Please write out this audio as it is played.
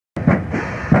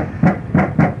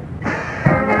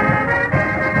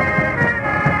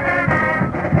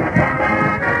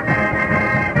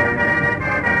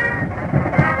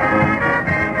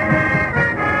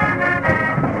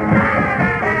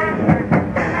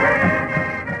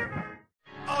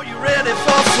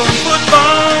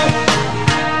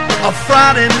A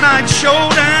Friday night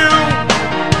showdown.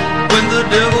 When the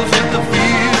Devils hit the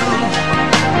field,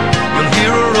 you'll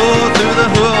hear a roar through the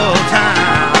whole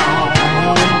town.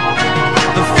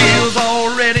 The field's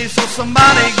all ready, so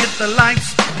somebody get the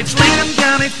lights. It's Lincoln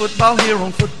County football here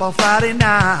on Football Friday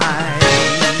night.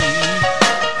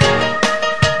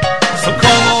 So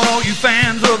come on, all you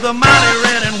fans of the mighty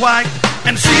red and white,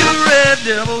 and see the Red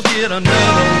Devils get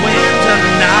another win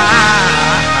tonight.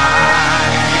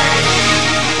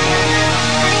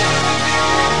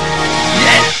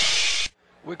 Yeah!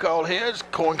 We called heads,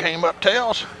 coin came up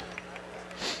tails.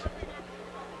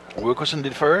 Wilkinson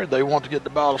deferred. They want to get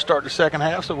the ball to start the second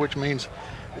half, so which means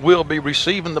we'll be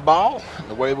receiving the ball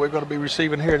the way we're going to be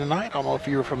receiving here tonight. I don't know if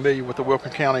you're familiar with the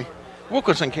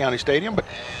Wilkinson County Stadium, but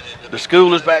the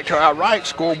school is back to our right,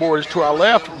 scoreboard is to our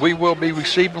left. We will be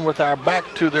receiving with our back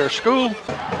to their school.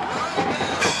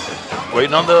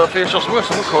 Waiting on the official's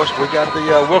whistle. Of course, we got the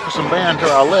Wilkinson band to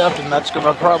our left, and that's going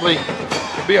to probably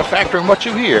be a factor in what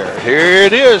you hear. Here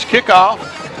it is, kickoff.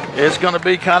 It's going to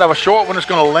be kind of a short one. It's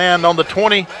going to land on the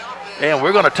 20, and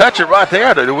we're going to touch it right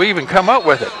there. Do we even come up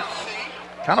with it?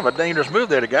 Kind of a dangerous move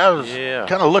there. The guy was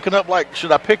kind of looking up like,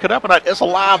 should I pick it up? And it's a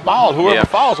live ball. Whoever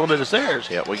falls on it is theirs.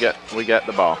 Yeah, we got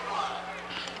the ball.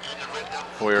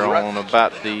 We're on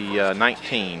about the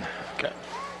 19. Okay.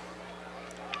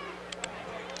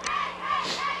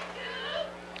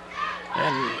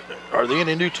 And are there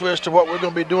any new twists to what we're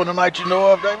going to be doing tonight you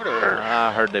know of, David? Or?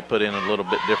 I heard they put in a little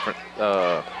bit different,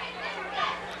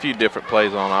 few different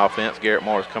plays on offense. Garrett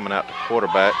Moore's coming out to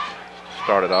quarterback,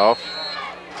 started off.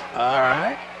 All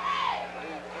right.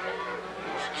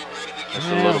 It's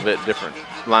a little bit different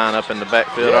lineup in the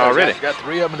backfield already. Got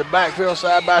three of them in the backfield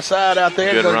side by side out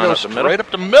there. Good run go up the middle. Straight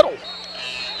up the middle.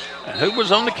 And who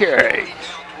was on the carry?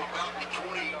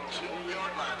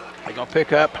 They're going to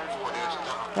pick up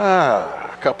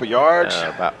a couple yards.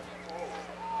 About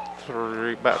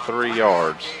 3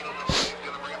 yards.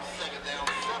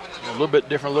 A little bit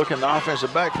different look in the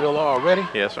offensive backfield already.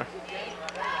 Yes, sir.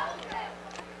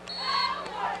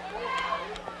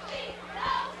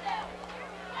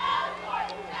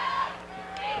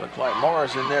 Looks like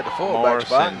Morris in there at the fullback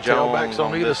spot. And tailbacks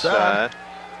on either side.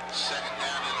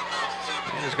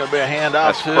 And it's going to be a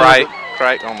handoff to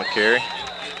Crite on the carry.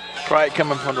 Crite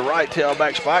coming from the right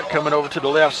tailback spot, coming over to the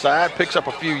left side, picks up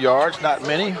a few yards, not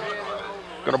many.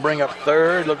 Going to bring up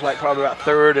third. Looks like probably about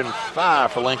 3rd and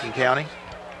 5 for Lincoln County.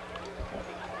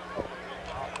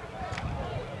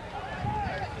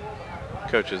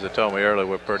 Coaches had told me earlier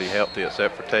we're pretty healthy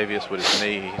except for Tavius with his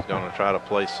knee. He's going to try to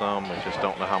play some. We just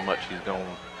don't know how much he's going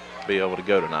to be able to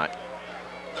go tonight.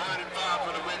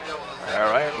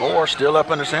 All right, Moore still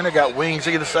up in the center. Got wings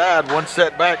either side. One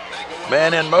setback.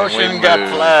 Man in motion. Got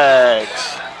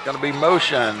flags. Going to be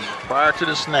motion prior to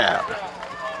the snap.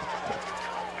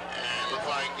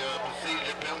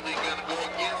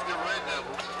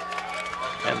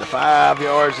 And the 5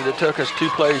 yards that it took us 2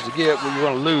 plays to get, we're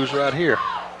going to lose right here.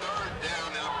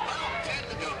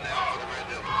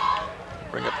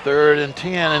 Bring up 3rd and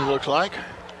 10, and it looks like.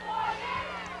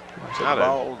 They're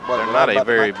not a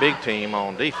very big team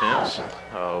on defense.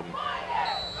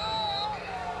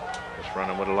 Just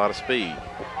running with a lot of speed.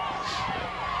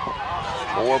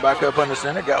 Moore back up on the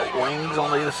center. Got wings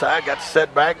on either side. Got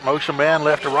set back. Motion man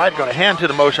left to right. Going to hand to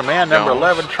the motion man. Number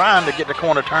 11 trying to get the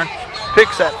corner turn.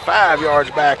 Picks that 5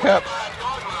 yards back up.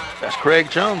 That's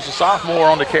Craig Jones, the sophomore,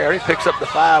 on the carry. Picks up the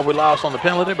 5 we lost on the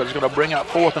penalty, but it's going to bring out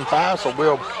 4th and 5, so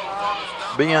we'll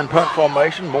be in punt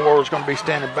formation. Moore is going to be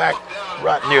standing back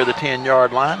right near the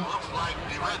 10-yard line.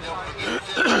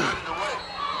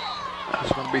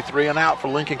 It's going to be 3 and out for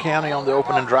Lincoln County on the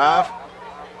opening drive.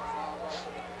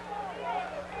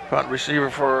 Punt receiver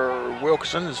for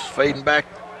Wilkinson is fading back.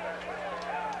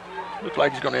 Looks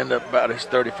like he's going to end up about his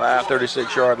 35,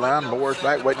 36-yard line. Moore's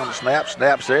back waiting on the snap.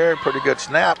 Snap's there. Pretty good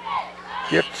snap.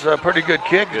 Gets a pretty good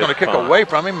kick. He's going to kick away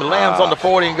from him. Lands on the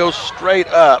 40 and goes straight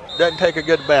up. Doesn't take a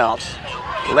good bounce.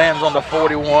 Lands on the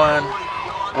 41.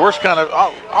 Worst kind of,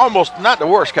 almost not the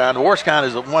worst kind. The worst kind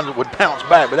is the one that would bounce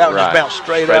back, but that one just bounced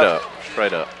straight up.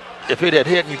 Straight up. If it had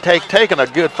hit and taken a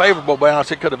good favorable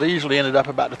bounce, it could have easily ended up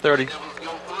about the 30,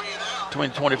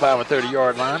 between 25 and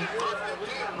 30-yard line.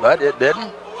 But it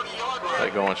didn't.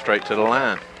 They're going straight to the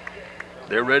line.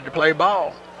 They're ready to play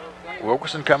ball.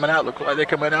 Wilkinson coming out. Looks like they're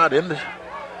coming out in the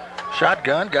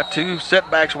shotgun. Got 2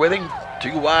 setbacks with him.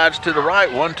 2 wides to the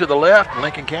right, 1 to the left.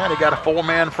 Lincoln County got a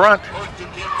 4-man front.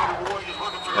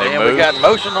 And we got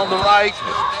motion on the right.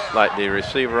 Like the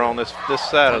receiver on this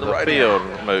side of the field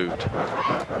moved.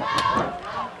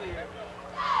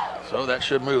 So that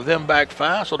should move them back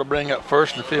 5. So to bring up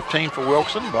 1st and 15 for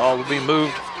Wilkinson. Ball will be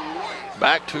moved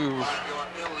back to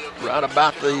right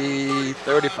about the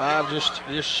 35,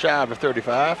 just shy of the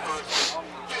 35.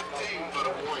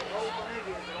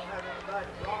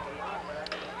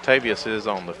 Tavius is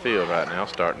on the field right now,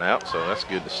 starting out, so that's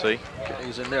good to see. Okay,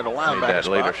 he's in there, the Need linebacker that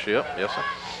spot. leadership, yes, sir.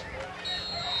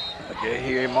 Okay,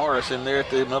 here Morris in there at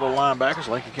the middle linebackers.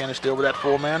 Lincoln County still with that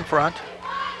 4-man front.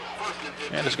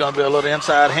 And it's going to be a little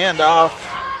inside handoff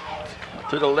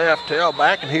to the left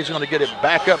tailback, and he's going to get it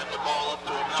back up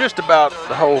just about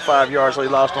the whole 5 yards they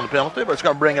lost on the penalty, but it's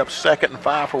going to bring up 2nd and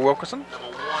 5 for Wilkinson.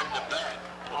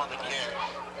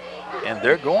 And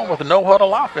they're going with a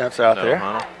no-huddle offense out there.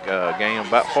 Gain of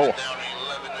about 4. Like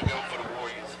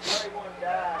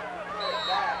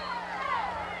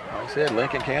I said,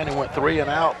 Lincoln County went 3 and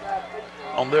out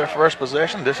on their first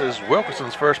possession. This is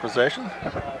Wilkinson's first possession.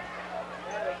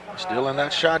 Still in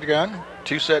that shotgun.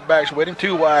 2 setbacks with him,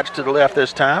 2 wides to the left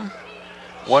this time,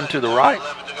 1 to the right.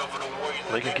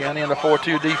 Lincoln County in the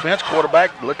 4-2 defense.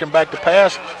 Quarterback looking back to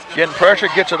pass, getting pressure,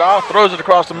 gets it off, throws it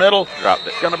across the middle. Dropped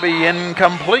it. Going to be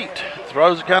incomplete.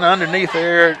 Throws it kind of underneath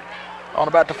there on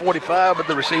about the 45, but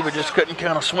the receiver just couldn't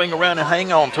kind of swing around and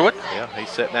hang on to it. Yeah, he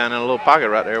sat down in a little pocket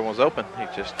right there. Everyone's open. He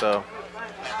just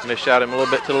misshot him a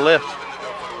little bit to the left.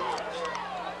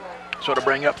 So to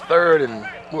bring up 3rd, and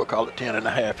we'll call it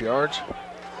 10.5 yards.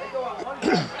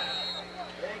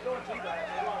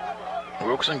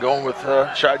 Wilkinson going with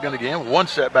shotgun again. 1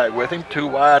 setback with him. 2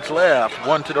 wides left.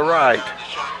 1 to the right.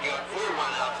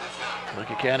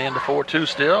 Lincoln County into 4-2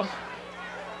 still.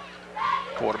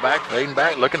 Quarterback fading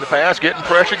back, looking to pass, getting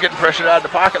pressured out of the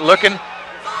pocket, looking,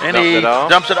 and he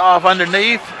dumps it off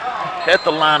underneath at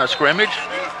the line of scrimmage.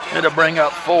 It'll bring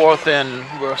up 4th, and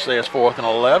we'll say it's 4th and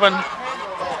 11.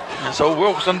 And so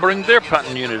Wilkinson brings their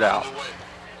punting unit out.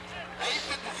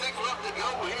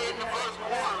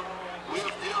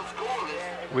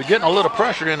 We're getting a little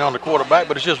pressure in on the quarterback,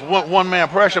 but it's just one-man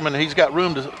pressure, and he's got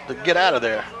room to get out of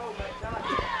there.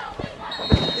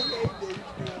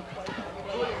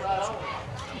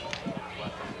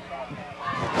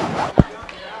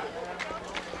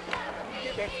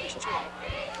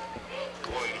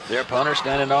 Their punter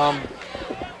standing on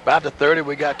about the 30.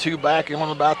 We got 2 back on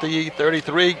about the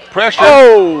 33. Pressure.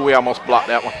 Oh, we almost blocked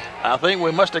that one. I think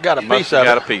we must have got a piece of it.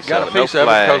 Got a piece of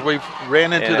it because we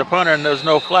ran into the punter and there's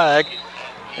no flag.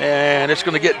 And it's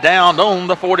going to get down on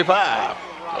the 45.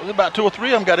 It was about 2 or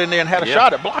 3 of them got in there and had a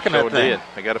shot at blocking that thing.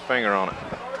 They got a finger on it.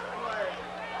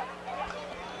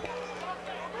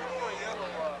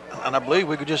 And I believe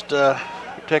we could just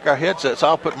take our headsets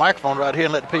off, put microphone right here,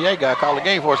 and let the PA guy call the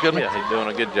game for us, couldn't we? Yeah, he's doing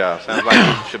a good job. Sounds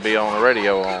like he should be on the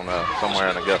radio on somewhere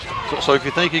in Augusta. So if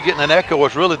you think you're getting an echo,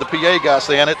 it's really the PA guy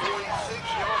saying it.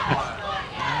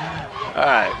 All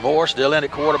right, Moore still in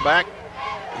at quarterback.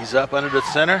 He's up under the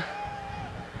center.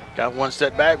 Got 1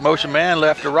 step back, motion man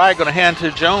left to right, going to hand to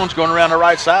Jones, going around the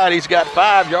right side. He's got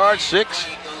 5 yards, 6,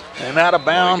 and out of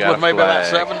bounds with maybe about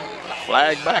 7.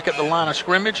 Flag back at the line of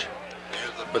scrimmage,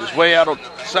 but it's way out of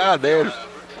the side there.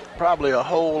 Probably a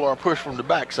hole or a push from the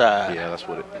backside. Yeah, that's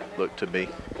what it looked to be.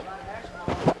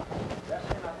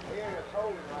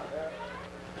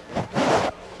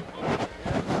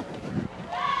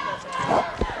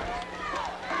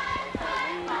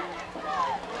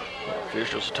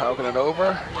 Officials talking it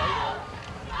over.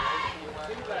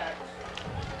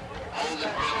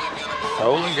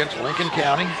 Holding against Lincoln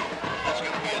County.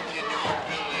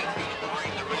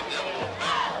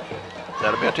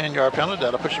 That'll be a 10-yard penalty.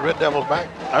 That'll push the Red Devils back.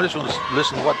 I just want to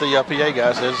listen to what the PA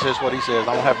guy says. This is what he says.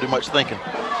 I don't have to do much thinking.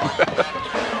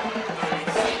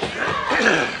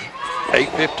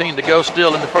 8:15 to go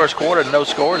still in the first quarter. No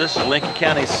score. This is Lincoln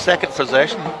County's 2nd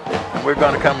possession. And we're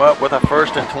going to come up with a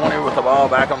 1st and 20 with the ball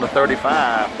back on the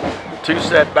 35. 2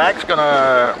 setbacks. Going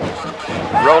to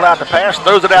roll out the pass.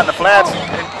 Throws it out in the flats.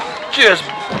 And just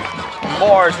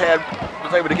Mars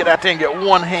was able to get out there and get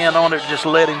 1 hand on it. Just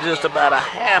let him just about a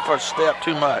half a step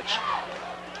too much.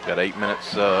 Got 8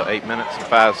 minutes and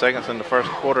 5 seconds in the first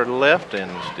quarter left,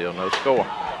 and still no score.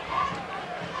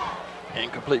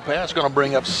 Incomplete pass going to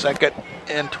bring up 2nd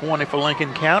and 20 for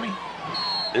Lincoln County.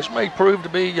 This may prove to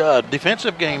be a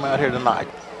defensive game out here tonight.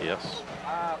 Yes.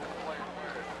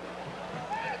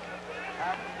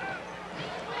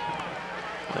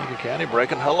 Lincoln County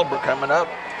breaking Hullabur coming up.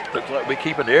 Looks like we're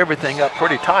keeping everything up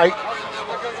pretty tight.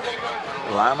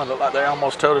 The linemen look like they're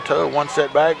almost toe-to-toe. 1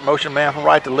 setback. Motion man from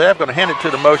right to left. Going to hand it to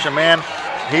the motion man.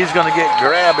 He's going to get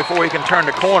grabbed before he can turn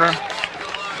the corner.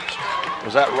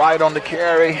 Was that right on the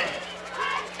carry?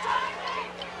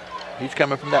 He's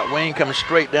coming from that wing, coming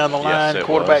straight down the line. Yes,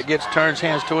 quarterback turns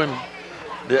hands to him.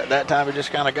 That time he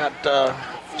just kind of got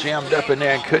jammed up in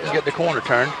there and couldn't get the corner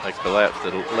turned. They collapsed to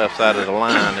the left side of the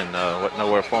line and wasn't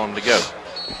nowhere for him to go.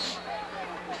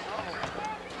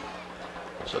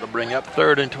 So to bring up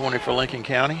 3rd and 20 for Lincoln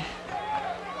County.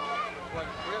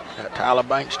 Got Tyler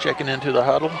Banks checking into the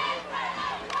huddle.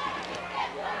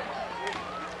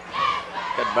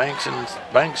 Got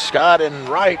Banks, Scott, and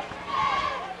Wright.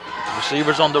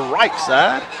 Receivers on the right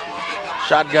side.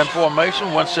 Shotgun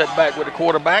formation, one set back with the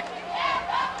quarterback.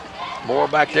 Moore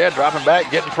back there, dropping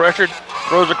back, getting pressured.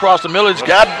 Throws across the middle. He's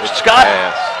got Scott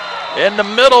in the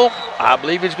middle. I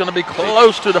believe he's going to be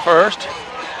close to the first.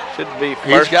 Should be first,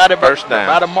 he's got it first down.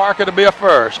 About a marker to be a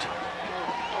first.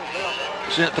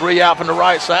 Sent 3 out from the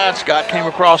right side. Scott came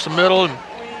across the middle, and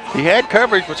he had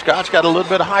coverage, but Scott's got a little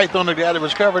bit of height on the guy that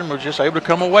was covering, was just able to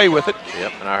come away with it.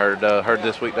 Yep, and I heard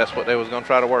this week that's what they was going to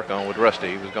try to work on with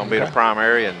Rusty. He was going to be the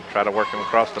primary and try to work him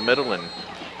across the middle and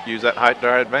use that height to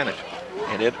our advantage.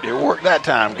 And it worked that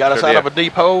time. Got us out of a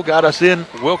deep hole, got us in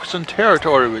Wilkinson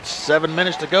territory with 7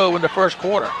 minutes to go in the first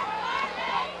quarter.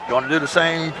 Going to do the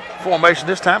same formation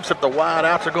this time, except the wide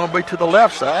outs are going to be to the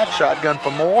left side. Shotgun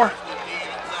for Moore.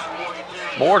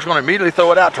 Moore's going to immediately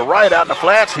throw it out to Wright out in the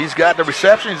flats. He's got the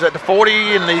reception. He's at the 40,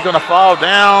 and he's going to fall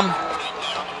down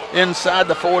inside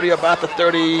the 40, about the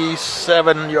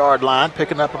 37-yard line,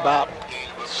 picking up about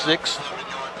 6,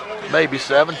 maybe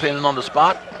 7, depending on the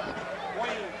spot.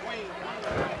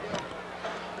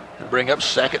 Bring up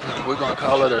 2nd. We're going to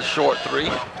call it a short 3.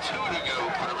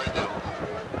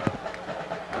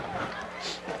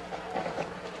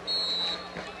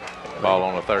 Ball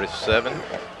on the 37.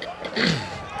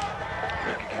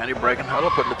 County breaking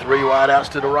huddle, putting the 3 wide outs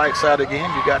to the right side again.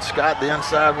 You got Scott, the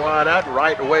inside wide out,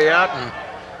 Wright way out, and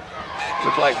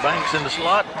looks like Banks in the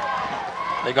slot.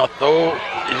 They're going to throw.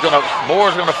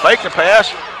 Moore's going to fake the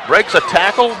pass, breaks a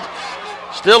tackle,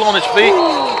 still on his feet,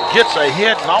 gets a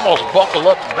hit, and almost buckled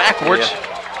up backwards.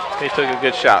 Yeah. He took a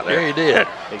good shot there. There he did.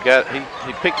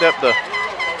 He picked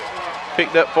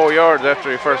up 4 yards after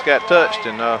he first got touched,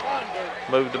 and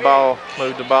moved the ball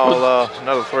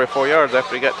another 3 or 4 yards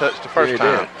after he got touched the first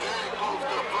time.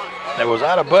 Now, was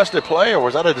that a busted play, or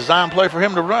was that a design play for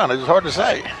him to run? It was hard to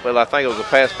say. Well, I think it was a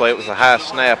pass play. It was a high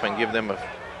snap and give them a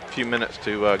few minutes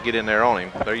to get in there on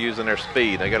him. They're using their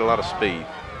speed. They got a lot of speed.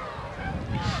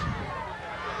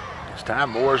 This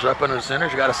time Moore's up in the center.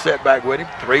 He's got a setback with him.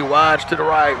 3 wides to the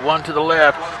right, 1 to the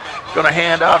left. Going to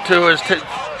hand off to his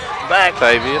back.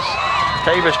 Tavius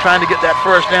trying to get that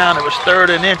first down. It was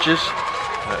 3rd and inches.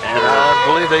 And I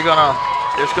believe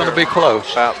it's going to be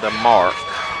close. About the mark.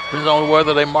 Depends on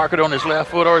whether they mark it on his left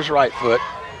foot or his right foot.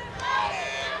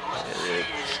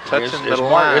 It's touching the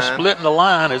line. It's splitting the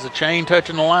line. Is the chain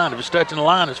touching the line? If it's touching the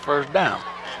line, it's first down.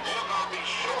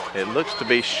 It looks to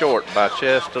be short by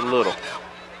just a little.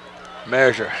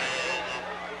 Measure.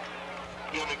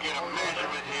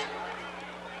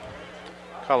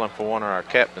 Calling for one of our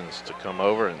captains to come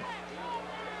over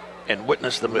and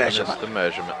witness the measurement.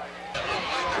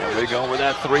 And we're going with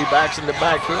that 3 backs in the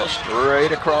backfield,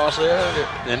 straight across there.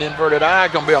 An inverted I,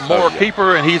 going to be a Moore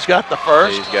keeper, and he's got the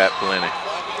first. He's got plenty.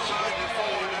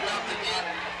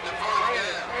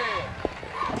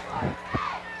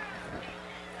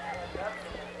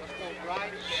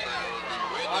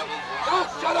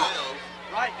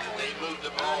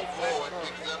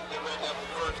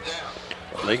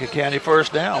 Lincoln County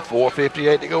first down,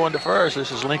 4:58 to go into first.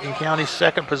 This is Lincoln County's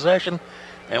 2nd possession,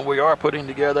 and we are putting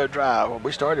together a drive.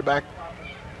 We started back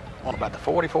on about the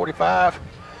 40, 45.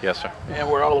 Yes, sir. And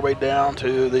we're all the way down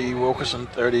to the Wilkinson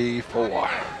 34.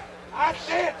 I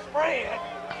said spread.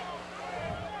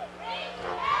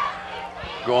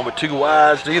 Going with 2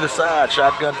 wides to either side,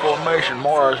 shotgun formation.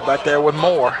 Moore is back there with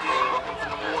Moore.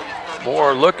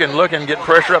 Moore looking, getting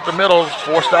pressure up the middle,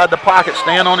 forced out the pocket,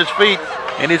 stand on his feet,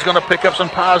 and he's going to pick up some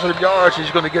positive yards.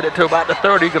 He's going to get it to about the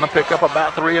 30, going to pick up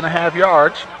about 3.5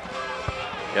 yards.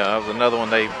 Yeah, that was another one.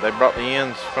 They brought the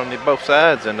ends from both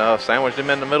sides and sandwiched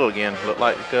him in the middle again. Looked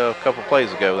like a couple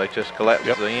plays ago. They just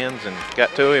collapsed the ends and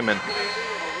got to him, and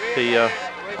he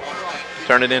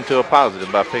turned it into a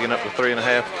positive by picking up the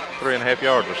 3.5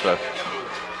 yards or so.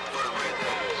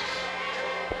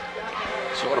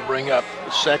 So to bring up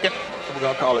 2nd. We're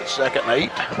going to call it 2nd and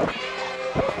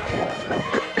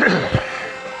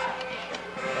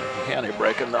 8. County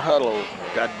breaking the huddle.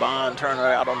 Got Bond turning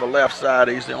out on the left side.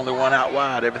 He's the only one out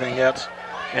wide. Everything else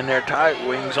in there tight.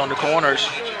 Wings on the corners.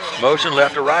 Motion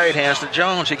left to right. Hands to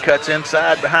Jones. He cuts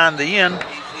inside behind the end.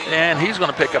 And he's going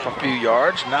to pick up a few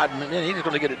yards. He's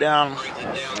going to get it down.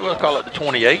 We'll call it the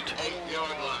 28.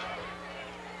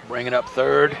 Bringing up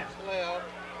 3rd.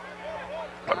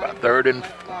 What about 3rd and...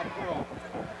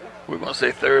 We're going to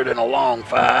say 3rd and a long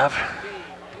 5.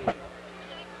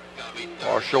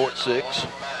 Or short 6.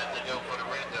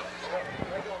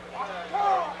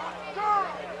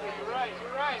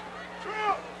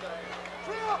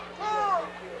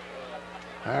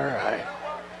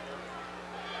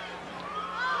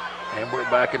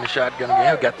 back in the shotgun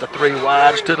again. Got the 3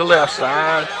 wides to the left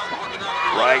side.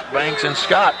 Right, Banks and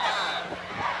Scott.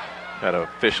 Got an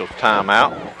official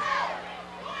timeout.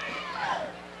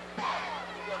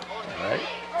 All right.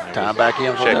 Time back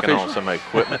in for the Checking official. on some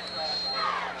equipment.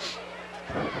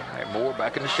 All right, Moore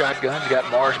back in the shotgun. He's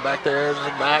got Morris back there in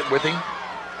the back with him.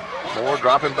 Moore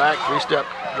dropping back, 3-step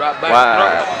drop back.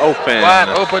 Wide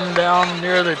open down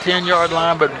near the 10-yard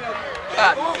line, but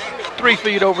about 3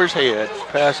 feet over his head.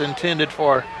 Pass intended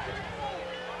for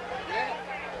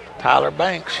Tyler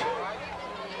Banks.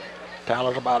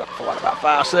 Tyler's about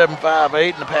 5'7",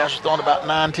 5'8", and the pass was thrown about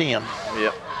 9'10".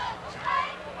 Yep.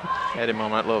 Had him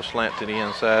on that little slant to the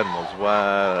inside and was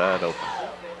wide open.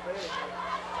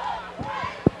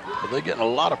 But they're getting a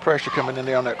lot of pressure coming in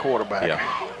there on that quarterback. Yeah.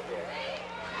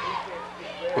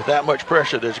 With that much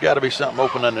pressure, there's got to be something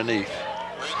open underneath.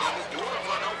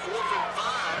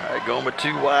 All right, going with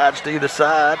 2 wides to either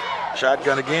side.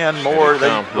 Shotgun again. Moore,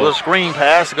 a little screen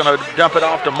pass. They're going to dump it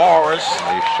off to Morris.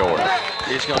 He's short.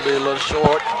 He's going to be a little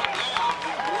short.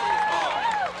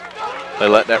 They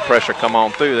let that pressure come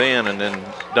on through then and then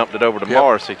dumped it over to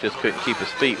Morris. He just couldn't keep his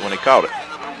feet when he caught it.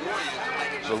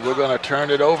 So we're going to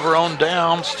turn it over on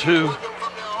downs to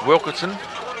Wilkinson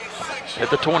at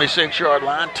the 26-yard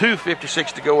line.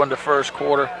 2:56 to go in the first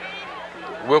quarter.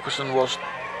 Wilkinson will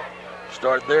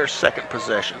start their second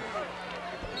possession.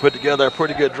 Put together a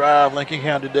pretty good drive. Lincoln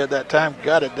County did that time.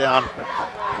 Got it down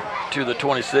to the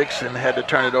 26 and had to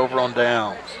turn it over on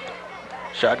downs.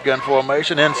 Shotgun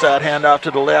formation, inside handoff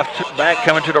to the left back,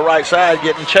 coming to the right side,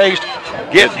 getting chased,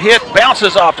 getting hit,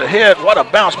 bounces off the head. What a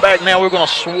bounce back. Now we're going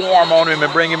to swarm on him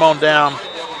and bring him on down.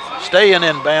 Staying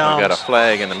in bounds. We got a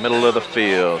flag in the middle of the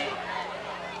field.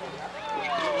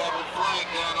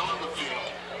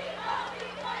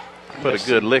 Put a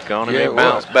good lick on him. He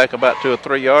bounced back about 2 or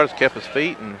 3 yards, kept his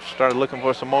feet, and started looking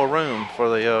for some more room before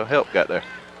the help got there.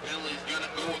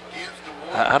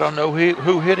 I don't know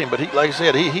who hit him, but like I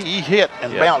said, he hit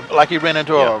and bounced like he ran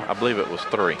into a... I believe it was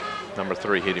 3. Number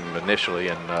 3 hit him initially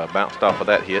and bounced off of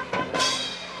that hit.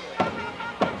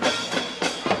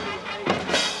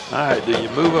 All right, do you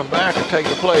move them back or take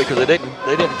the play? Because they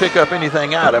didn't pick up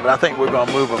anything out of it. I think we're going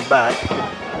to move them back.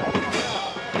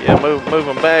 Yeah, move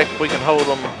them back. We can hold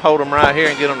them right here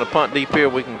and get them to punt deep here.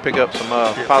 We can pick up some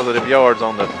positive yards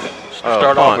on the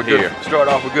start off with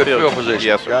good field position.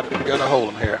 Yes, sir. Got to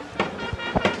hold them here.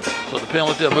 So the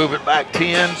penalty will move it back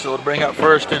 10, so it'll bring up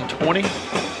 1st and 20.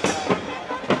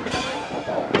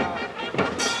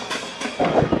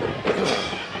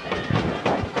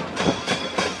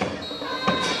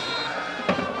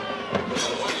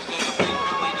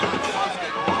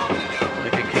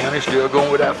 Still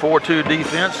going with that 4-2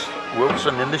 defense.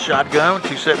 Wilson in the shotgun,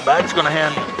 2 setbacks, going to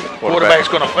hand. Quarterback's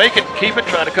going to fake it, keep it,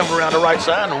 try to come around the right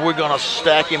side, and we're going to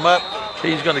stack him up.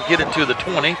 He's going to get it to the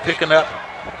 20, picking up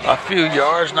a few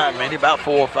yards, not many, about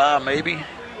 4 or 5 maybe.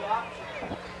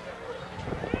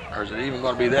 Or is it even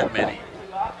going to be that many?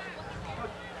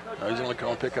 No, he's only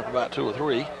going to pick up about 2 or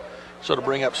 3. So to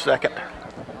bring up 2nd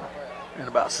and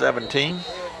about 17.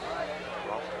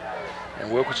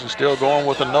 And Wilkinson still going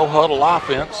with a no-huddle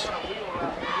offense.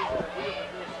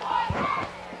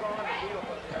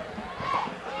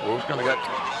 Wilkinson got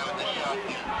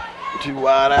 2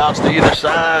 wide outs to either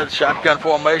side. Shotgun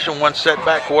formation, 1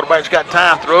 setback. Quarterback's got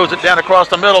time, throws it down across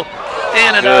the middle.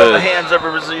 In and out of the hands of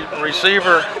a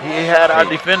receiver. He had our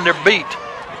defender beat.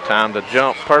 Time to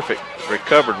jump, perfect.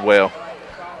 Recovered well.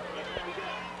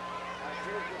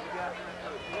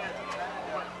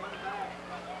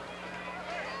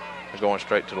 Going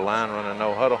straight to the line, running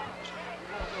no huddle.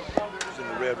 It's in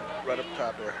the red right up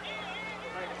top there.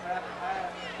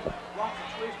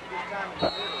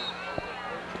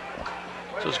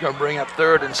 So it's going to bring up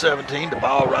 3rd and 17. The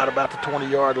ball right about the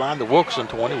 20-yard line. The Wilkinson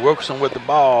 20. Wilkinson with the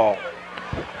ball.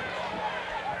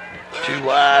 2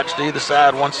 wides to either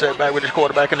side. 1 setback with his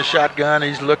quarterback in the shotgun.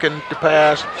 He's looking to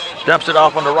pass. Dumps it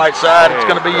off on the right side. It's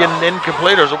going to be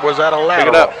incomplete, or was that a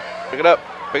lateral? Pick it up.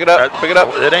 Pick it up. Pick it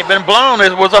up. It ain't been blown.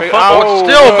 It was a fumble. It's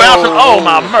still bouncing. Oh,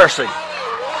 my mercy.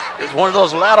 It's one of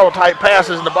those lateral type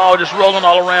passes, and the ball just rolling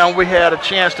all around. We had a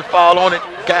chance to fall on it.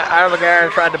 Our guy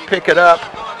tried to pick it up.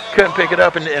 Couldn't pick it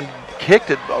up and kicked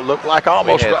it. Looked like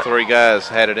almost. We had 3 guys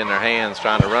had it in their hands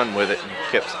trying to run with it and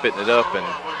kept spitting it up and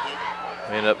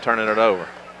ended up turning it over.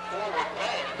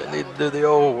 They need to do the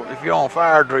old, if you're on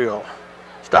fire drill,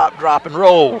 stop, drop, and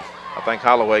roll. I think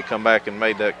Holloway come back and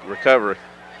made that recovery.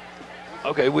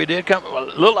 Okay, we did come. Well,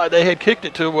 it looked like they had kicked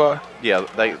it to. Yeah,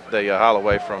 they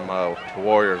Holloway from the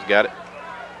Warriors got it.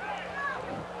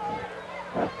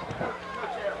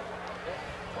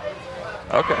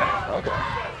 Okay.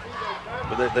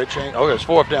 But they changed. Oh, it's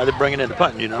fourth down. They're bringing in the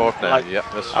punting unit. Fourth down. Like, Yep.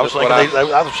 I was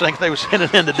thinking they were sending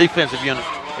in the defensive unit.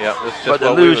 Yep. This is just But they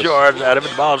what lose yards out of it.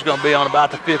 The ball's going to be on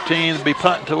about the 15. Be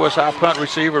punting to us. Our punt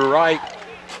receiver right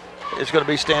is going to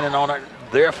be standing on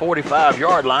their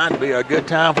 45-yard line. It'll be a good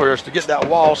time for us to get that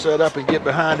wall set up and get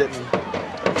behind it and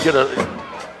get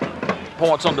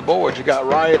points on the board. You got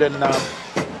Riot and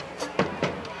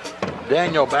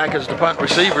Daniel back as the punt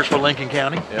receivers for Lincoln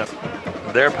County. Yep.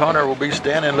 Their punter will be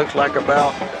standing, looks like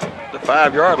about the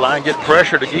 5-yard line, getting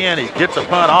pressured again. He gets the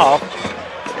punt off,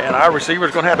 and our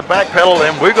receiver's going to have to backpedal,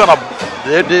 and we're going to.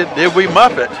 Did we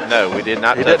muff it? No, we did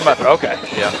not. He didn't muff it. Okay.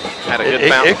 Yeah. Had a good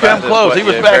bounce. It come close. He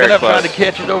was yeah, backing up close. trying to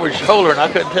catch it over his shoulder, and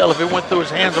I couldn't tell if it went through his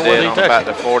hands or whether he touched about it.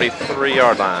 the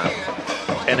 43-yard line.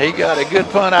 And he got a good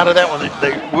punt out of that one.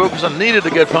 Wilkinson needed a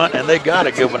good punt, and they got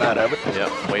a good one out of it.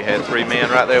 Yeah, we had 3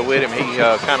 men right there with him. He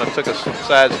kind of took a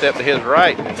side step to his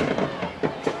right,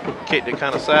 kicked it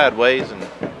kind of sideways, and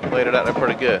laid it out there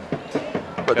pretty good.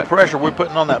 But the pressure we're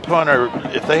putting on that punter,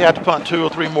 if they have to punt 2 or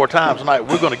 3 more times tonight,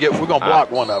 we're going to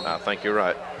block one of them. I think you're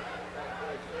right.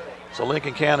 So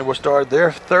Lincoln County will start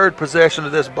their third possession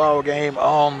of this ball game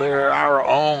on our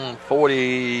own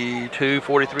 42,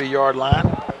 43-yard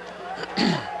line.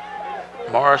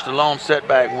 Morris, the lone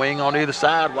setback wing on either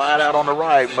side, wide out on the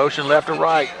right, motion left to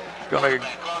right. Going to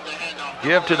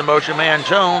give to the motion man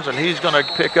Jones, and he's going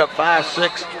to pick up 5,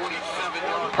 6,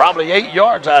 probably 8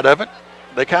 yards out of it.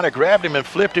 They kind of grabbed him and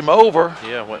flipped him over.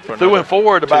 Yeah, went for threw him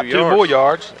forward about 2 more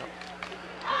yards.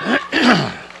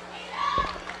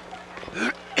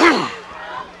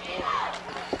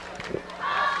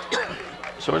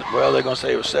 So, well, they're going to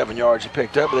say it was 7 yards he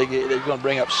picked up, but they're going to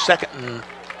bring up 2nd and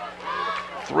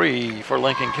 3 for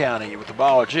Lincoln County with the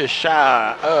ball just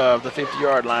shy of the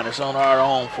 50-yard line. It's on our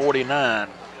own 49.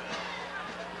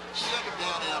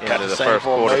 Into the first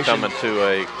quarter coming to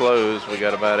a close. We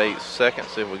got about 8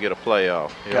 seconds if we get a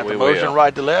playoff. Got the motion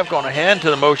right to left, going to hand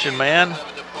to the motion man,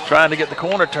 trying to get the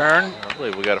corner turn. I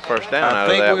believe we got a first down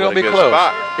out of that. I think we're going to be close.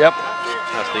 Spot. Yep.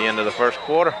 That's the end of the first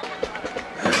quarter.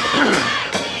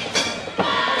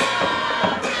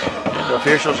 And the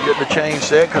officials getting the chain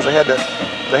set because they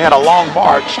had a long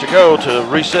march to go to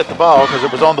reset the ball because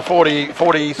it was on the 40,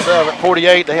 47,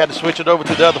 48. They had to switch it over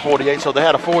to the other 48, so they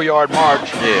had a 4-yard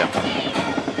march. Yeah.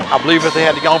 I believe if they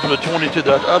had gone from the 20 to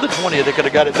the other 20, they could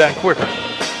have got it done quicker.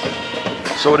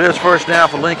 So it is first down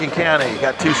for Lincoln County.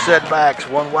 Got 2 setbacks,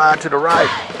 1 wide to the right.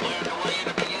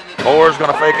 Moore's going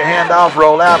to fake a handoff,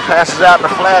 roll out, passes out in the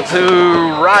flat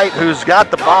to right, who's got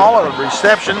the ball, a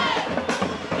reception.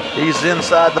 He's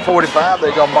inside the 45.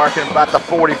 They're going to mark him about the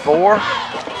 44.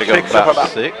 Picks up about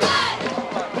 6.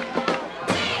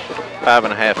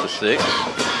 5.5 to 6.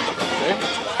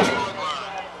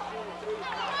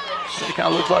 It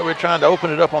kind of looks like we're trying to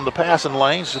open it up on the passing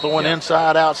lanes, throwing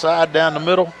inside, outside, down the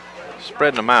middle.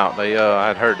 Spreading them out. They,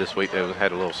 I'd heard this week they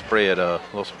had a little spread.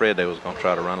 They was going to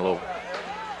try to run a little.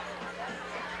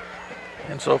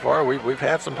 And so far, we've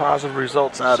had some positive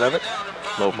results out of it.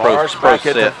 Mars back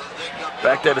at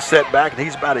the setback, and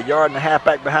he's about 1.5 yards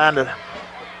back behind the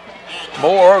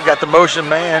Moore. Got the motion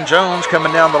man Jones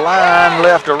coming down the line,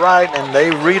 left or right, and they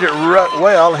read it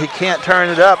well. He can't turn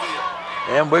it up.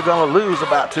 And we're going to lose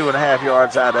about 2.5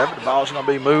 yards out of it. The ball's going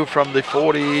to be moved from the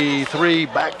 43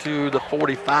 back to the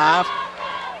 45.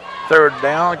 Third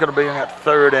down, going to be at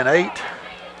 3rd and 8.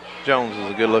 Jones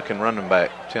is a good-looking running back,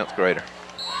 10th grader.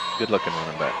 Good-looking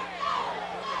running back.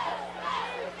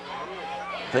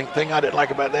 Thing I didn't like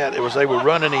about that, it was they were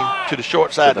running him to the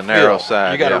short side to of the the narrow field.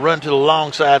 side. You got to run to the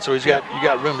long side, so you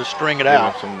got room to string it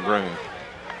out. Some room.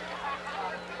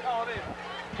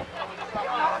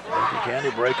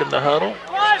 County breaking the huddle.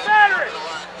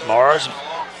 Morris,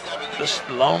 this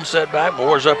lone setback.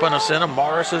 Moore's up in the center.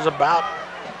 Morris is about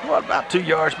 2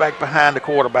 yards back behind the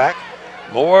quarterback.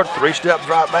 Moore, 3-step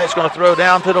drop back. He's going to throw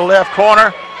down to the left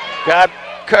corner. Got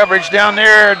coverage down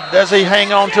there. Does he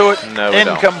hang on to it? No,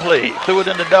 incomplete. Threw it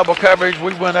into double coverage.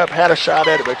 We went up, had a shot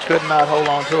at it, but could not hold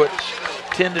on to it.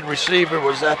 Intended receiver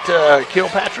was that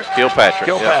Kilpatrick.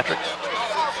 Kilpatrick.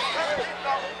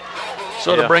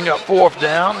 So to bring up 4th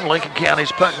down, Lincoln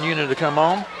County's punting unit to come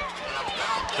on.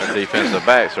 Their defensive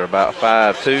backs are about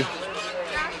 5'2",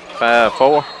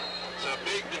 5'4".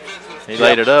 He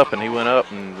laid it up, and he went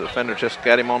up, and the defender just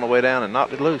got him on the way down and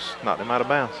knocked it loose, knocked him out of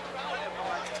bounds.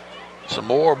 Some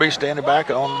more will be standing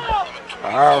back on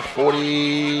our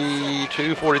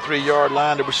 42, 43-yard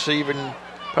line. The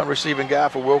punt receiving guy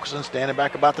for Wilkinson, standing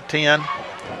back about the 10.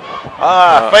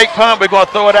 Fake punt. We're going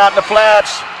to throw it out in the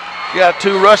flats. You got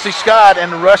 2 Rusty Scott,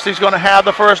 and Rusty's going to have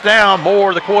the first down.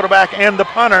 Moore, the quarterback, and the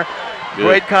punter.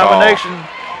 Great combination.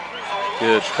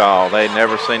 Good call. They'd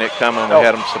never seen it coming. We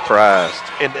had them surprised.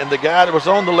 And the guy that was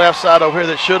on the left side over here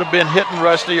that should have been hitting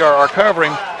Rusty or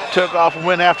covering took off and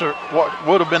went after what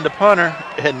would have been the punter,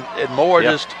 and Moore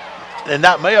just, and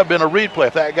that may have been a replay.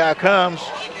 If that guy comes,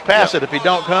 pass it. If he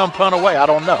don't come, punt away. I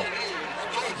don't know.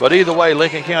 But either way,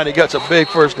 Lincoln County gets a big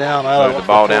first down. Moved the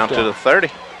ball down to the 30.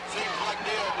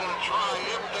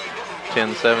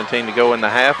 10-17 to go in the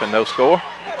half and no score.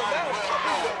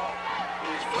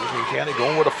 Lincoln County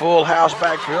going with a full house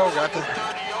backfield. Got the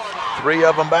 3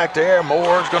 of them back there.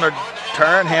 Moore's going to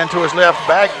turn, hand to his left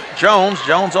back. Jones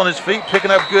on his feet,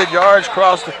 picking up good yards,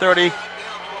 cross the 30,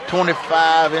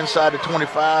 25, inside the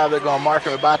 25. They're going to mark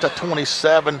him about the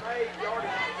 27.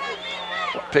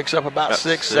 Picks up about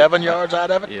 6-7 yards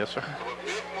out of it. Yes, sir.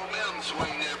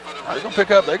 They're going to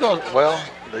pick up. Well,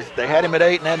 they had him at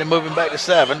 8 and had to move him back to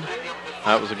 7.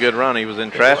 That was a good run. He was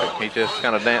in traffic. He just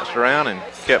kind of danced around and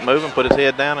kept moving, put his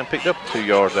head down, and picked up 2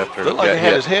 yards after. Looked like he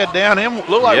had his head down.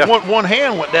 Looked like one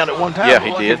hand went down at one time. Yeah,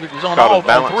 he did. He was on all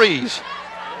 3s.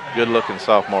 Good-looking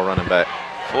sophomore running back.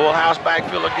 Full house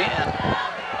backfield again.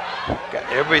 Got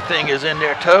everything is in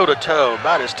there toe-to-toe,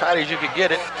 about as tight as you could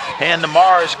get it. Hand to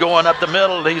Morris going up the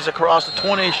middle. He's across the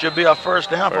 20. Should be a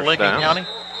first down for Lincoln County.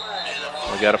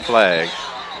 We got a flag.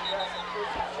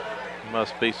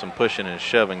 Must be some pushing and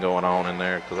shoving going on in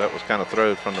there because that was kind of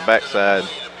thrown from the backside.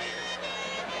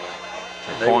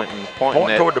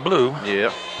 Pointing toward the blue.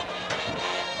 Yeah.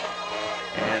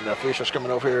 And the officials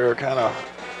coming over here kind of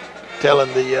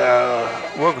telling the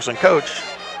Wilkinson coach,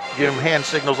 give him hand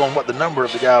signals on what the number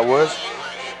of the guy was.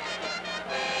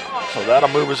 So that'll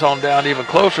move us on down even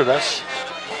closer. We're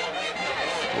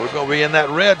going to be in that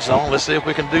red zone. Let's see if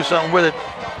we can do something with it.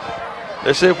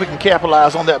 Let's see if we can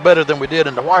capitalize on that better than we did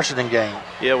in the Washington game.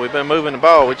 Yeah, we've been moving the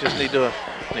ball. We just need to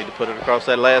put it across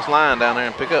that last line down there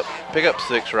and pick up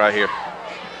 6 right here.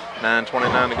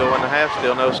 9:29 to go in the half.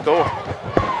 Still no score.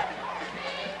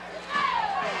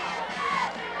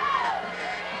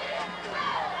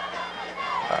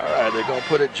 All right, they're going to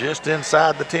put it just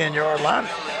inside the 10-yard line.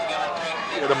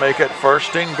 It'll make it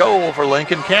first and goal for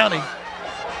Lincoln County.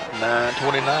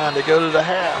 9:29 to go to the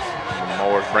half.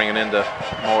 Moore's bringing into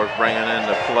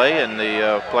play, and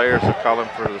the players are calling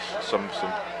for some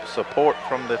support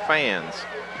from the fans.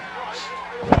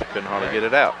 Couldn't hardly get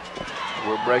it out.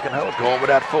 We're breaking hold, going with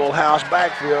that full house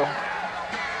backfield.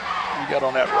 We got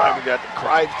on that right. We got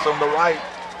Kreitz on the right,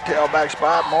 tailback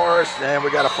spot, Morris, and we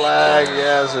got a flag.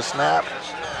 Yeah, it's a snap.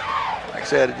 Like I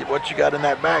said, what you got in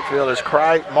that backfield is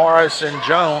Kreitz, Morris, and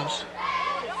Jones.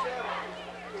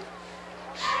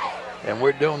 And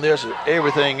we're doing this,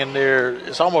 everything in there.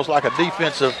 It's almost like a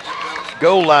defensive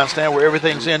goal line stand where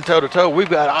everything's in toe-to-toe. We've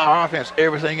got our offense,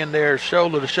 everything in there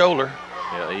shoulder to shoulder.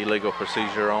 Yeah, illegal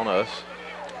procedure on us.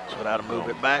 So we got to move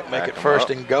it back, make it first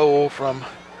and goal from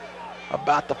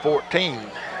about the 14.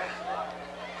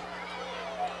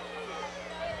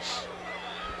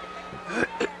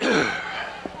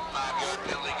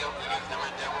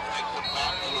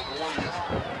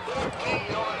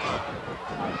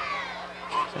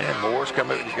 And Moore's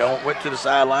went to the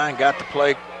sideline, got the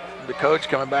play. The coach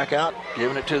coming back out,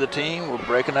 giving it to the team. We're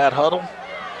breaking that huddle.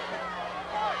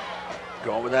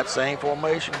 Going with that same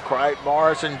formation. Kreitz,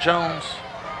 Morris, and Jones.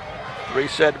 3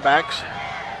 setbacks.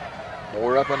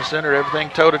 Moore up in the center, everything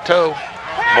toe-to-toe.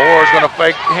 Moore's going to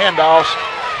fake handoffs.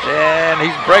 And he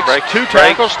breaks 2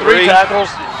 tackles, 3 tackles.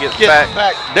 Gets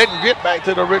back. Didn't get back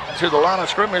to the line of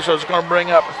scrimmage, so it's going to bring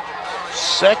up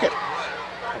second.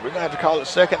 We're going to have to call it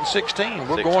 2nd and 16.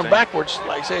 We're going backwards.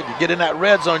 Like I said, you get in that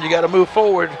red zone, you got to move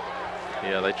forward.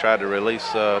 Yeah, they tried to release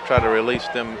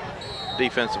them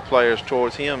defensive players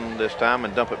towards him this time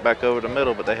and dump it back over the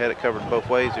middle, but they had it covered both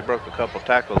ways. He broke a couple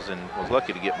tackles and was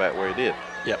lucky to get back where he did.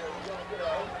 Yep.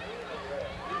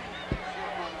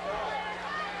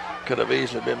 Could have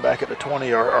easily been back at the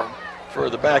 20 or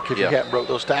further back if you hadn't broke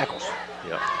those tackles.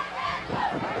 Yep.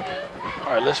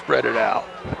 All right, let's spread it out.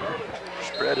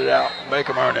 Spread it out. Make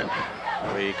them earn it.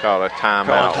 We call a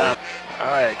timeout. All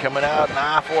right, coming out in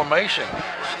I formation.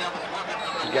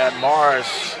 You got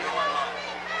Morris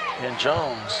and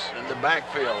Jones in the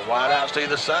backfield. Wide outs to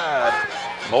either side.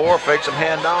 Moore fakes some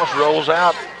handoffs, rolls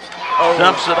out,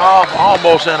 dumps it off,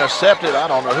 almost intercepted. I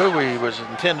don't know who he was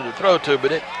intended to throw to,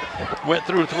 but it went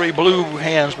through 3 blue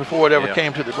hands before it ever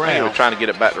came to the ground. They were trying to get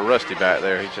it back to Rusty back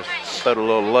there. He just threw it a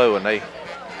little low, and they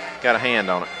got a hand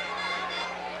on it.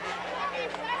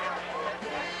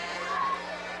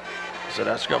 So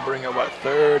that's going to bring up a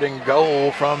 3rd and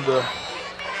goal from the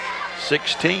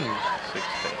 16.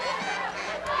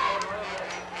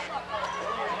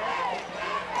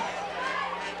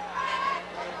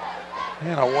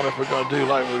 And I wonder if we're going to do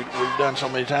like we've done so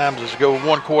many times, is go with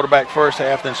one quarterback first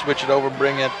half, then switch it over and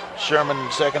bring in Sherman in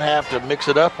the second half to mix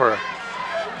it up, or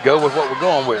go with what we're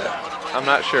going with. I'm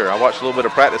not sure. I watched a little bit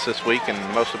of practice this week, and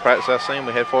most of the practice I've seen,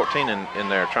 we had 14 in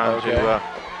there trying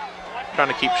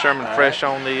to keep Sherman fresh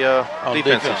on the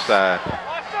defensive side.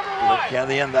 Look at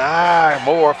the end of the eye.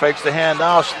 Moore fakes the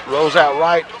handoff, rolls out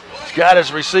right. He's got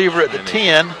his receiver at the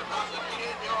 10.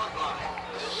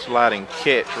 Sliding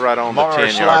catch right on the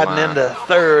 10-yard sliding line. into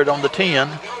third on the 10.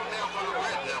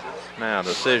 Now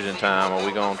decision time. Are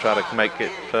we going to try to make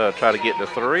it, try to get to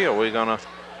 3, or are we going to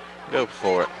go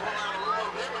for it?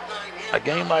 A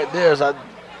game like this, I'd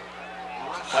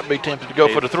be tempted to go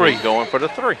for the 3. He's going for the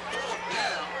 3.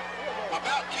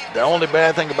 The only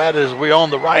bad thing about it is we're on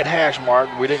the right hash mark.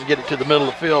 We didn't get it to the middle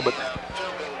of the field, but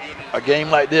a game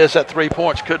like this at 3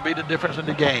 points could be the difference in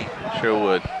the game. Sure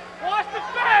would.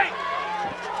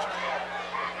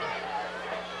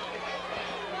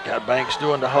 Got Banks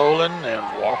doing the holding,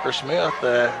 and Walker Smith,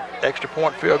 the extra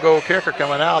point field goal kicker,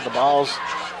 coming out. The ball's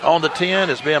on the 10.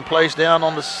 It's being placed down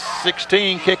on the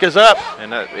 16. Kick is up.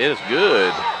 And that is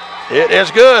good. It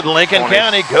is good. Lincoln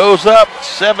County goes up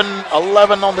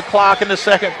 7-11 on the clock in the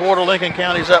second quarter. Lincoln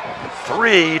County's up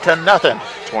 3-0.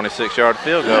 26-yard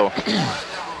field goal.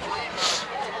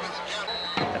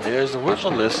 And here's the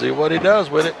whistle. Let's see what he does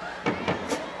with it.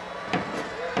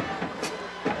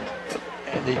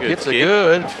 And he gets a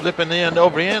good, flipping the end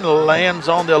over end, lands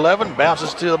on the 11,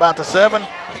 bounces to about the 7.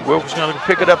 Wilkes going to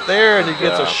pick it up there, and he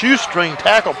gets a shoestring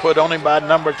tackle put on him by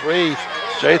number 3.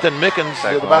 Jathan Mickens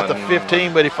at about the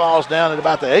 15, but he falls down at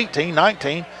about the 18,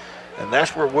 19. And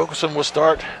that's where Wilkinson will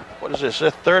start. What is this, their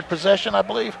third possession, I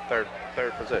believe? Third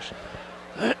possession.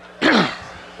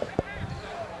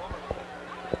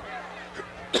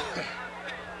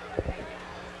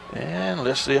 And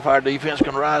let's see if our defense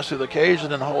can rise to the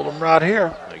occasion and hold them right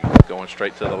here. Going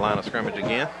straight to the line of scrimmage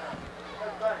again.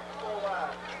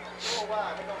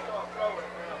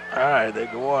 All right, they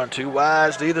go on 2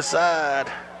 wides to either side.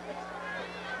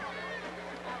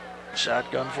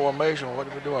 Shotgun formation. What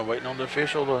are we doing? Waiting on the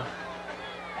official to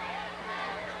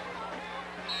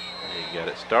Got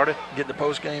it started. get the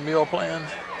post-game meal plan.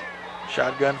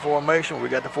 Shotgun formation. We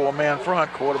got the 4-man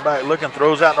front. Quarterback looking,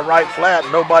 throws out in the right flat.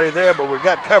 Nobody there, but we've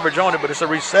got coverage on it, but it's a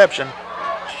reception.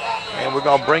 And we're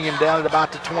going to bring him down at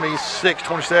about the 26,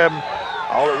 27.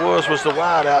 All it was the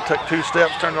wide out. Took 2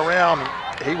 steps, turned around, and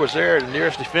he was there. The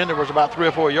nearest defender was about 3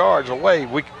 or 4 yards away.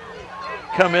 We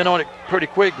come in on it pretty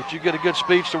quick, but you get a good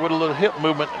speedster with a little hip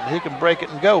movement, and he can break it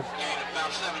and go.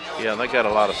 Yeah, they got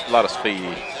a lot of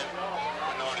speed.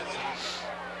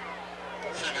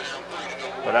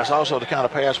 But that's also the kind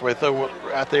of pass where they throw it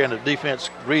out there and the defense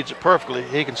reads it perfectly.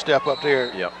 He can step up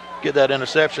there, get that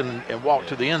interception, and walk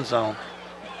to the end zone.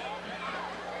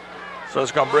 So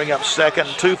it's going to bring up 2nd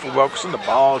and 2 for Wilkinson. The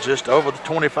ball just over the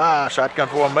 25. Shotgun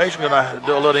formation. Going to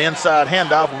do a little inside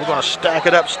handoff, and we're going to stack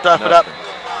it up, stuff it up,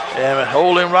 and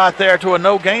hold him right there to a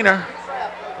no gainer.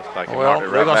 Like well,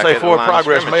 they're going to say forward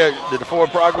progress. Did the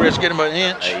forward progress get him an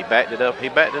inch? He backed it up. He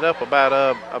backed it up about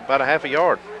a half a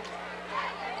yard.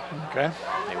 Okay.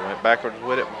 He went backwards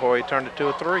with it before he turned it to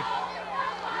a 3.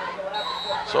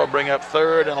 So I'll bring up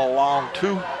 3rd and a long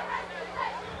 2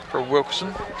 for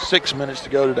Wilkinson. 6 minutes to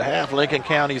go to the half. Lincoln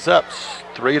County's up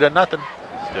 3-0.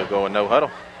 Still going no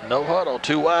huddle. No huddle.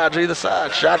 2 wides either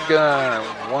side. Shotgun.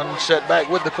 1 setback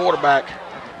with the quarterback.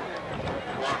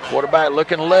 Quarterback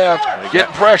looking left.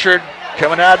 Getting pressured.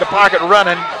 Coming out of the pocket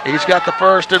running. He's got the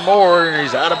 1st and more, and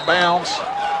he's out of bounds.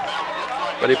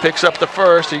 But he picks up the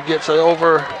 1st. He gets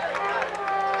over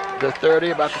the 30,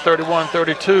 about the 31,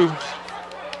 32. We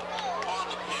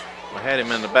had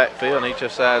him in the backfield, and he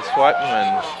just side swiped him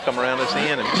and come around this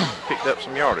end and picked up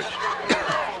some yardage.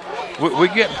 We're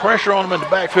getting pressure on him in the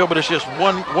backfield, but it's just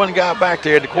one guy back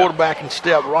there. The quarterback can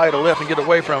step right or left and get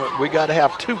away from it. We got to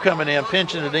have 2 coming in,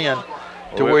 pinching it in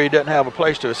to where he doesn't have a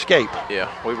place to escape. Yeah,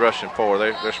 we rushing forward.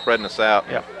 They're spreading us out.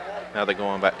 Yeah. Now they're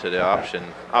going back to the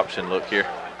option look here.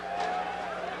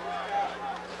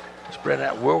 Spreading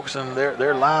out. Wilkinson,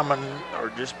 their linemen are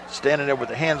just standing there with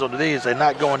their hands on the knees. They're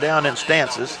not going down in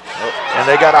stances. And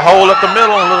they got a hole up the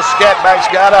middle, and a little scat back's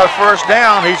got a 1st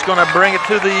down. He's going to bring it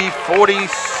to the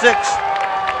 46.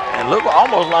 And look,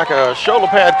 almost like a shoulder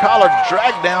pad collar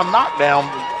drag down, knockdown.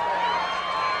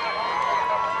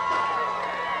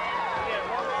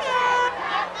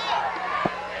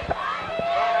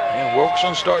 And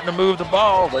Wilkinson's starting to move the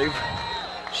ball. They've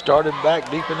started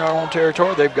back deep in their own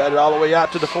territory. They've got it all the way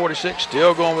out to the 46.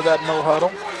 Still going with that no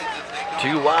huddle.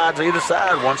 2 wides either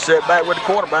side. 1 setback with the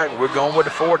quarterback. We're going with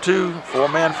the 4-2.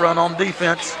 4-man front on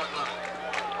defense.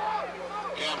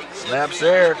 Snaps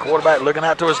there. Quarterback looking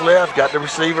out to his left. Got the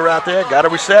receiver out there. Got a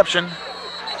reception.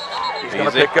 He's going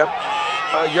to pick up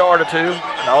a yard or two.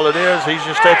 And all it is, he's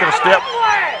just taking a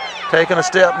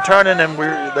step and turning, and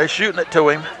they're shooting it to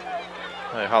him.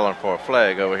 They're hollering for a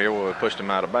flag over here where we pushed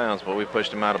him out of bounds, but we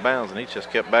pushed him out of bounds, and he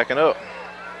just kept backing up.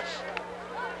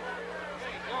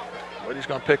 But he's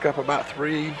going to pick up about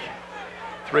three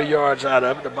yards out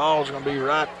of it. The ball's going to be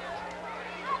right.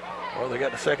 Well, they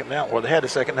got the second down. Well, they had the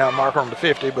second down marker on the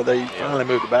 50, but they finally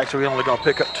moved it back, so we're only going to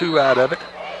pick up 2 out of it.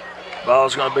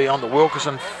 Ball's going to be on the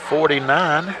Wilkinson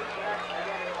 49.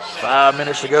 5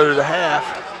 minutes to go to the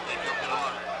half.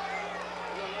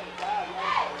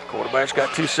 Quarterback's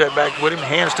got 2 setbacks with him.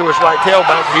 Hands to his right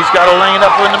tailback. He's got a lane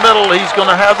up in the middle. He's going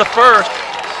to have the first.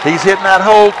 He's hitting that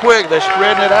hole quick. They're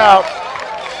spreading it out.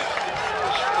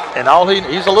 And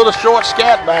he's a little short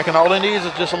scat back, and all he needs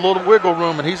is just a little wiggle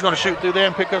room, and he's going to shoot through there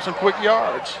and pick up some quick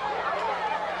yards.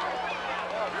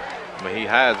 But he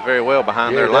hides very well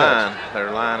behind their line.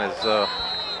 Their line is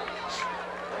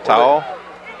tall.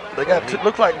 They got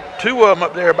looks like 2 of them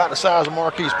up there about the size of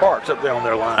Marquise Parks up there on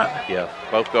their line. Yeah,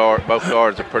 both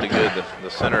guards are pretty good. The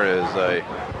center is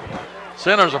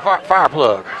center's a fire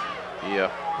plug. Yeah.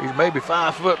 He's maybe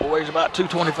 5 foot, but weighs about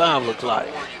 225, looks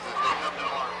like.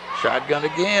 Shotgun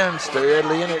again,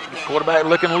 steadily in it. Quarterback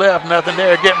looking left, nothing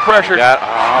there, getting pressured. We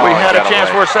had a chance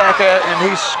for a sack, and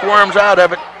he squirms out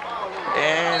of it.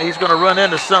 And he's going to run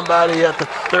into somebody at the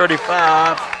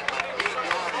 35.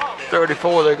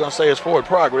 34, they're going to say is forward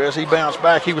progress. He bounced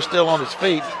back. He was still on his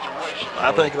feet.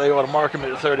 I think they ought to mark him at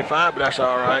the 35, but that's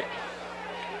all right.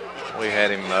 We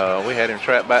had him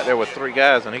trapped back there with 3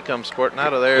 guys, and he comes squirting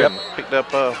out of there and picked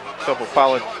up a couple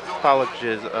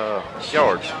college's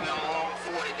yards.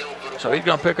 So he's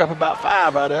going to pick up about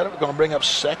 5 out of it. We're going to bring up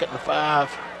 2nd and 5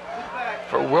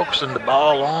 for Wilkinson. The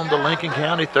ball on the Lincoln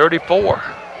County 34.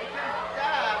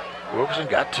 Wilkinson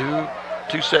got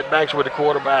two setbacks with the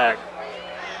quarterback.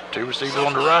 2 receivers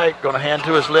on the right, going to hand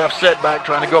to his left setback,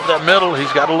 trying to go up that middle.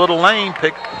 He's got a little lane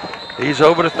pick. He's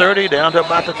over to 30, down to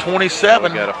about the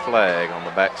 27. We got a flag on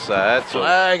the backside.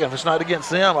 Flag, if it's not against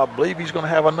them, I believe he's going to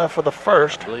have enough for the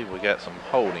first. I believe we got some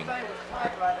holding.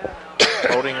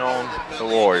 Holding on the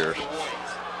Warriors.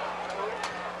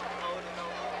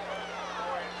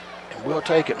 And we'll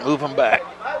take it, move them back.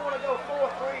 I want to go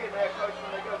 4-3 in there, Coach,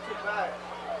 when they go 2 back.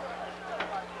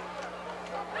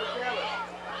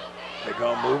 They're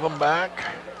going to move them back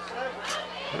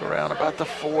around about the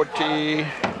 40.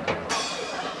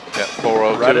 Got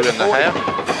 4:02 right in the half.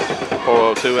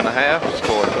 4:02 in the half.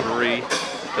 Score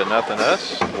 3-0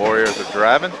 us. Warriors are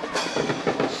driving.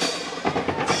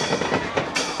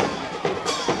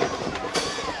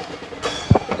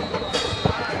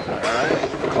 All right,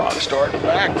 clock starting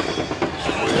back.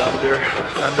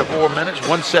 We're under 4 minutes.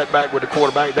 1 setback with the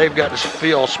quarterback. They've got the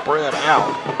field spread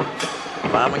out.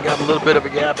 Lyman got a little bit of a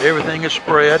gap. Everything is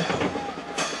spread.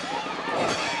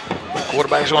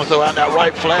 Quarterback's going to throw out that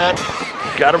right flat.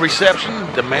 Got a reception.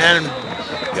 The man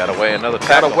got away another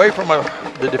tackle. Got away from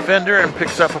the defender and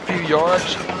picks up a few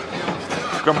yards.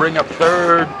 It's going to bring up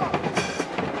 3rd,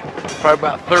 probably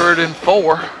about 3rd and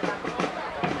 4,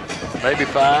 maybe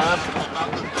 5.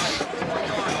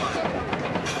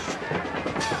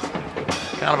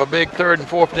 Kind of a big 3rd and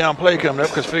 4th down play coming up,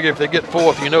 because figure if they get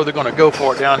 4th, you know they're going to go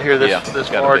for it down here this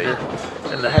far in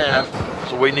the half.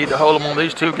 So we need to hold them on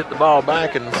these 2, get the ball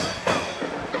back, and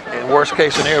in worst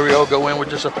case scenario, go in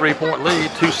with just a 3-point lead.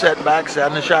 2 setbacks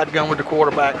out in the shotgun with the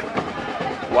quarterback.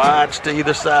 Wides to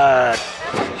either side.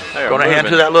 Going to hand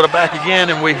to that little back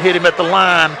again, and we hit him at the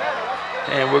line.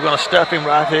 And we're going to stuff him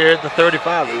right here at the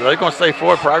 35. They're going to stay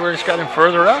forward progress. Just got him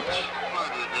further up.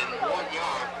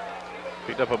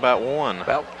 Picked up about 1.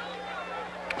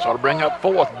 So to bring up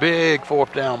 4th, big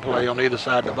 4th down play on either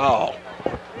side of the ball.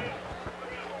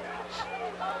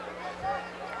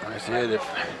 I said, if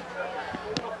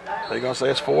they're going to say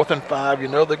it's 4th and 5, you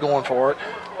know they're going for it.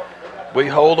 We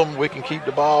hold them, we can keep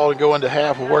the ball and go into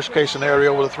half. Worst case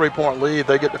scenario with a 3-point lead,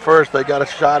 they get the first, they got a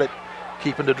shot at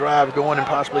keeping the drive going and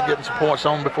possibly getting some points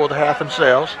on before the half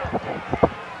themselves.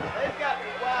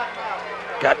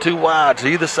 Got 2 wides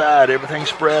either side. Everything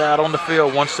spread out on the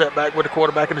field. 1 setback with the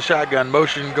quarterback in the shotgun.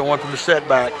 Motion going from the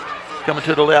setback. Coming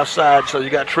to the left side. So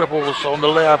you got triples on the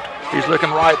left. He's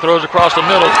looking right. Throws across the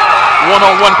middle.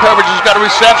 1-on-1 coverage. He's got a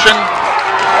reception.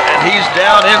 And he's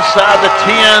down inside the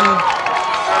 10.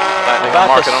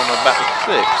 About the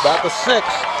 6. About the 6.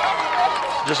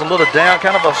 Just a little down,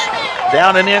 kind of a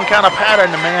down and in kind of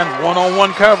pattern. The man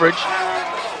 1-on-1 coverage.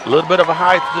 A little bit of a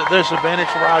height disadvantage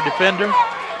for our defender.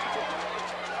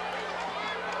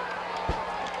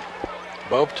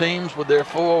 Both teams with their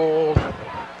full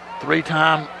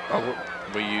 3-time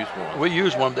We used one. We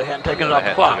used one. They hadn't taken it They off the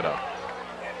hadn't clock. took it off.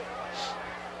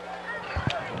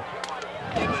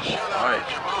 All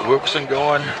right, Wilkinson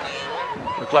going,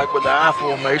 look like with the I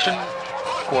formation.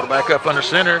 Quarterback up under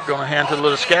center, going to hand to the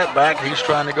little scat back. He's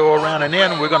trying to go around and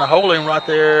in. We're going to hold him right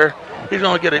there. He's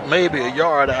going to get it maybe a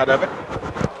yard out of it.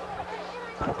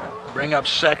 Bring up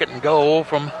 2nd and goal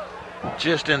from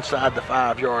just inside the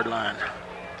 5-yard line.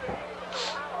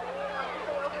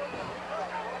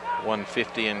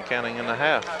 150 and counting and a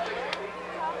half.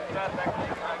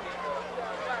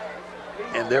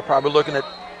 And they're probably looking at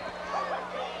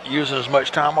using as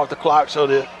much time off the clock so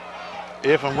that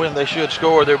if and when they should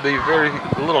score, there'll be very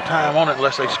little time on it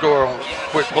unless they score on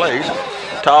quick plays.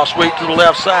 Toss sweep to the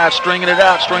left side, stringing it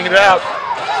out. We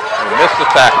missed the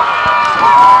tackle.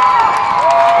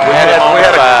 We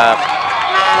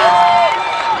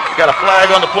got a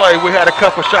flag on the play. We had a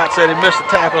couple shots that he missed the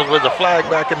tackles with a flag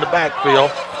back in the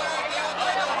backfield.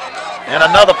 And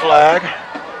another flag.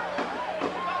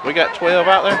 We got 12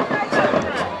 out there.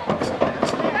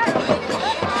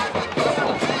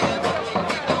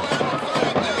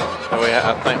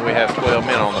 I think we have 12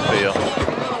 men on the field.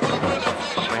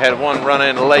 We had one run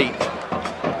in late.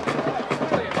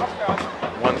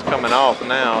 One's coming off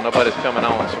now. Nobody's coming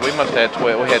on. So we must have had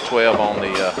 12. We had 12 on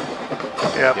the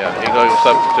yeah, illegal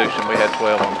substitution. We had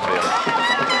 12 on the field.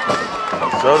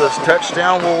 So this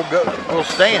touchdown will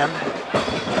stand.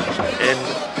 And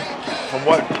from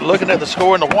looking at the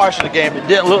score in the Washington game, it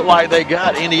didn't look like they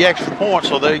got any extra points.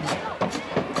 So they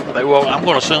will. I'm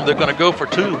going to assume they're going to go for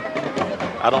 2.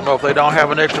 I don't know if they don't have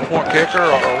an extra point kicker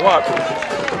or what.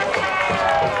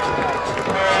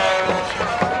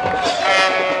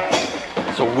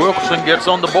 So Wilkinson gets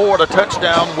on the board, a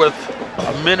touchdown with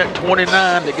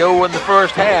 1:29 to go in the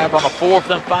first half on a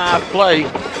 4th and 5 play.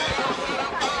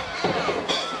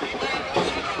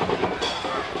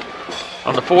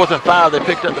 On the 4th and 5, they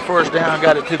picked up the first down,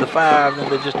 got it to the 5, then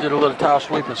they just did a little toss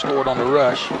sweep and scored on the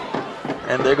rush.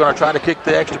 And they're going to try to kick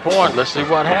the extra point. Let's see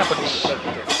what happens.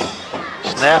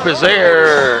 Snap is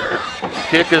there.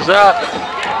 Kick is up.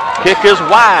 Kick is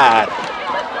wide.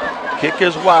 Kick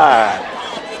is wide.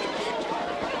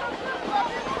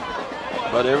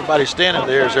 But everybody's standing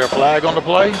there. Is there a flag on the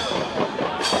play?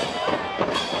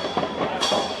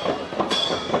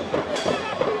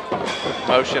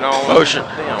 Motion on. Motion.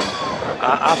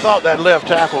 I thought that left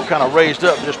tackle kind of raised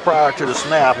up just prior to the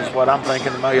snap is what I'm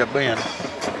thinking it may have been.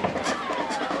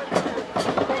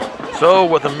 So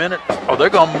with a minute, they're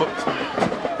going to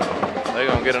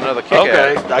get another kick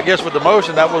okay, out. I guess with the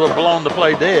motion, that would have blown the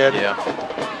play dead. Yeah.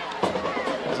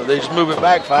 So they just move it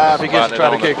back 5. He gets to try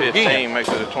to kick it 15, again. makes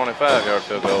it a 25-yard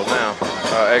field goal now.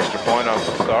 Extra point, I'm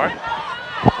sorry.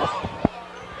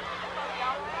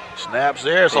 Snaps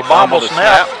there, so bobble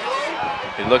snap.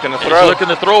 He's looking to throw. He's looking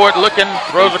to throw it,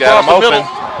 throws across the middle.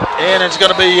 And it's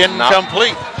going to be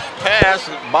incomplete. Pass,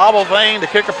 bobble vein, the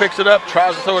kicker picks it up,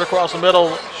 tries to throw it across the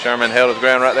middle. Sherman held his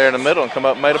ground right there in the middle and come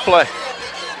up and made a play.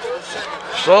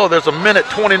 So there's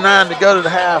 1:29 to go to the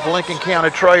half. Lincoln County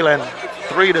trailing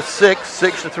 3-6,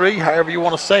 6-3, however you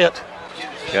want to say it.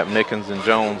 Got Mickens and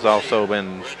Jones also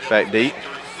been back deep.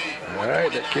 All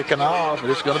right, they're kicking off.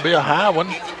 It's going to be a high one.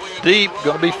 Deep,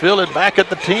 going to be fielded back at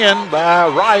the 10 by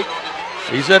Wright.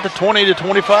 He's at the 20 to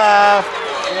 25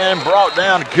 and brought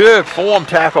down. Good form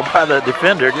tackle by the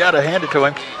defender. You got to hand it to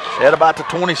him. At about the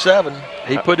 27,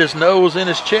 he put his nose in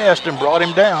his chest and brought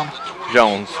him down.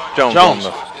 Jones.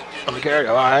 On the carry,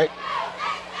 all right.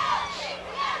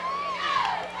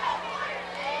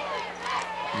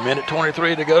 Minute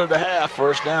 23 to go to the half.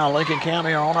 First down, Lincoln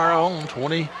County on our own.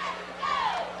 20.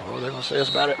 Oh, they're going to say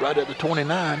it's about it right at the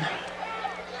 29.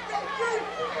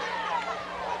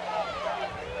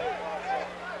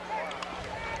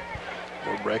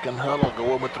 We're breaking huddle,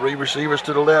 going with 3 receivers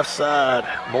to the left side.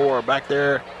 Moore back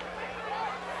there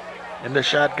in the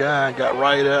shotgun, got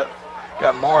right up.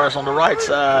 Got Morris on the right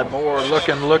side. Moore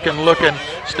looking,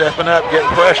 stepping up, getting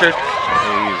pressured.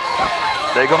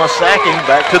 They're going to sack him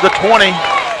back to the 20.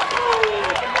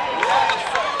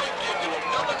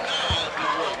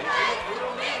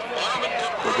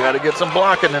 We got to get some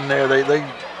blocking in there. They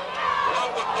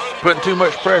putting too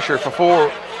much pressure for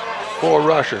four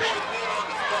rushers.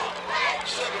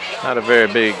 Not a very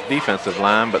big defensive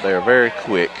line, but they're very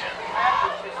quick.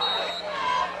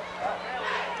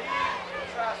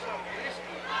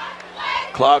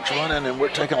 Clock's running, and we're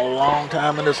taking a long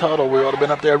time in this huddle. We ought to have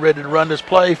been up there ready to run this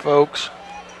play, folks.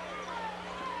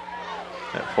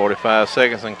 At 45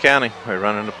 seconds and counting, we're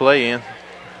running the play in.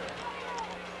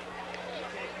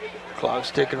 Clock's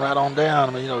ticking right on down.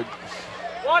 I mean,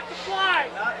 Watch the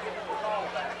flag.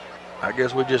 I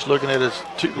guess we're just looking at his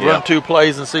run 2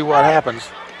 plays and see what happens.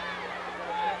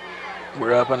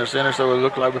 We're up under center, so it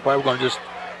looked like we're probably going to just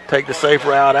take the safe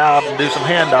route out and do some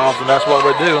handoffs, and that's what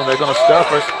we're doing. They're going to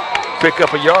stuff us, pick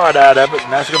up a yard out of it,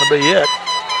 and that's going to be it.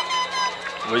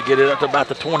 We get it up to about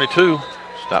the 22.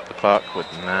 Stop the clock with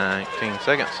 19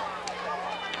 seconds.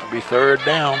 It'll be 3rd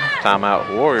down.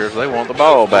 Timeout Warriors. They want the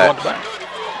ball back.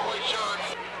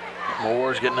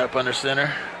 Moore's getting up under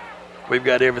center. We've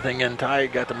got everything in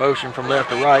tight. Got the motion from left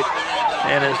to right.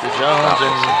 And it's to Jones,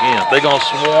 and they're going to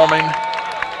swarm him.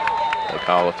 They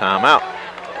call a timeout.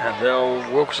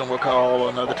 And Wilkinson will call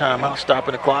another timeout,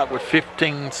 stopping the clock with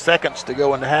 15 seconds to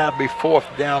go in the half. Be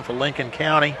 4th down for Lincoln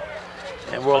County.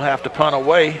 And we'll have to punt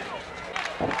away.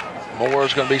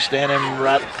 Moore's going to be standing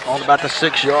right on about the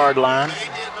 6-yard line.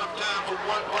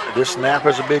 This snap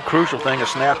is a big crucial thing. A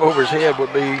snap over his head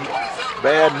would be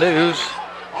bad news.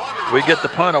 We get the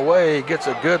punt away. Gets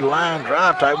a good line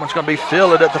drive type. One's going to be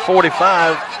fielded at the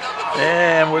 45.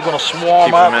 And we're going to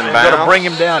swarm up and going to bring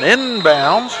him down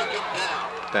inbounds.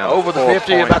 Down over the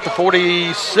 50, about the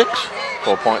 46.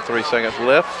 4.3 seconds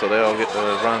left, so they'll get to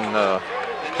run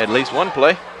at least one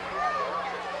play.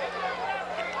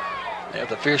 If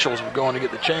the officials were going to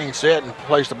get the chain set and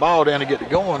place the ball down to get it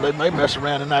going, they may mess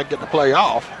around and not get the play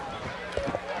off.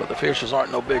 But the officials aren't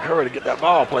in no big hurry to get that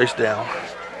ball placed down.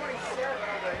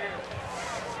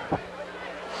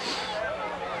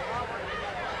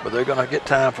 But they're going to get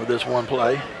time for this one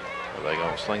play. Are they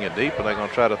going to sling it deep, or are they going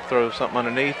to try to throw something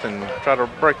underneath and try to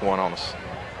break one on us?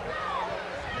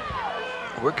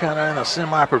 We're kind of in a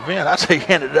semi-prevent. I'd say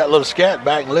handed that little scat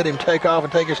back and let him take off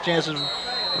and take his chances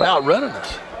of outrunning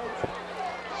us.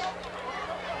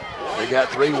 They got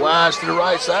 3 wides to the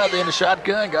right side. They're in the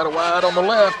shotgun. Got a wide on the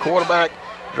left. Quarterback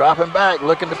dropping back,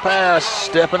 looking to pass,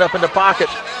 stepping up in the pocket.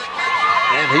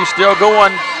 And he's still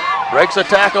going. Breaks a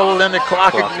tackle, then the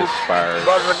clock expires.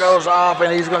 Buzzer goes off,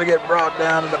 and he's going to get brought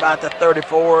down at about the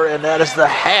 34, and that is the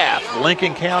half.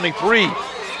 Lincoln County 3,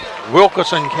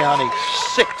 Wilkinson County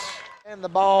 6. And the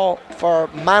ball for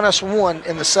 -1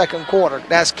 in the second quarter.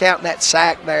 That's counting that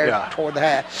sack there toward the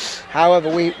half. However,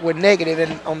 we were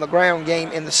negative on the ground game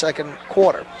in the second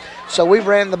quarter. So we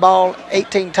ran the ball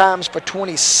 18 times for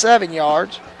 27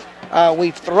 yards.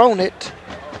 We've thrown it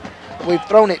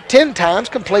 10 times,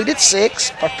 completed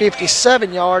 6 for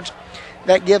 57 yards.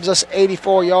 That gives us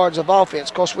 84 yards of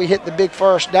offense. Of course, we hit the big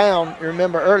first down, you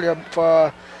remember earlier,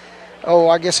 for,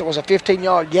 I guess it was a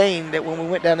 15-yard gain that when we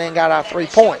went down there and got our 3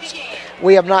 points.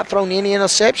 We have not thrown any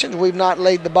interceptions. We've not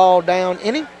laid the ball down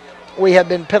any. We have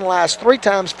been penalized 3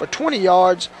 times for 20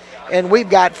 yards, and we've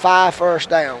got 5 first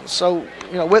downs. So,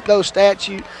 with those stats,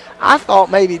 I thought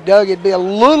maybe, Doug, it'd be a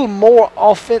little more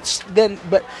offense than,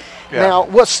 but – Now,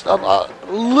 what's a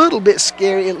little bit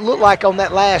scary, it looked like on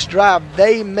that last drive,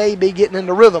 they may be getting in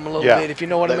the rhythm a little bit, if you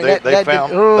know what I mean. They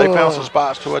found some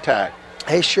spots to attack.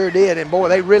 They sure did. And, boy,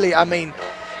 they really, of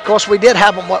course, we did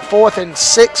have them, 4th and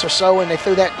 6 or so, and they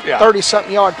threw that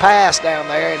 30-something yard pass down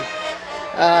there.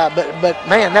 And but,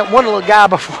 man, that one little guy,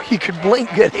 before you could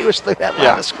blink good, he was through that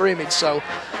line of scrimmage. So,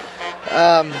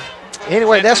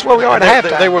 anyway, that's where we are at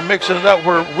halftime. They were mixing it up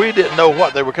where we didn't know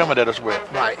what they were coming at us with.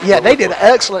 Right. Yeah, they did an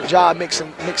excellent job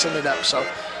mixing it up. So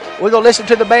we're going to listen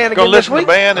to the band again this week.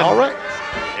 Listen to the band. All right.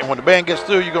 And when the band gets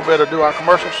through, you're going to be able to do our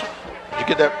commercials. Did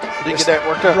you get that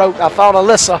worked out? I thought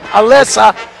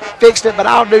Alyssa fixed it, but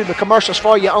I'll do the commercials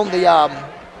for you on the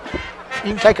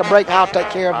you can take a break and I'll take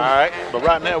care of them. All right. But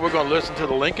right now we're going to listen to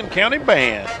the Lincoln County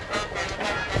Band.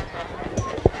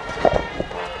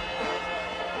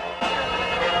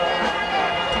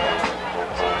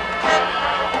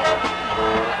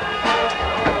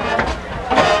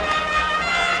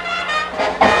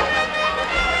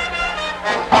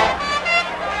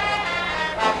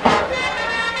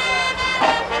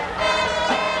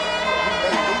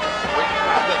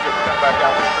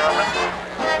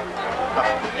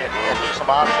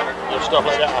 Stuff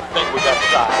like that, I think we got to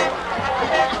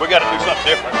stop. We got to do something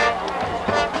different.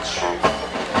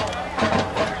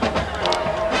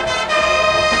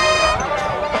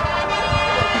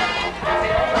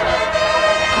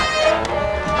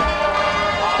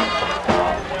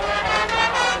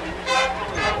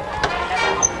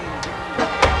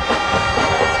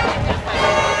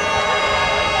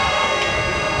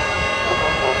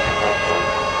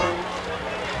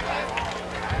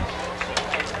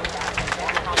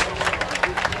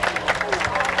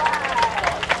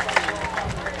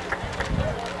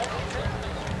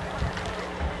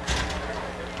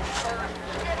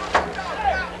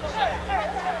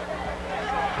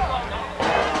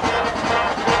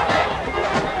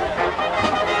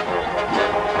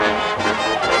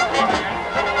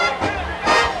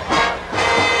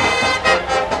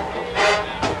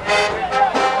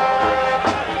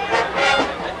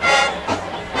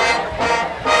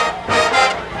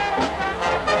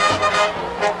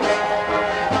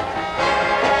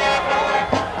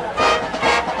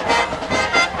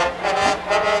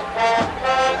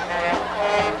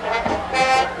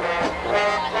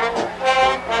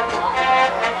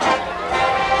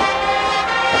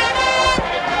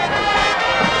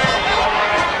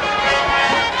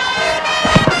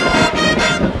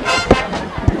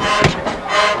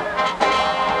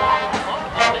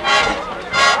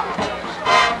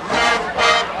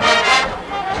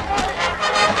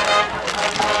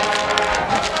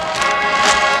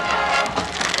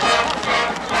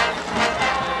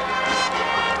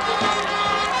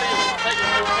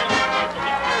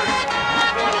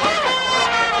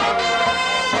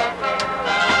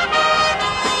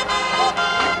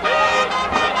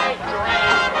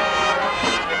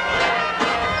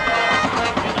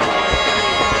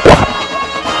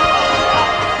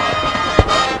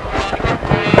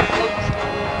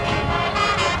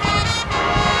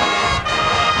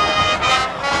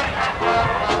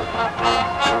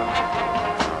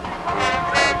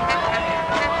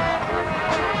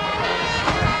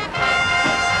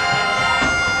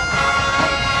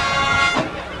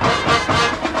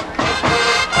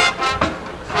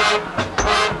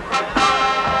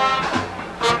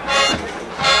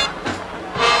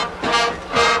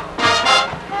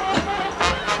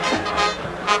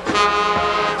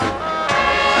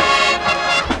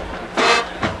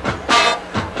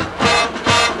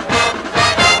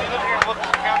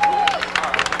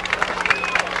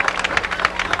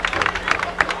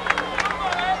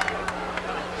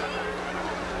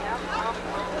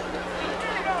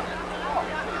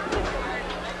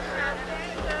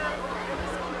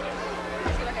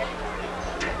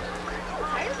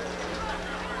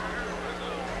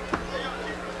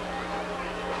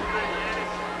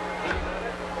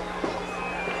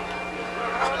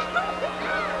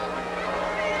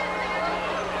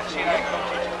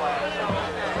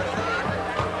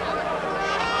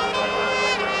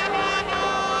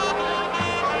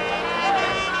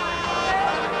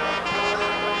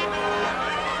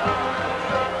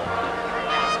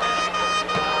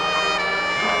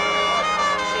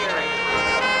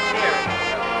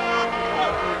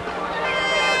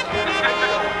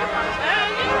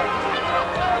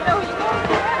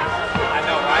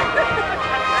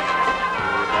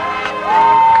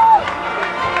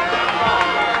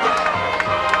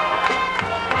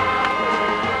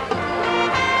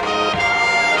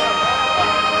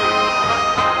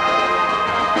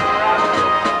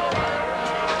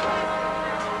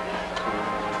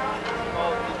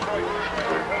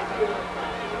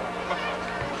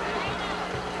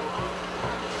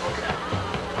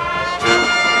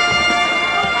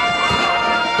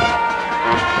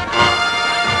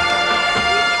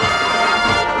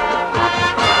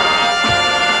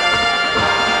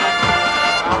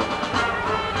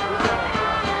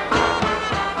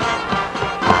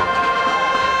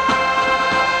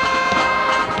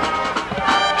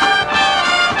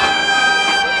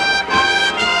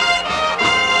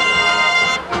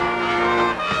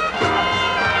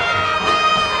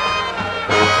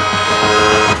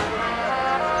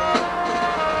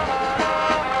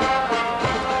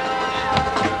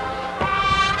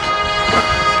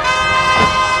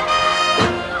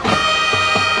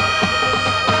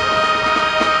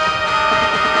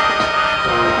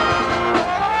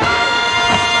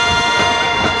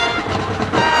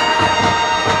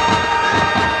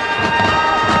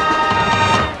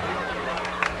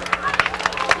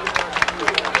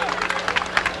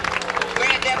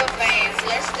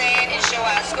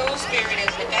 school spirit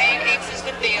as the band exits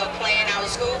the field playing our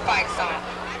school fight song.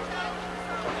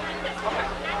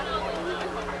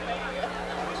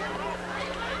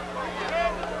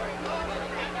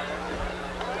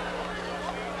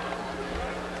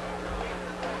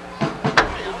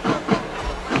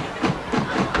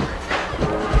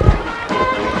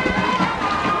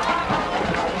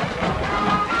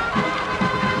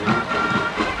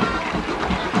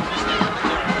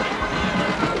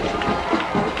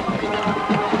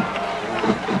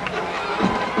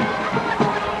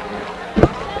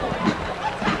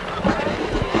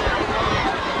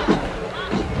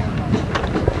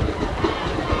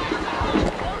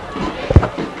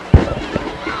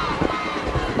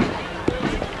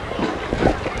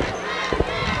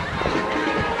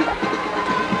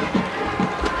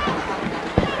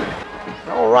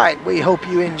 All right, we hope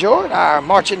you enjoyed our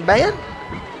marching band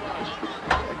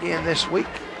again this week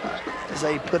as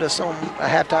they put us on a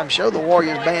halftime show. The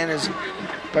Warriors band is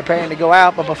preparing to go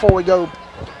out, but before we go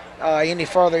any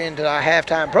further into our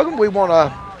halftime program, we want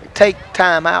to take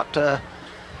time out to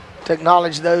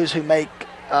acknowledge those who make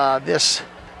this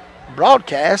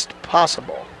broadcast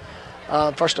possible.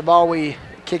 First of all, we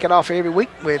kick it off every week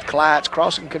with Clyde's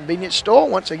Crossing Convenience Store.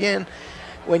 Once again,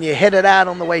 when you're headed out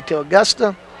on the way to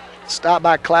Augusta, stop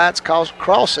by Clyde's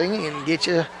Crossing and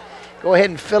go ahead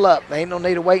and fill up. There ain't no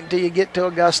need to wait until you get to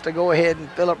Augusta. Go ahead and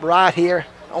fill up right here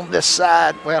on this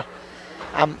side. Well,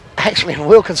 I'm actually in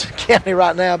Wilkinson County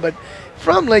right now, but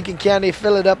from Lincoln County,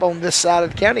 fill it up on this side of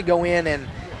the county. Go in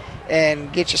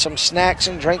and get you some snacks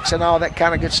and drinks and all that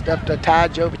kind of good stuff to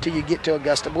tide you over till you get to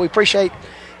Augusta. But we appreciate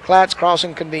Clyde's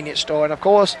Crossing Convenience Store. And, of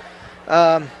course,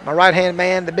 my right-hand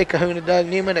man, the big kahuna, Doug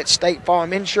Newman at State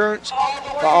Farm Insurance.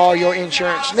 For all your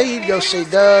insurance need, go see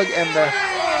Doug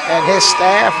and his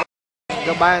staff.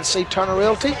 Go by and see Turner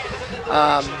Realty.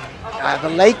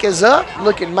 The lake is up,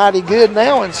 looking mighty good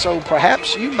now, and so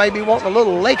perhaps you may be wanting a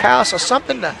little lake house or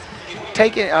something to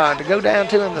take it to go down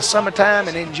to in the summertime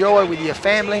and enjoy with your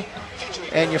family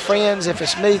and your friends. If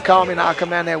it's me, call me and I'll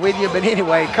come down there with you. But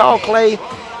anyway, call Clay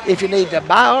if you need to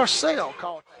buy or sell.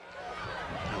 Call.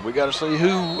 We got to see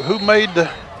who made the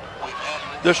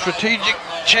strategic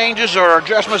changes or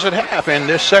adjustments at half. And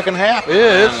this second half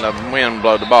is. And the wind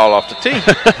blew the ball off the tee.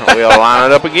 We'll line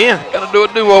it up again. Got to do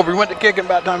a do-over. He went to kicking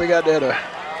by the time he got there. The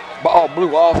ball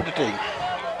blew off the tee.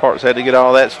 Parks had to get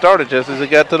all that started just as he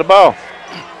got to the ball.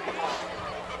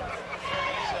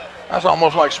 That's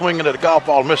almost like swinging at a golf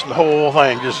ball, missing the whole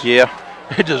thing. Yeah.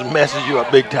 It just messes you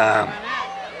up big time.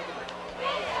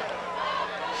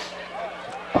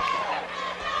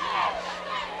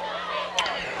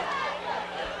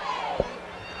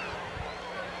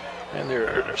 And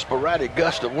there's a sporadic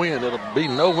gust of wind. It'll be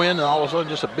no wind, and all of a sudden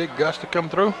just a big gust to come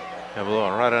through. Yeah,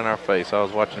 blowing right in our face. I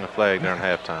was watching the flag during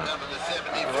halftime.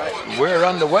 All right, we're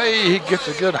underway. He gets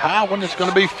a good high one. It's going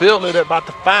to be fielded at about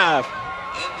the 5.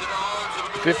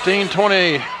 15,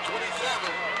 20.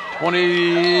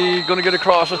 20 going to get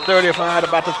across the 35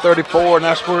 about the 34, and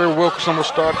that's where Wilkinson will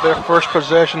start their first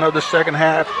possession of the second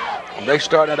half. They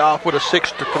started off with a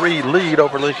 6-3 lead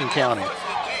over Lincoln County.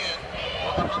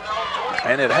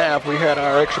 And at half, we had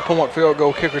our extra point field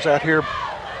goal kickers out here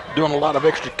doing a lot of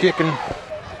extra kicking.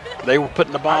 They were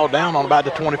putting the ball down on about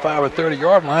the 25 or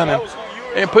 30-yard line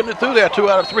and putting it through there 2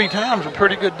 out of 3 times with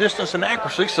pretty good distance and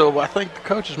accuracy. So I think the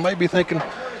coaches may be thinking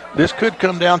this could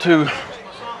come down to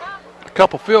a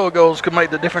couple field goals could make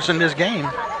the difference in this game.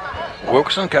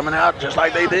 Wilkinson coming out just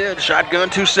like they did. Shotgun,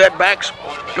 2 setbacks.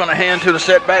 Going to hand to the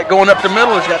setback going up the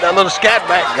middle. He's got that little scat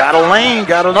back. Got a lane,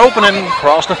 got an opening.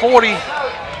 Cross the 40.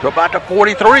 Go about to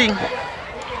 43.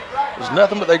 There's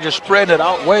nothing but they just spread it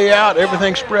out, way out.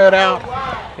 Everything spread out.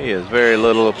 He is very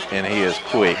little, and he is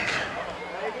quick.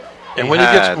 And when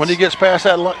he gets past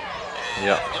that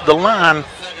the line,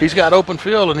 he's got open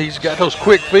field, and he's got those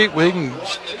quick feet where he can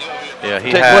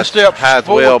he take one step hides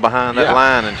forward. well behind that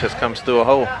line and just comes through a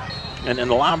hole. And then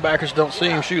the linebackers don't see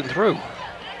him shooting through.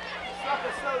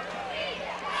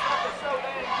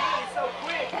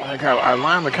 I think our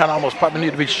linemen kind of almost probably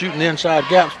need to be shooting the inside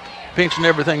gaps, pinching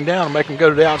everything down and make them go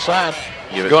to the outside.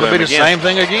 It's going to be the same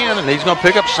thing again, and he's going to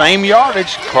pick up same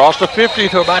yardage, cross the 50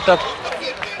 to about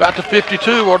the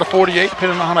 52 or the 48,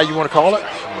 depending on how you want to call it.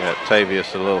 Yeah,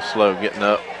 Tavius a little slow getting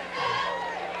up.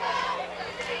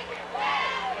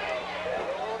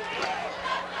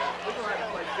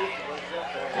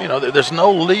 You know, there's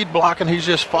no lead blocking. He's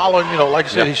just following, like I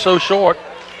said, he's so short.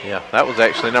 Yeah, that was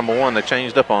actually number 1. They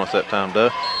changed up on us that time,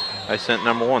 Doug. They sent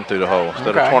number 1 through the hole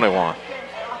instead of 21.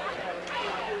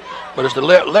 But it's the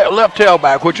left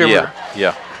tailback, whichever.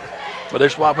 Yeah. But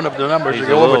they're swapping up the numbers. He's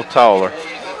a little taller,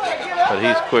 but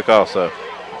he's quick also.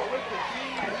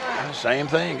 Same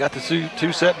thing. Got the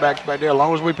two setbacks back there. As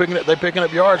long as they're picking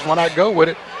up yards, why not go with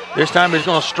it? This time he's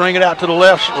going to string it out to the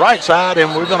right side,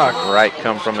 and we're going to. Right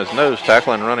come from his nose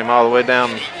tackle and run him all the way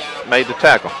down, made the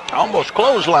tackle. Almost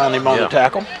clotheslined him on the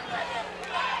tackle.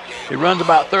 He runs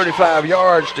about 35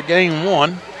 yards to gain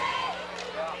 1.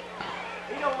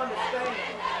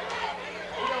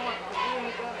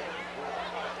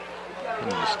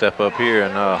 Step up here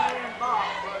and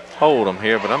hold them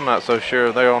here, but I'm not so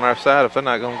sure they're on our side if they're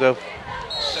not going to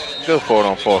go for it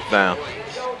on 4th down.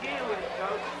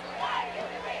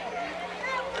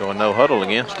 Going no huddle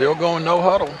again. Still going no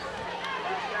huddle.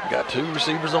 Got 2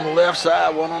 receivers on the left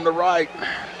side, 1 on the right.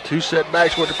 2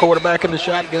 setbacks with the quarterback in the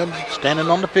shotgun, standing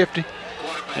on the 50.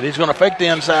 And he's going to fake the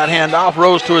inside handoff.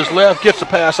 Rose to his left, gets the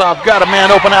pass off. Got a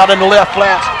man open out in the left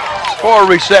flats for a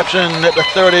reception at the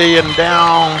 30 and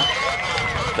down.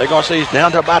 They're going to say he's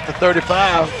down to about the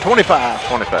 25.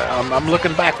 25. I'm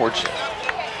looking backwards.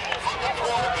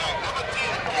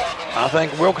 I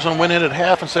think Wilkinson went in at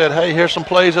half and said, hey, here's some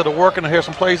plays that are working, and here's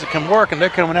some plays that can work, and they're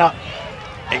coming out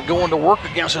and going to work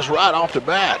against us right off the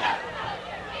bat.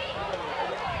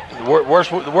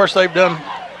 The worst they've done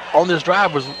on this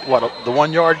drive was, the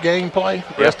 1 yard gain play?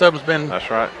 The rest of them's been that's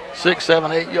right. 6,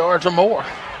 7, 8 yards or more.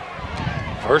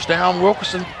 1st down,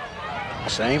 Wilkinson.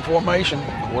 Same formation.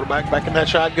 Quarterback back in that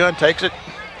shotgun, takes it.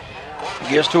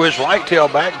 Gets to his right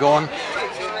tailback going.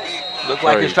 Looks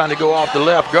like he's trying to go off the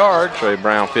left guard. Trey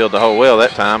Brown fielded the whole well that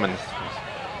time and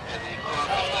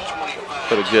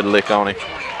put a good lick on him.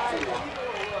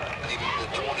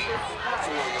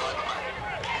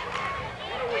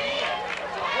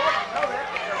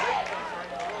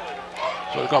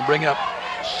 So they're going to bring up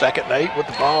 2nd and 8 with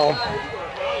the ball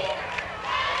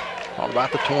on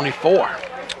about the 24.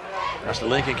 That's the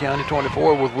Lincoln County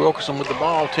 24 with Wilkinson with the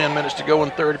ball. 10 minutes to go in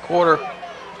 3rd quarter.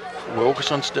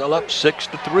 Wilkinson still up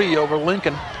 6-3 over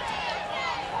Lincoln.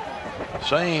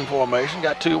 Same formation.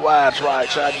 Got 2 wides right,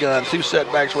 shotgun, 2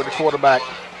 setbacks with the quarterback.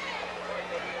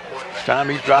 This time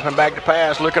he's dropping back to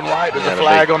pass, looking right. There's a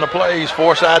flag on the plays.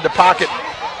 Four-side the pocket.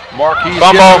 Marquis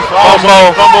fumble.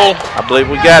 I believe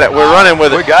we got it. We're running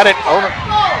with it. We got it.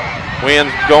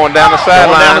 Wins going down the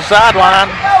sideline.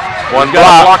 One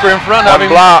blocker in front of him.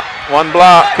 One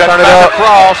block. Turn it up.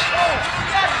 Across.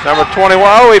 Number 21.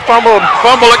 Oh, he fumbled.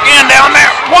 Fumble again down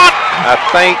there. What? I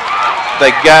think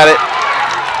they got it.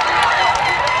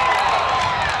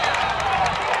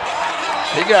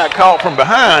 He got caught from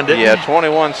behind, didn't he?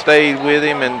 21 stayed with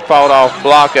him and fought off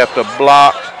block after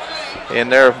block.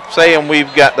 And they're saying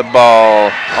we've got the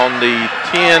ball on the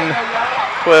 10,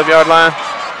 12-yard line.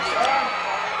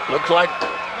 Looks like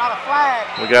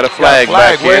we got a flag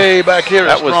back here. Way back here.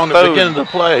 That was the beginning of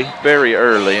the play. Very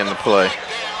early in the play.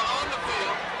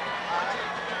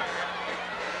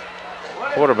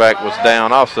 Quarterback was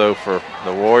down also for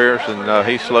the Warriors, and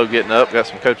he's slow getting up. Got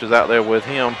some coaches out there with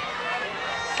him.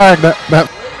 That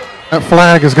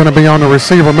flag is going to be on the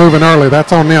receiver moving early.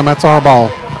 That's on them. That's our ball.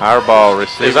 Our ball,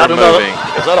 receiver moving.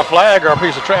 Is that a flag or a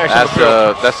piece of trash?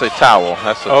 That's a towel.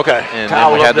 Okay. And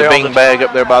then we had the bean bag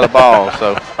up there by the ball.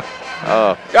 So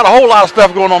got a whole lot of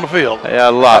stuff going on the field. Yeah,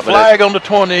 a lot. A flag on the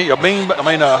 20, a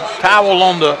towel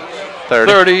on the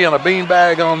 30, and a bean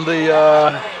bag on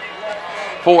the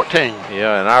 14.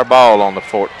 Yeah, and our ball on the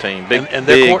 14. Big and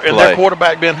play. And their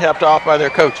quarterback being helped off by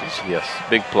their coaches. Yes,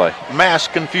 big play. Mass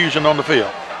confusion on the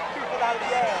field.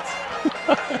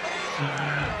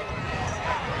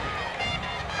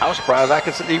 I was surprised I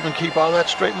could even keep all that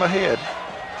straight in my head.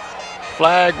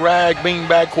 Flag, rag,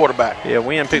 beanbag, quarterback. Yeah,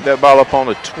 Wynn picked that ball up on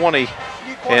the 20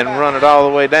 and run it all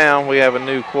the way down. We have a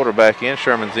new quarterback in.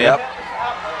 Sherman's in. Yep.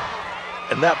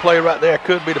 And that play right there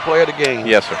could be the play of the game.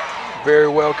 Yes, sir. Very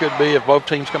well could be if both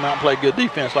teams come out and play good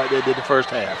defense like they did the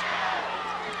first half.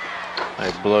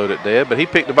 They blowed it dead, but he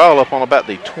picked the ball up on about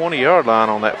the 20-yard line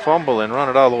on that fumble and run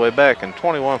it all the way back. And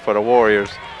 21 for the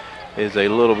Warriors is a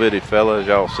little bitty fella, as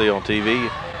y'all see on TV.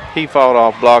 He fought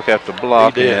off block after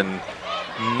block and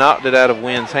knocked it out of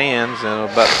Wynn's hands and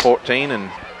about 14.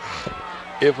 And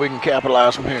if we can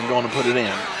capitalize from here and go on and put it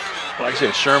in. Like I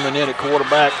said, Sherman in at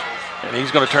quarterback, and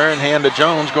he's going to turn, hand to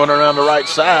Jones going around the right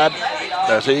side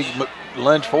as he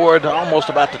lunged forward to almost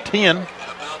about the 10.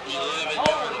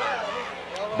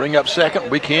 Bring up second.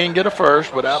 We can get a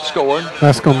first without scoring.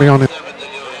 That's going to be on it.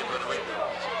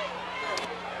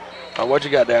 What you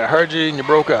got there? I heard you and you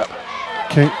broke up.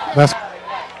 That's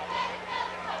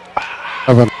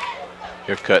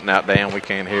You're cutting out, Dan. We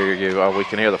can't hear you. We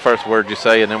can hear the first word you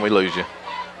say, and then we lose you.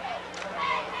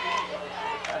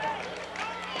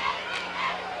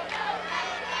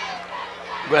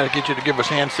 We're going to get you to give us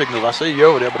hand signals. I see you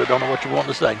over there, but I don't know what you want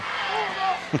to say.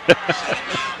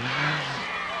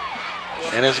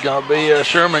 And it's going to be a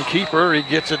Sherman keeper. He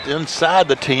gets it inside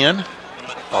the 10,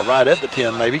 or right at the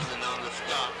 10 maybe.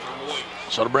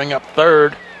 So to bring up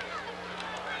third.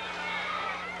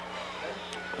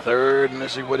 Third, and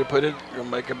let's see what he put it. Going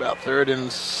to make about 3rd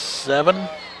and 7.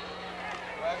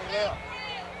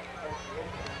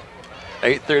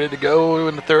 8:30 to go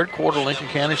in the third quarter. Lincoln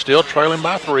County still trailing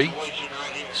by 3.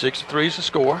 6-3 is the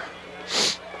score.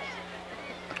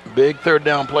 Big third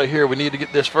down play here. We need to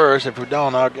get this first. If we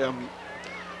don't, I got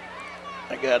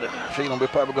a feeling we're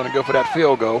probably going to go for that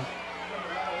field goal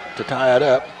to tie it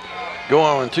up.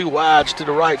 Going 2 wides to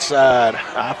the right side.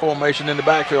 I formation in the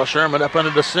backfield. Sherman up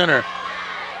under the center.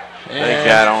 They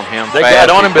got on him. They got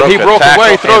on him, but he broke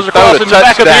away. Throws across in the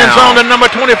back of the end zone to number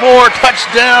 24.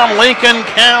 Touchdown, Lincoln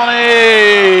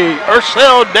County.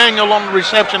 Ursel Daniel on the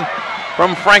reception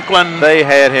from Franklin. They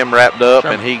had him wrapped up,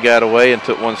 and he got away and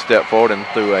took 1 step forward and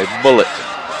threw a bullet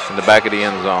in the back of the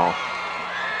end zone.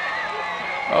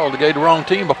 Oh, they gave the wrong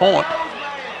team a point.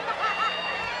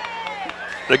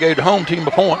 They gave the home team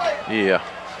a point. Yeah.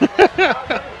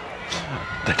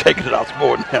 They're taking it off the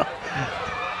board now.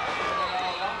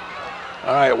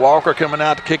 All right, Walker coming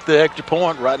out to kick the extra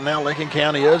point. Right now, Lincoln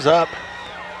County is up.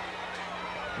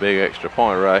 Big extra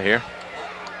point right here.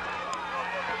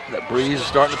 That breeze is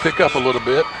starting to pick up a little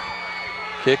bit.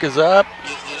 Kick is up.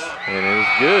 It is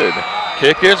good.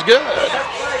 Kick is good.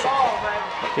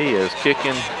 He is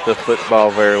kicking the football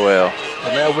very well.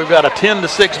 And now we've got a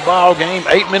 10-6 ball game.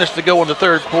 8 minutes to go in the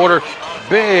third quarter.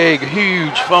 Big,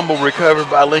 huge fumble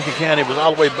recovered by Lincoln County. It was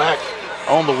all the way back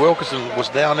on the Wilkinson. Was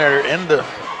down there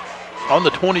on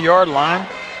the 20-yard line.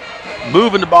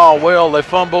 Moving the ball well. They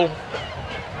fumble.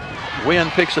 Wynn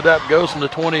picks it up, goes from the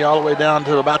 20 all the way down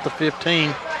to about the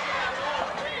 15.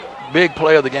 Big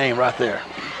play of the game right there.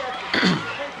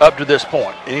 Up to this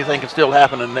point. Anything can still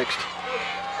happen in the next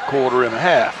quarter and a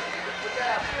half.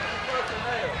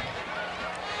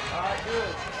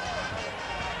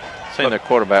 Seen their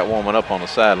quarterback warming up on the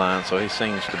sideline, so he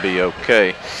seems to be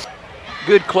okay.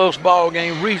 Good close ball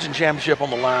game, region championship on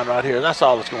the line right here. That's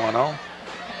all that's going on.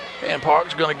 And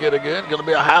Park's going to get a good. Going to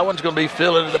be a high one. It's going to be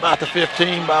filled at about the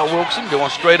 15 by Wilson, going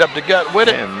straight up the gut with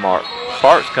it. And Mark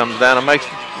Parks comes down and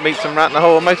meets him right in the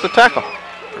hole and makes the tackle.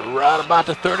 Right about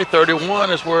the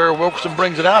 30-31 is where Wilkinson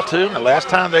brings it out to. And the last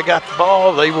time they got the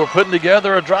ball, they were putting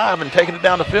together a drive and taking it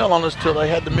down the field on us until they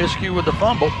had the miscue with the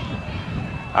fumble.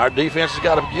 Our defense has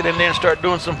got to get in there and start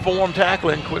doing some form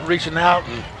tackling, quit reaching out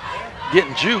and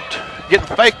getting juked,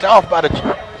 getting faked off by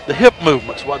the hip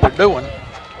movements, what they're doing.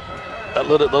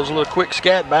 Those little quick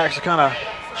scat backs are kind of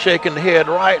shaking the head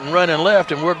right and running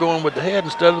left, and we're going with the head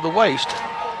instead of the waist.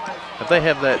 If they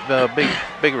have that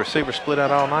big receiver split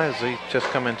out all night, as he just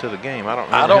come into the game,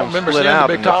 I don't remember seeing the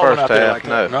big tall one out there like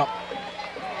that. No.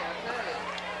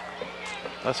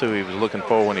 That's who he was looking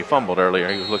for when he fumbled earlier.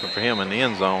 He was looking for him in the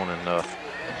end zone and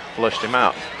flushed him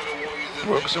out.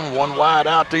 Wilkinson 1 wide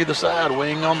out to either side,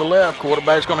 wing on the left.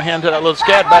 Quarterback's going to hand to that little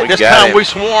scat back. This time we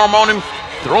swarm on him,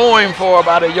 throw him for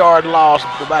about a yard loss,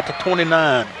 about the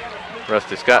 29.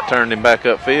 Rusty Scott turned him back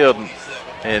upfield,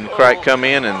 and Crike come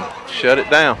in and shut it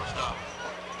down.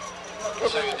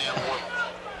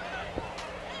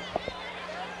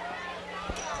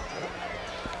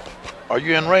 Are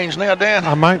you in range now, Dan?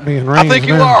 I might be in range. I think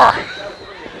you are.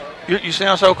 You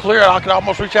sound so clear, I could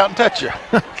almost reach out and touch you.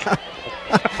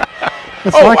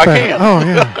 I can. Oh,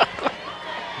 yeah.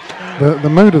 The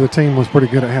mood of the team was pretty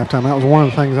good at halftime. That was one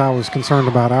of the things I was concerned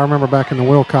about. I remember back in the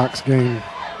Wilcox game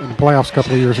in the playoffs a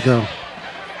couple of years ago.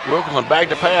 Wilkinson back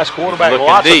to pass, quarterback looking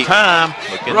lots deep. of time,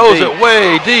 Looking throws deep. it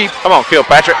way deep. Come on,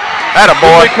 Kilpatrick.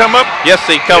 Attaboy. Did he come up? Yes,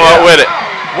 he come up with it.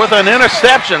 With an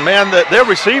interception, man, their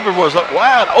receiver was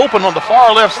wide open on the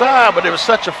far left side, but it was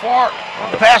the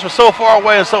pass was so far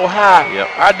away and so high. Yep.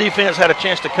 Our defense had a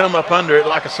chance to come up under it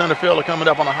like a center fielder coming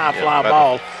up on a high fly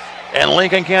ball. And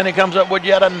Lincoln County comes up with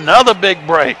yet another big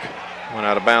break. Went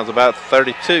out of bounds about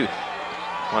 32.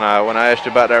 When I asked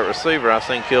you about that receiver, I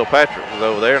seen Kilpatrick was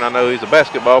over there, and I know he's a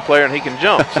basketball player and he can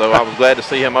jump. So I was glad to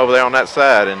see him over there on that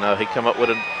side, and he come up with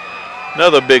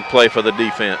another big play for the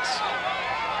defense.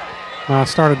 I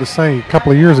started to say a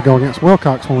couple of years ago against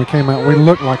Wilcox when we came out, we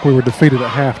looked like we were defeated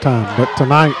at halftime. But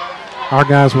tonight, our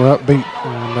guys were upbeat,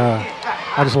 and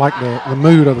I just like the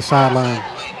mood of the sideline.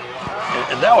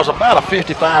 And that was about a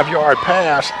 55-yard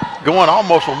pass going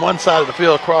almost from one side of the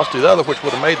field across to the other, which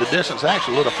would have made the distance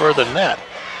actually a little further than that.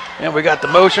 And we got the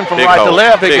motion from right to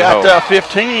left. He got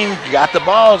 15, got the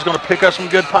ball. He's going to pick up some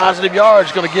good positive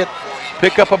yards. Going to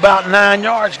pick up about 9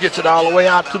 yards, gets it all the way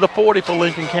out to the 40 for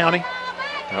Lincoln County.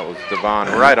 That was Devon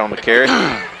Wright on the carry.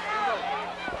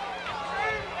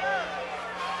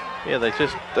 Yeah,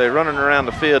 they're running around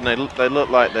the field, and they look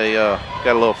like they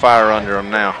got a little fire under them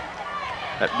now.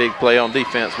 That big play on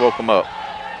defense woke them up.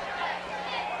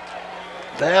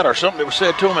 That or something that was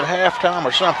said to them at halftime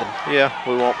or something. Yeah,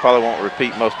 we probably won't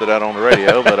repeat most of that on the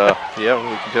radio, but yeah,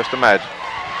 we can just imagine.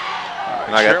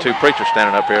 And I got two preachers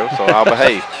standing up here, so I'll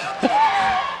behave.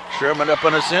 Sherman up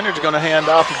in the center is going to hand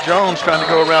off to Jones, trying to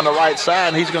go around the right side,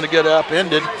 and he's going to get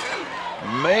upended.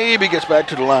 Maybe gets back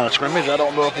to the line of scrimmage. I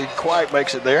don't know if he quite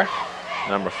makes it there.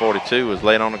 Number 42 was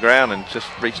laying on the ground and just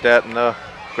reached out and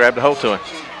grabbed a hold to him.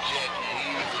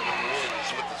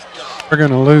 We're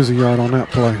going to lose a yard on that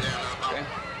play.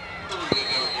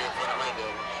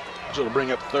 So to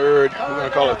bring up third, we're going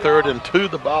to call it 3rd and 2.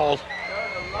 The ball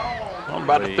on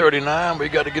about the 39. We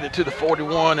got to get it to the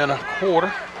 41 and a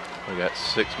quarter. We got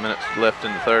 6 minutes left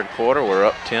in the third quarter. We're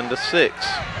up 10-6.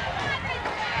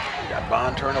 Got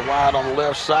Bond turning wide on the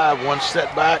left side. One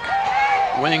setback.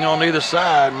 Wing on either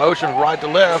side. Motion right to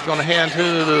left. Going to hand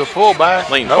to the fullback.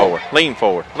 Lean forward. Lean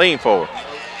forward. Lean forward.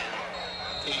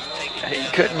 He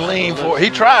couldn't lean forward. He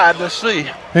tried. Let's see.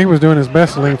 He was doing his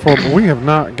best to lean forward, but we have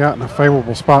not gotten a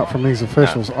favorable spot from these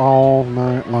officials all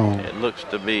night long. It looks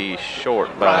to be short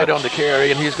by right on the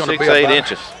carry, and he's going to be 6-8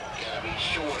 inches.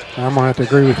 I'm going to have to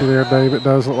agree with you there, Dave. It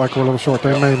does look like we're a little short.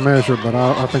 They may measure, but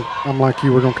I think I'm like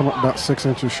you. We're going to come up about 6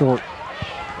 inches short.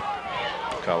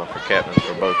 Calling for captains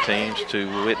for both teams to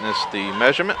witness the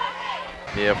measurement.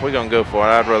 Yeah, if we're going to go for it,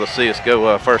 I'd rather see us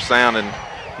go first down and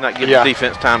not give the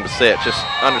defense time to set. Just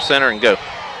under center and go.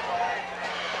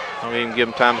 Don't even give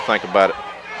them time to think about it.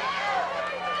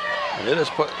 And it is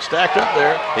stacked up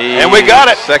there. And we got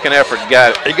it. Second effort,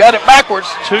 got it. He got it backwards.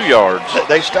 2 yards.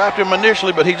 They stopped him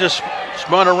initially, but he just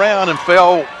spun around and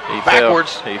fell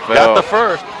backwards. He fell. Got the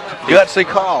first. Gutsy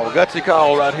call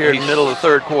right here in the middle of the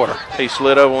third quarter. He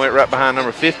slid over and went right behind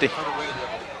number 50.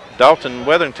 Dalton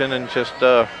Weatherington, and just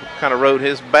kind of rode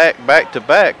his back to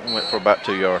back and went for about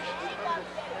 2 yards.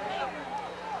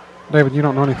 David, you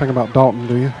don't know anything about Dalton,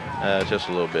 do you? Just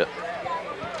a little bit.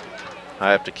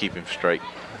 I have to keep him straight.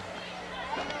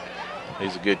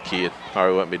 He's a good kid, or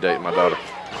he wouldn't be dating my daughter.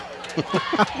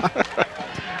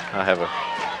 I have a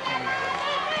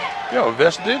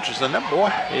vested interest in that boy.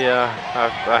 Yeah,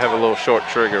 I have a little short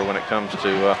trigger when it comes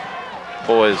to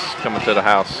boys coming to the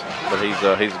house, but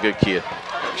he's a good kid.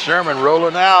 Sherman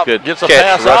rolling out, gets a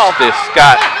pass off.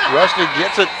 Scott. Rusty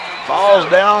gets it, falls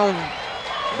down,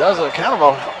 does a kind of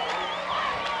a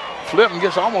flip and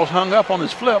gets almost hung up on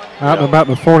his flip. Out about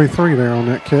the 43 there on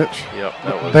that catch. Yep,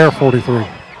 that was their 43.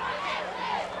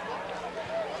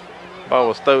 Ball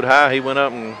was throwed high. He went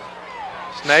up and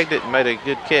snagged it and made a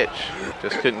good catch.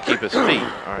 Just couldn't keep his feet,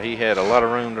 or he had a lot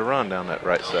of room to run down that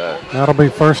right side. That'll be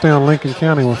first down Lincoln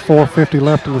County with 4:50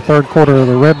 left in the third quarter.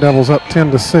 The Red Devils up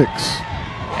 10-6.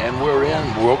 And we're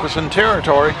in Wilkinson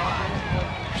territory.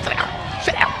 Sit down.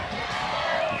 Sit down.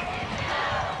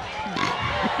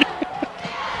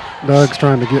 Doug's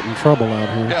trying to get in trouble out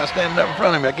here. Yeah, standing up in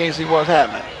front of me. I can't see what's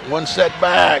happening. One set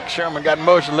back. Sherman got in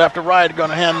motion left to right. Going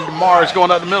to hand to Morris.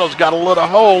 Going up the middle. He's got a little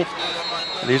hole.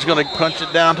 And he's going to punch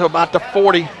it down to about the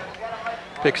 40.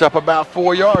 Picks up about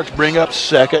 4 yards. Bring up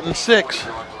 2nd and 6.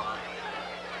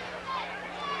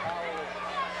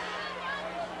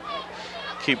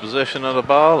 Keep possession of the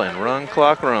ball and run,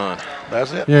 clock, run.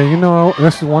 That's it. Yeah, you know,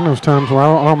 this is one of those times where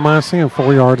I don't mind seeing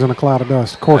 4 yards in a cloud of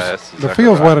dust. Of course, exactly the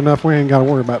field's wet enough we ain't got to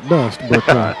worry about dust.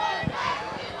 But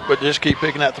but just keep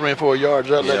picking that 3 and 4 yards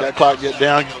up. Let that clock get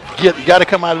down. You got to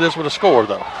come out of this with a score,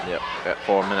 though. Yep. Got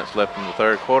 4 minutes left in the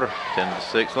third quarter.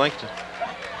 10-6 Lincoln.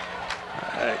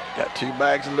 All right. Got 2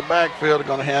 bags in the backfield. They're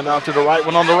going to hand off to the right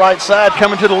one on the right side.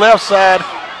 Coming to the left side.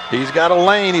 He's got a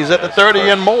lane. He's at the 30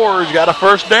 and more. He's got a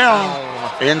first down.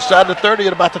 Inside the 30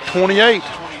 at about the 28.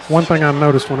 One thing I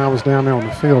noticed when I was down there on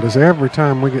the field is every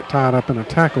time we get tied up in a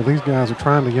tackle, these guys are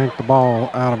trying to yank the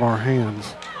ball out of our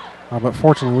hands. But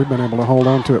fortunately, we've been able to hold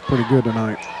on to it pretty good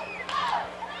tonight.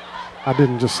 I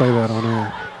didn't just say that on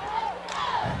air.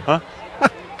 Huh?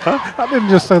 I didn't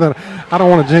just say that. I don't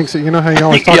want to jinx it. You know how you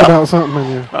always talk about something and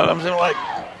you. I'm saying, like,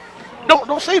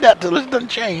 don't say that till it doesn't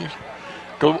change.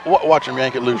 Watch him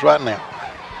yank it loose right now.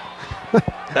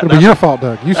 It'll be your fault,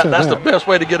 Doug. You said that. That's the best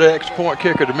way to get an extra point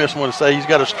kicker to miss one, to say he's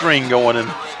got a string going.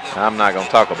 And I'm not going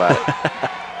to talk about it.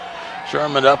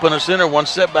 Sherman up in the center, one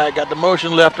setback, got the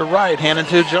motion left to right, handing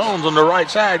to Jones on the right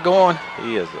side going.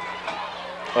 He is it.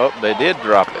 Oh, they did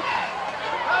drop it.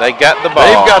 They got the ball.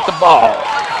 They've got the ball.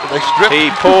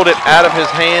 He pulled it out of his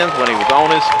hands when he was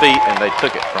on his feet, and they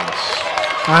took it from us.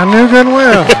 I knew good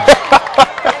well.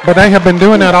 But they have been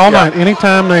doing that all night.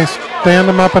 Anytime they stand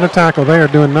them up in a tackle, they are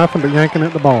doing nothing but yanking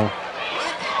at the ball.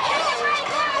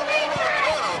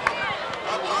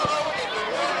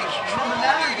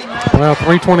 Well,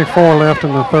 3:24 left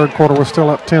in the third quarter. We're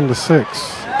still up 10-6.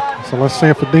 So let's see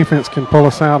if the defense can pull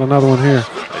us out another one here.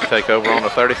 They take over on the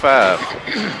 35.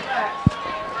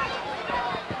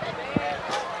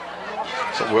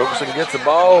 So Wilkinson gets the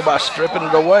ball by stripping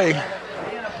it away.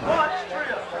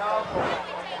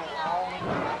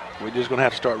 We're just going to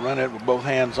have to start running it with both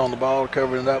hands on the ball,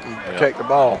 covering it up and protect the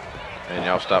ball. And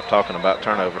y'all stop talking about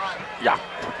turnovers. Yeah.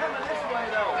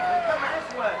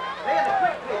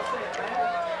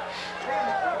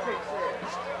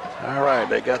 All right,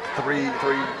 they got the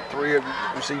three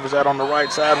receivers out on the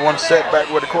right side. One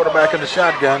setback with the quarterback in the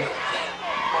shotgun.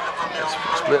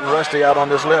 Splitting Rusty out on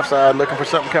this left side, looking for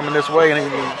something coming this way.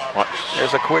 And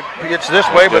there's a quick pitch this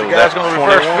way, but the guy's going to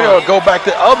reverse field, go back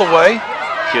the other way.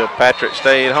 Kilpatrick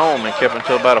stayed home and kept him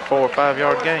to about a 4 or 5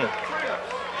 yard gain.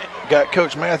 Got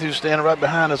Coach Matthews standing right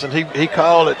behind us, and he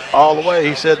called it all the way.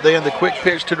 He said then the quick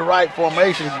pitch to the right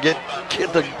formation, get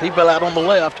the people out on the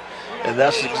left, and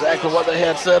that's exactly what they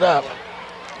had set up.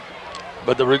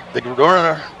 But the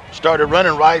runner started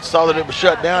running right, saw that it was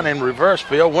shut down in reverse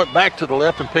field, went back to the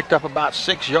left and picked up about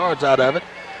 6 yards out of it.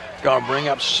 Going to bring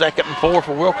up 2nd and 4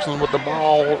 for Wilkinson with the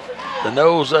ball, the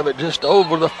nose of it just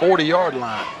over the 40-yard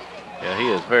line. Yeah, he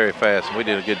is very fast, and we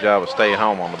did a good job of staying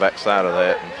home on the back side of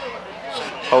that and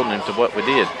holding him to what we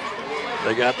did.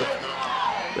 They got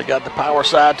the power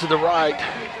side to the right.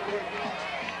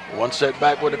 One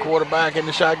setback with the quarterback in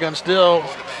the shotgun still.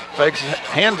 Fakes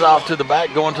hands off to the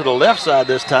back, going to the left side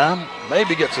this time.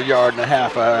 Maybe gets a yard and a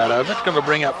half out of it. It's going to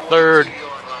bring up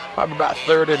probably about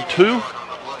 3rd and 2.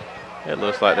 It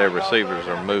looks like their receivers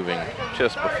are moving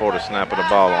just before the snap of the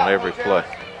ball on every play.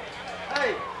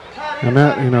 And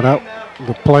that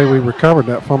the play we recovered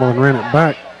that fumble and ran it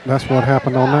back, that's what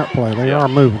happened on that play. They are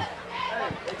moving.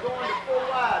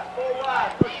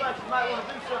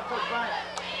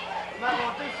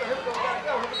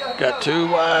 Got 2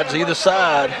 wides either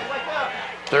side.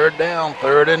 3rd down,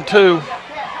 3rd and 2.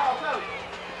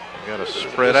 Got to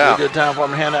spread out. It's a good time for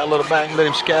him to hand that little back and let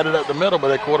him scatter it up the middle, but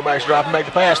that quarterback's dropping back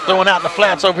the pass, throwing out in the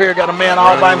flats over here. Got a man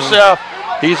all by himself.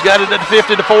 He's got it at the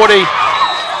 50 to 40,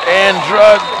 and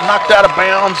knocked out of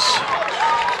bounds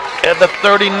at the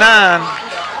 39.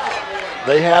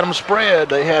 They had them spread.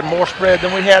 They had more spread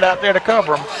than we had out there to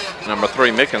cover them. Number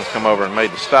 3, Mickens, come over and made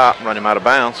the stop, run him out of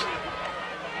bounds.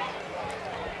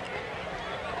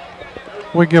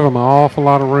 We give them an awful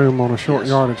lot of room on a short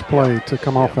yardage play to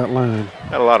come off that line.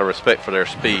 Got a lot of respect for their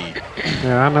speed.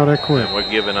 Yeah, I know they're quick. And we're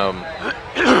giving them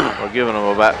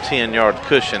about 10-yard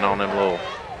cushion on them little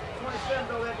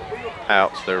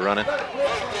outs they're running.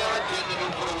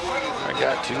 I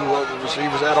got 2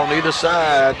 receivers out on either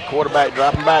side. Quarterback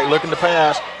dropping back, looking to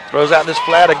pass. Throws out this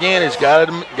flat again. He's got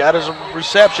his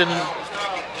reception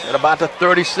at about the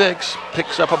 36.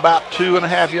 Picks up about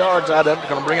 2.5 yards out of it.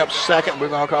 Going to bring up 2nd. We're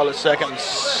going to call it 2nd.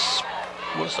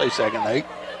 We'll say 2nd and 8.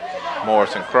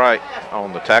 Morrison Cricht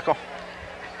on the tackle.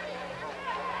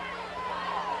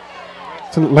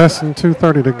 It's less than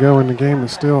 2:30 to go in the game.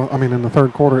 It's still, in the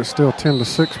third quarter, it's still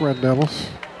 10-6 Red Devils.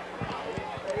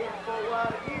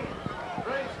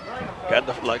 Got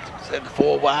the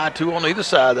 4 wide, 2 on either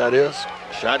side. That is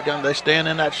shotgun. They stand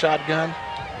in that shotgun.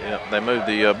 Yeah, they moved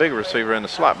the big receiver in the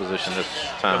slot position this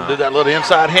time. Do that little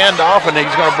inside handoff, and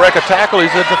he's going to break a tackle. He's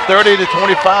at the 30 to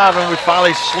 25, and we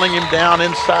finally sling him down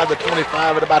inside the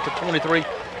 25 at about the 23.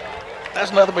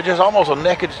 That's nothing but just almost a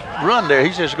naked run there.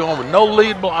 He's just going with no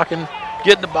lead blocking,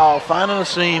 getting the ball, finding the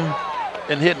seam,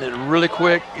 and hitting it really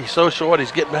quick. He's so short.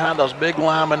 He's getting behind those big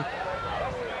linemen.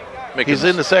 He's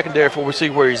in the secondary before we see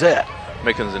where he's at.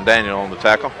 Mickens and Daniel on the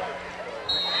tackle.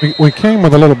 We came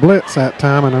with a little blitz that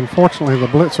time, and unfortunately the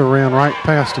blitzer ran right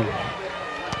past him.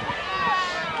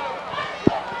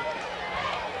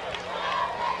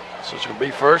 So it's going to be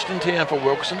 1st and 10 for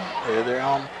Wilkinson. They're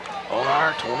on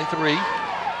our 23.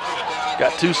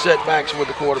 Got 2 setbacks with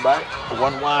the quarterback.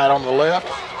 1 wide on the left,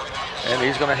 and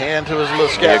he's going to hand to his little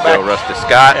scat back. There you go, Rusty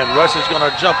Scott. And Rusty's going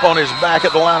to jump on his back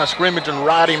at the line of scrimmage and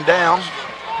ride him down.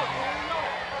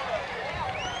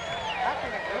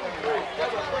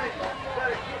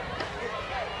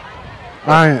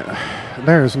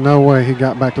 There's no way he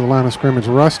got back to the line of scrimmage.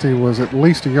 Rusty was at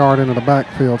least a yard into the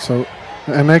backfield,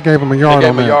 and they gave him a yard on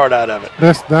that. They gave him a yard out of it.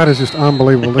 That is just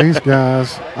unbelievable. These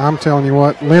guys, I'm telling you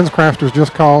what, LensCrafters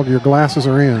just called, your glasses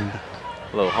are in. A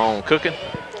little home cooking.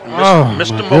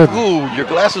 Mr. Magoo, your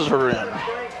glasses are in. All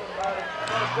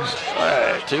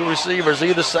right, 2 receivers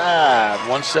either side.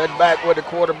 1 setback with the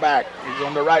quarterback. He's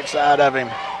on the right side of him.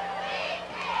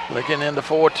 Looking in the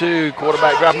 4-2.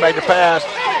 Quarterback dropping back to pass.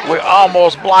 We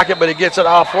almost block it, but he gets it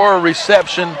off for a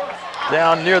reception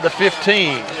down near the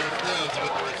 15.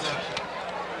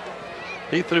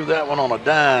 He threw that one on a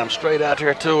dime straight out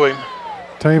there to him.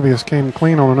 Tavius came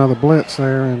clean on another blitz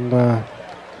there, and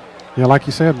yeah, like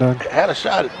you said, Doug. Had a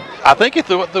shot. I think he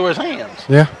threw it through his hands.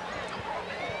 Yeah.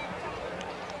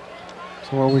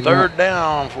 So what we Third got?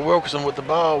 down for Wilkinson with the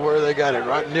ball. Where they got it?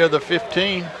 Right near the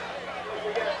 15.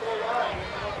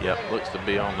 Yep, looks to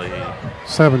be on the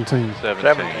 17.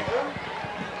 17.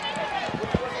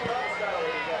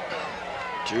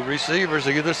 Two receivers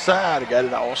either side. Got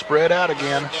it all spread out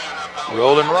again.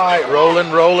 Rolling right,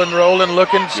 rolling,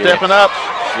 looking, stepping up.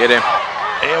 Get him.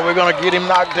 And we're going to get him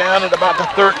knocked down at about the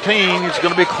 13. He's going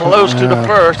to be close to the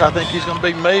first. I think he's going to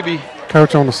be maybe.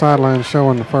 Coach on the sideline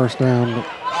showing the first down. But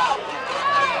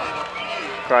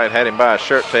Probably had him by his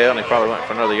shirt tail, and he probably went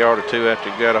for another yard or two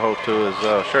after he got a hold to his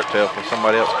shirt tail for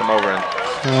somebody else come over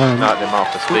and knocked him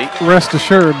off his feet. Rest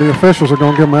assured, the officials are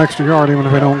going to give him an extra yard even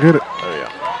if they don't get it. Oh,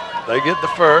 yeah. They get the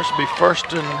first. Be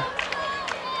first and 10.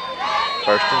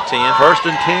 First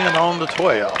and 10 on the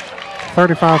 12.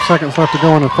 35 seconds left to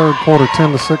go in the third quarter,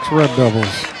 10-6 Red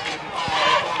Devils.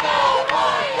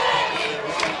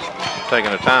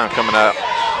 Taking their time coming out,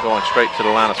 going straight to the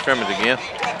line of scrimmage again.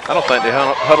 I don't think they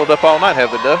huddled up all night,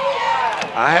 have they, Doug?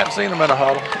 I haven't seen them in a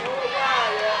huddle.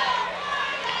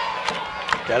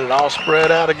 Got it all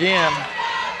spread out again.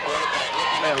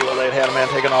 Man, well, they'd had a man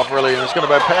taken off early, and it's going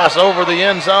to be a pass over the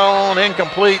end zone,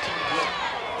 incomplete.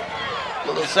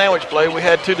 Little sandwich play. We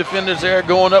had two defenders there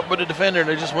going up with the defender, and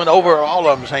they just went over all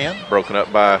of them's hand. Broken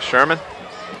up by Sherman.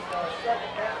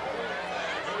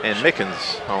 And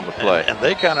Mickens on the play. And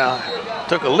they kind of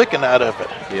took a licking out of it.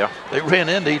 Yeah. They ran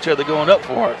into each other going up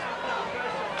for it.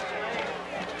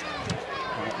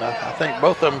 And I think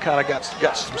both of them kind of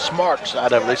got some smarts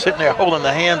out of it. They're sitting there holding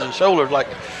their hands and shoulders like,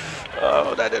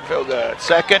 oh, that didn't feel good.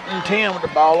 2nd and 10 with the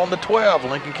ball on the 12.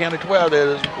 Lincoln County 12.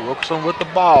 There's Wilkinson with the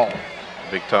ball.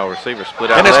 Big tall receiver split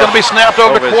out. And it's going to be snapped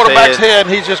over the quarterback's head,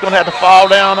 and he's just going to have to fall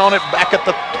down on it back at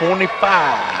the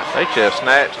 25. They just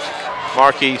snatched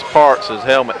Marquise Parks'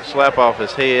 helmet, slap off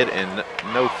his head, and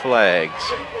no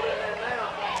flags.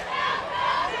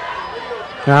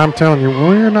 Yeah, I'm telling you,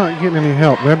 we're not getting any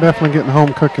help. They're definitely getting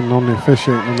home cooking on the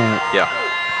officiating tonight. Yeah,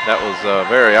 that was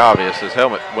very obvious. His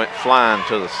helmet went flying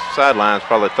to the sidelines,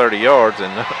 probably 30 yards,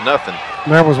 and nothing.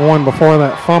 There was one before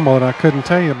that fumble that I couldn't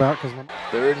tell you about.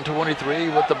 3rd and 23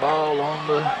 with the ball on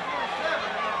the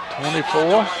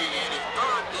 24. 1,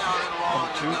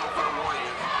 2.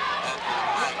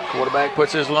 Quarterback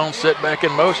puts his lone set back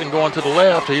in motion, going to the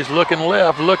left. He's looking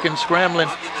left, scrambling,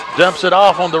 dumps it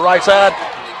off on the right side,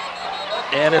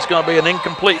 and it's going to be an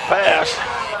incomplete pass.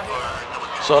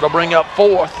 So it'll bring up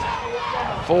 4th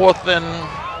and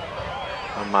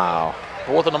a mile.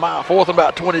 4th and a mile. 4th and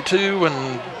about 22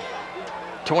 and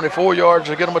 24 yards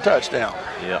to get them a touchdown.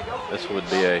 Yeah, this would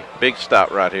be a big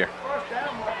stop right here.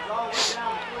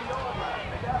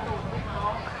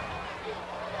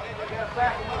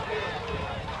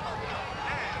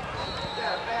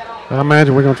 I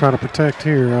imagine we're going to try to protect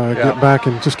here, get back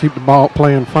and just keep the ball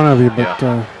play in front of you. But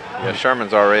yeah,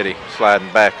 Sherman's already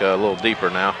sliding back a little deeper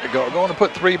now. They're going to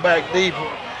put 3 back deep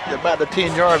about the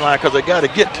 10-yard line because they got to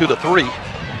get to the 3.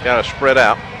 Got to spread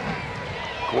out.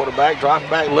 Quarterback drops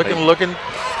back, looking. He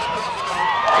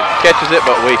catches it,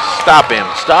 but we stop him.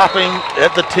 Stop him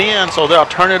at the 10, so they'll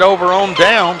turn it over on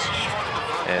downs.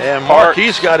 And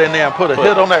Marquise got in there and put a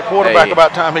hit on that quarterback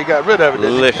about time he got rid of it.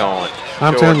 Lick on it.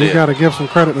 I'm telling you, you got to give some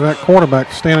credit to that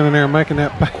quarterback standing in there and making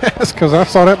that pass, because I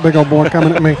saw that big old boy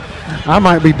coming at me. I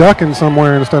might be ducking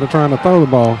somewhere instead of trying to throw the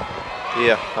ball.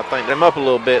 Yeah, I think them up a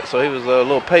little bit, so he was a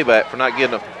little payback for not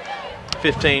getting a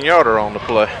 15-yarder on the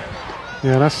play.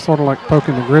 Yeah, that's sort of like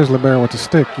poking the grizzly bear with a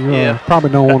stick. You probably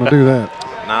don't want to do that.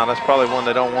 No, that's probably one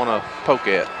they don't want to poke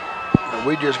at. And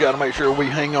we just got to make sure we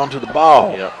hang on to the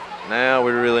ball. Yep. Now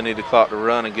we really need to clock the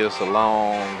run and get us a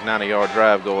long 90-yard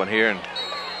drive going here. And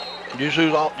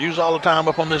use all the time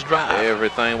up on this drive.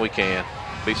 Everything we can.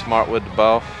 Be smart with the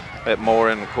ball. Let Moore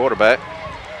in the quarterback.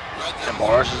 And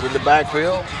Morris is in the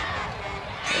backfield.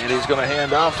 And he's going to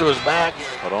hand off to his back.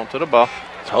 Hold on to the ball.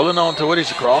 He's holding on to it.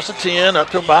 He's across the 10 up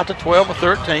to about the 12 or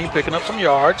 13, picking up some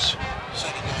yards.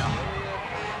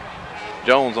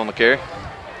 Jones on the carry.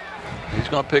 He's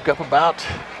going to pick up about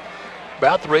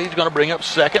 3. He's going to bring up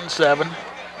 2nd and 7.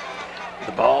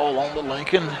 The ball on the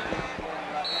Lincoln.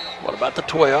 What about the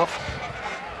 12?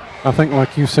 I think,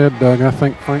 like you said, Doug, I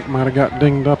think Frank might have got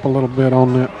dinged up a little bit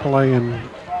on that play. And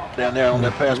down there on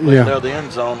that pass play near the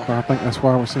end zone. I think that's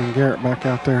why we're seeing Garrett back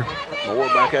out there. Moore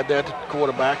back out there at the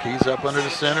quarterback. He's up under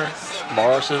the center.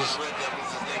 Morris is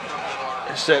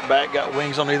set back, got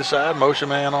wings on either side. Motion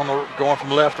man going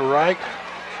from left to right.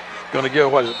 Going to go,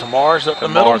 what is it, to Morris up the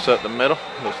middle? Morris up the middle.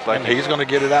 Looks like And he's going to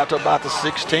get it out to about the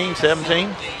 16,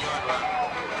 17.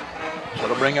 So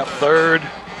it'll bring up third.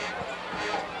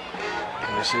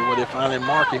 Let's see where they finally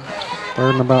mark him.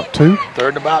 Third and about 2.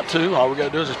 Third and about 2. All we got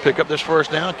to do is just pick up this first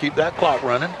down, keep that clock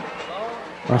running.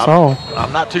 That's all.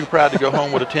 I'm not too proud to go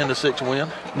home with a 10-6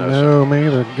 win. No, me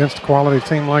either. Against a quality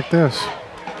team like this.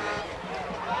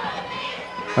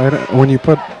 When you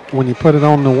put it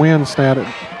on the win stat, it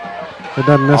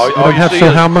doesn't necessarily have to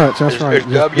show how much. That's right. It's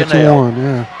W it's one,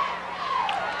 yeah.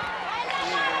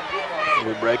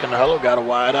 We're breaking the huddle. Got a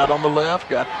wide out on the left.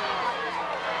 Got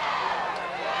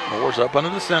Moore's up under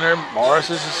the center. Morris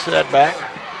is a setback.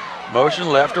 Motion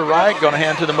left to right. Going to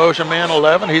hand to the motion man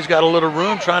 11. He's got a little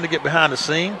room trying to get behind the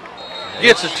seam.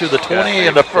 Gets it to the 20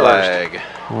 and the first.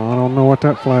 Well, I don't know what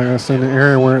that flag is. In the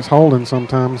area where it's holding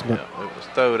sometimes, but. Yeah, it was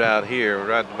throwed out here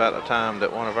right about the time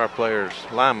that one of our players,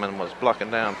 lineman, was blocking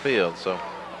downfield. So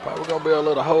probably going to be a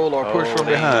little hold or push from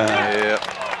behind. Yeah.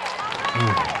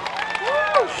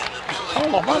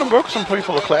 Hold on, why the Wilkinson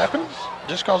people are clapping?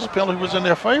 Just because the penalty was in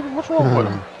their favor? What's wrong with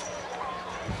them?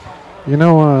 You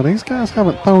know, these guys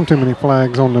haven't thrown too many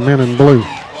flags on the men in blue.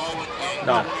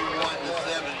 No.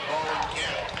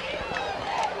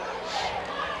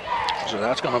 So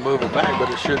that's going to move it back,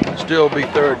 but it should still be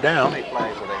third down.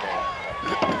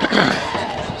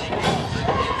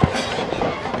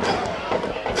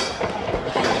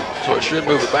 So it should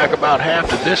move it back about half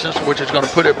the distance, which is going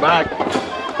to put it back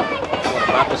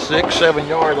about the 6-7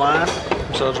 yard line.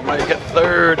 So it's make it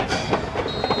third.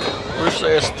 Bruce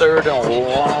says third and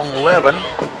long 11.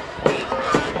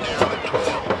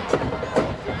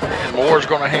 And Moore's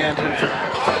going to hand it.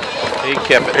 He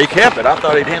kept it. He kept it. I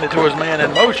thought he'd hand it to his man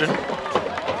in motion.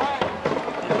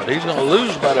 But he's going to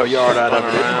lose about a yard out of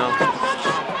it.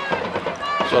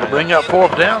 So to bring up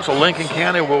fourth down, so Lincoln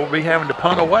County will be having to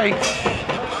punt away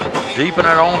deep in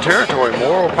our own territory.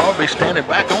 Moore will probably be standing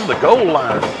back on the goal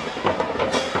line.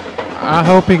 I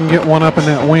hope he can get one up in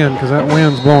that wind because that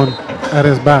wind's blowing at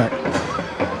his back.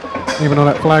 Even though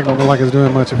that flag don't look like it's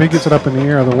doing much. If he gets it up in the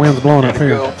air, the wind's blowing up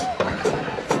here.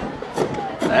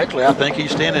 Actually, I think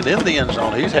he's standing in the end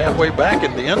zone. He's halfway back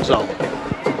in the end zone.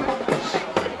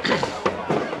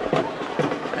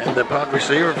 And the punt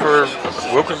receiver for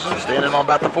Wilkinson standing on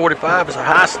about the 45. It's a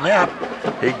high snap.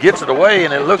 He gets it away,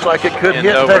 and it looks like it could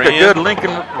hit and take a good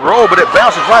Lincoln roll, but it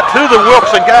bounces right to the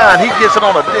Wilkinson guy, and he gets it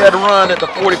on a dead run at the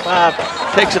 45,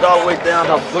 takes it all the way down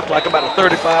to look like about a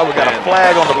 35. We got a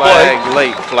flag on the play.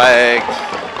 Late flag.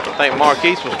 I think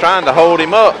Marquise was trying to hold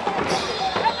him up.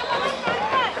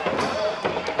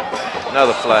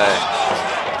 Another flag.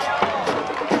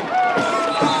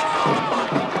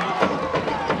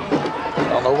 I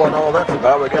don't know what all that's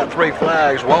about. We got 3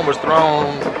 flags. One was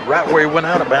thrown right where he went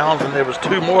out of bounds, and there was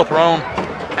 2 more thrown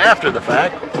after the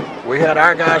fact. We had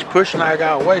our guys pushing our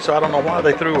guy away, so I don't know why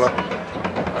they threw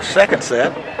a second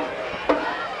set.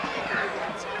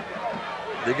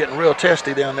 They're getting real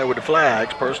testy down there with the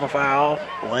flags. Personal foul,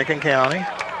 Lincoln County.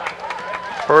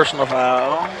 Personal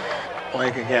foul,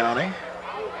 Lincoln County.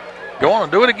 Go on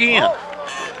and do it again.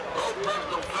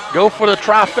 Go for the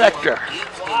trifecta.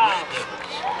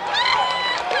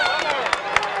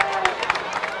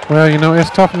 Well, you know, it's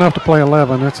tough enough to play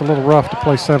 11. It's a little rough to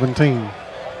play 17.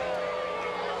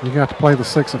 You got to play the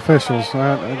 6 officials.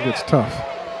 That gets tough.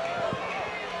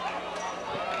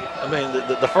 I mean,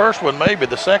 the first one maybe.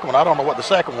 The second one, I don't know what the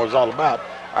second one was all about.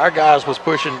 Our guys was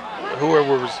pushing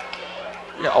whoever was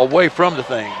away from the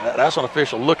thing. That's an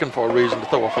official looking for a reason to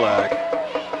throw a flag.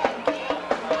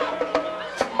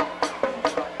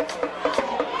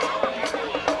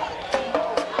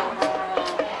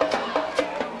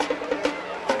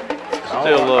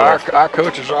 Our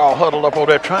coaches are all huddled up over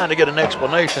there trying to get an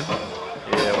explanation.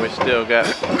 Yeah, we still got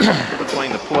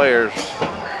between the players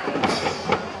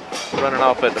running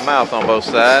off at the mouth on both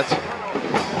sides.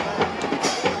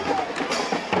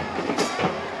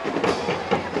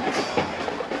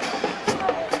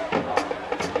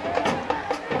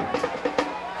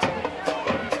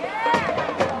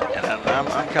 And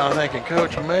I'm kind of thinking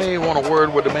Coach may want a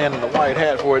word with the man in the white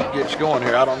hat before it gets going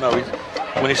here. I don't know.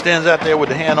 When he stands out there with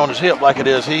the hand on his hip like it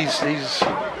is, he's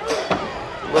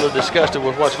a little disgusted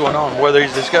with what's going on. Whether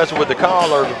he's disgusted with the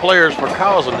call or the players for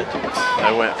causing it.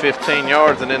 They went 15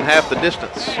 yards and then half the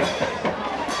distance.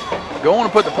 Go on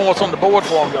and put the points on the board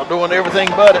for them. Y'all doing everything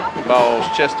but it. Ball's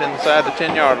just inside the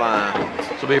 10-yard line.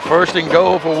 So it'll be first and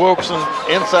goal for Wilkinson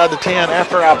inside the 10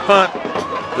 after our punt.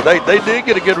 They did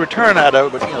get a good return out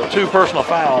of it, but 2 personal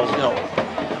fouls.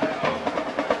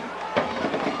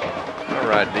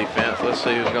 All right, defense. Let's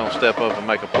see who's going to step up and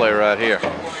make a play right here.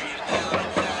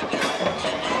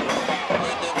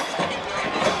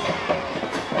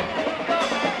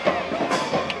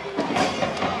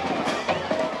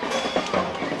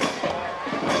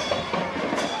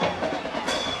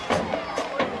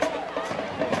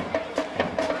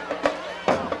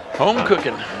 Home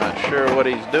cooking. Not sure what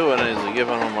he's doing. Is he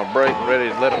giving them a break,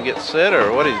 ready to let them get set,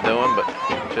 or what he's doing? But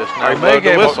just now blowed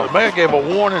the whistle. May have gave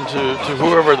a warning to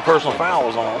whoever the personal foul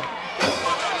was on.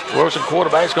 Wilson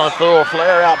quarterback's going to throw a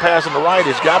flare out passing the right.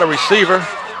 He's got a receiver.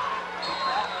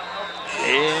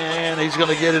 And he's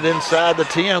going to get it inside the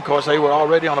 10. Of course, they were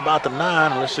already on about the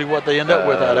 9. Let's see what they end up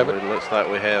with out of it. It looks like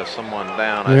we have someone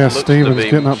down. Yeah, Stevens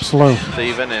getting up slow.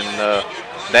 Steven and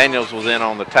Daniels was in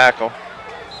on the tackle.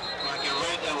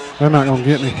 They're not going to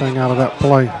get anything out of that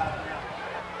play.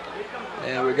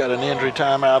 And we've got an injury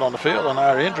timeout on the field, and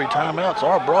our injury timeouts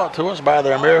are brought to us by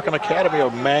the American Academy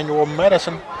of Manual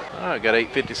Medicine. All right, got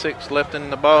 8:56 left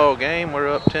in the ball game. We're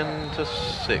up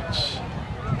 10-6.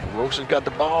 Wilson's got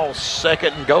the ball,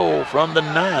 2nd and goal from the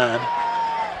 9.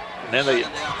 And then the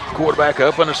quarterback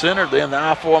up in the center. Then the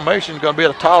I formation is going to be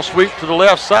a toss sweep to the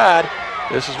left side.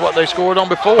 This is what they scored on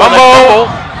before. Fumble!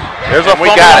 There's a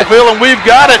fumble on the field, and we've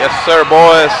got it. Yes, sir,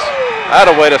 boys. I had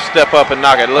a way to step up and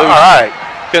knock it loose. All right.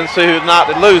 Couldn't see who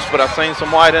knocked it loose, but I've seen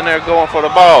some white in there going for the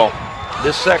ball.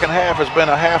 This second half has been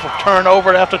a half of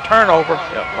turnover after turnover.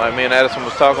 Yep, like me and Addison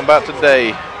was talking about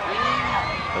today.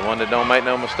 The one that don't make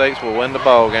no mistakes will win the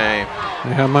ball game.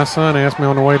 Yeah, my son asked me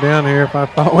on the way down here if I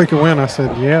thought we could win. I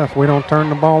said, yeah, if we don't turn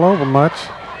the ball over much.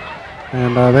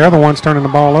 And the other one's turning the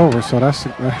ball over, so that's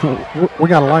we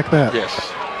got to like that.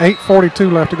 Yes.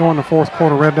 8:42 left to go in the fourth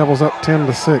quarter. Red Devils up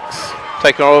 10-6.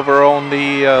 Taking over on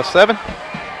the 7.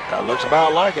 That looks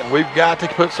about like it. We've got to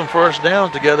put some first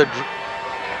downs together.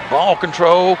 Ball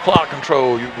control, clock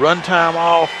control. You run time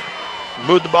off,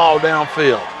 move the ball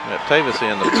downfield. Yeah, Tavis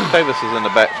is in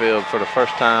the backfield for the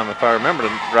first time, if I remember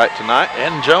right, tonight.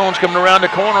 And Jones coming around the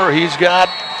corner. He's got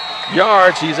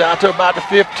yards. He's out to about the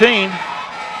 15.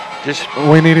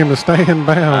 We need him to stay in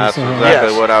bounds. That's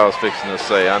exactly what I was fixing to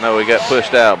say. I know he got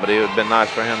pushed out, but it would have been nice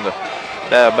for him to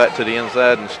dive back to the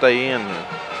inside and stay in.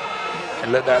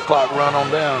 And let that clock run on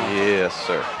down. Yes,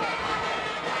 sir.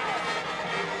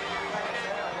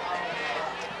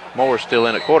 Moore's still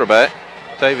in at quarterback.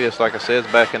 Tavius, like I said,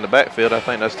 is back in the backfield. I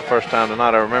think that's the first time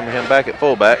tonight I remember him back at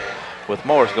fullback with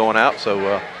Morris going out,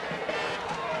 so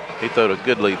he threw a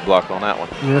good lead block on that one.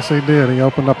 Yes, he did. He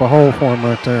opened up a hole for him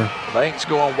right there. Banks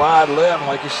going wide left,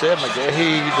 like you said,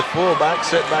 McGahee, the fullback,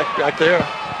 set back there.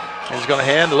 And he's going to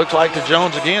hand, it looks like, to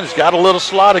Jones again. He's got a little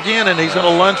slot again, and he's going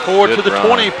to lunge forward to the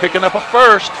 20, picking up a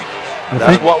first.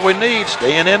 That's what we need,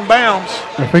 staying in bounds.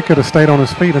 If he could have stayed on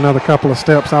his feet another couple of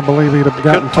steps, I believe he'd have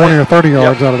gotten 20 or 30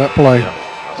 yards out of that play.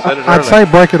 I'd say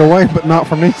break it away, but not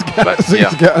from these guys. But,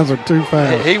 these guys are too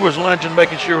fast. He was lunging,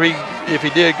 making sure if he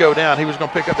did go down, he was going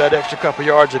to pick up that extra couple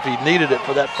yards if he needed it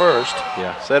for that first.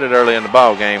 Yeah, said it early in the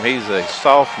ball game. He's a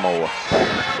sophomore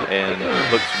and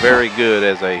looks very good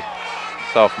as a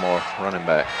sophomore running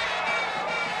back.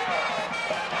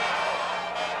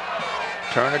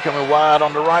 Turner coming wide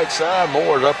on the right side.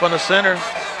 Moore's up in the center.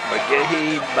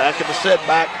 McGahee back at the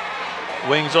setback.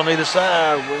 Wings on either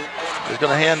side. He's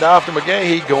going to hand off to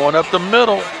McGahee going up the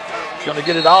middle. He's going to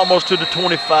get it almost to the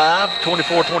 25,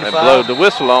 24, 25. They blowed the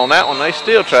whistle on that one. They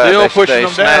still tried. They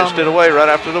snatched it away right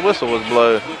after the whistle was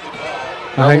blown.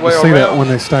 I hate to see that when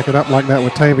they stack it up like that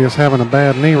with Tavius having a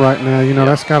bad knee right now. You know,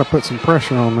 that's got to put some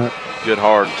pressure on that. Good,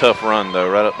 hard, tough run, though,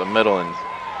 right up the middle and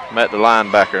met the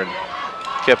linebacker and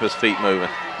kept his feet moving.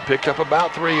 Picked up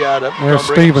about 3 out of it. There's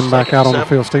Steven back out on the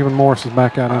field. Stephen Morris is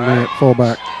back out in there at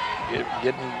fullback.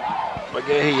 Getting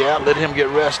McGahee out, let him get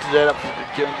rested up,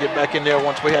 get back in there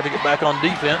once we had to get back on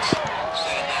defense.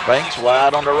 Banks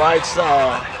wide on the right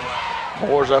side.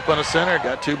 Moore's up in the center,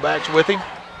 got 2 backs with him.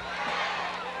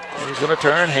 And he's going to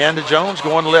turn, hand to Jones,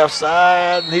 going left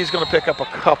side, and he's going to pick up a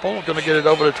couple. Going to get it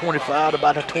over to 25,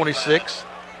 about to 26.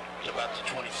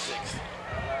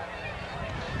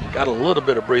 Got a little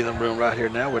bit of breathing room right here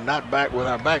now. We're not back with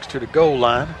our backs to the goal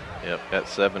line. Yep, got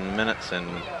 7 minutes and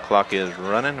clock is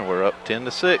running. We're up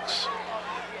 10-6.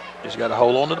 Just got to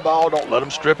hold on to the ball. Don't let them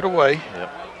strip it away.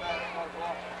 Yep.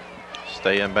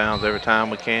 Stay in bounds every time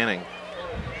we can and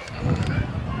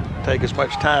take as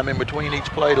much time in between each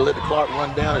play to let the clock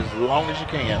run down as long as you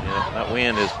can. Yeah, that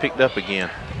wind has picked up again.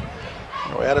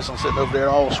 You know, Addison sitting over there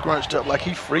all scrunched up like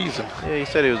he's freezing. Yeah, he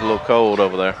said he was a little cold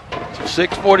over there. So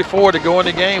 6:44 to go in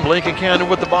the game. Lincoln County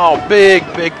with the ball. Big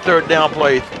third down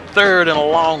play. 3rd and a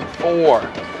long 4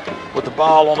 with the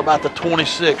ball on about the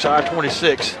 26, our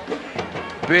 26.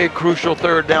 Big crucial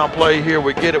 3rd down play here.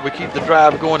 We get it. We keep the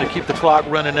drive going and keep the clock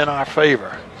running in our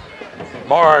favor.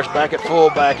 Mars back at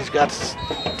fullback. He's got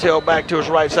tail back to his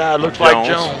right side. Looks like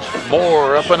Jones.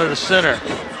 Moore up under the center.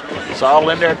 It's all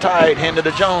in there tight. Handed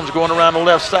to Jones going around the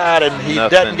left side, and he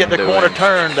doesn't get the corner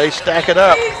turn. They stack it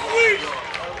up.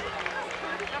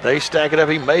 They stack it up.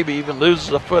 He maybe even loses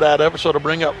a foot out of it, so to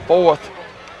bring up 4th.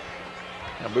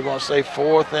 And we're going to say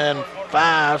 4th and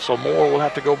 5, so Moore will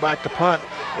have to go back to punt.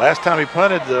 Last time he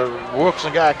punted, the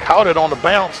Wilkinson guy caught it on the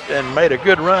bounce and made a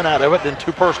good run out of it. Then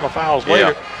 2 personal fouls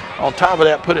later. On top of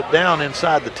that, put it down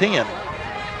inside the 10.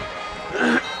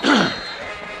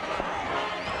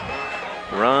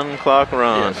 Run, clock,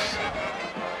 run. Yes.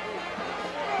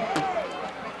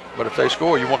 But if they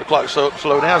score, you want the clock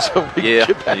slow down so we can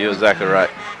get back. You're exactly right.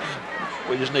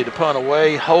 We just need to punt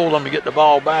away, hold them to get the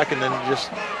ball back, and then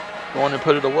just go on and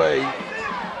put it away.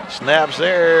 Snaps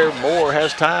there. Moore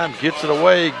has time, gets it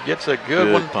away, gets a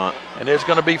good one. Punt. And it's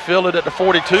going to be fielded at the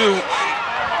 42.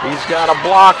 He's got a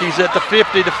block. He's at the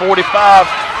 50, the 45,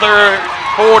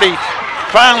 40.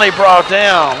 Finally brought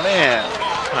down, man.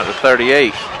 At the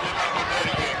 38.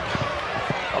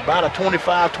 About a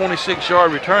 25,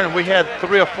 26-yard return, and we had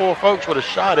 3 or 4 folks with a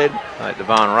shot at it. Like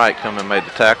Devon Wright come and made the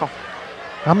tackle.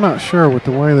 I'm not sure with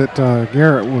the way that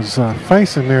Garrett was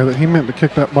facing there that he meant to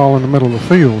kick that ball in the middle of the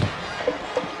field.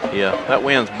 Yeah, that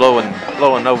wind's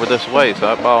blowing over this way, so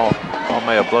that ball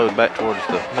may have blown back towards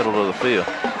the middle of the field.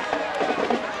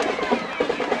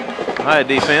 All right,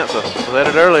 defense, I said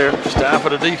it earlier. It's time for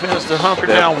the defense to hunker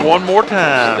down one more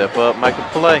time. Step up, make a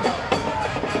play.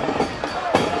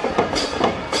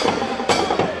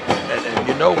 And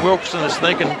you know Wilkinson is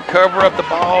thinking cover up the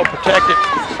ball, protect it.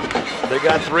 They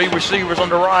got 3 receivers on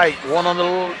the right, 1 on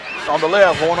the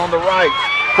left, 1 on the right.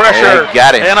 Pressure,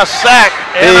 got it. And a sack,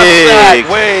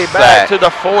 way back to the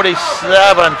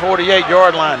 47,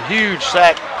 48-yard line. Huge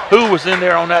sack. Who was in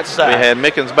there on that sack? We had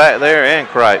Mickens back there and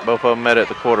Cripe. Both of them met at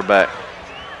the quarterback.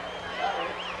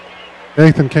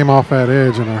 Ethan came off that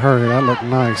edge in a hurry. That looked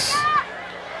nice.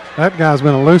 That guy's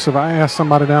been elusive. I asked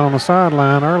somebody down on the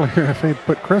sideline earlier if he'd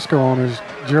put Crisco on his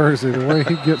jersey, the way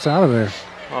he gets out of there.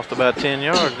 Lost about 10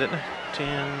 yards, didn't he?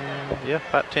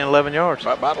 About 10, 11 yards.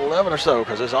 About 11 or so,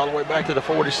 because it's all the way back to the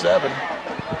 47.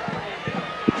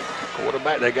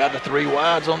 Quarterback, they got the 3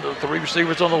 wides on the 3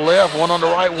 receivers on the left, 1 on the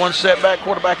right, 1 setback.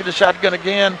 Quarterback in the shotgun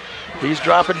again. He's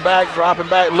dropping back,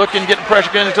 looking, getting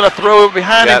pressure again. He's going to throw it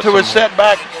behind him to his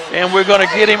setback, and we're going to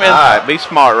get him. All right, be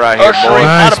smart right here, boy.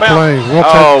 Nice play.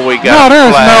 We got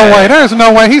There's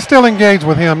no way. He's still engaged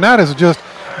with him. That is just.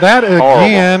 That,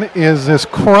 again, is this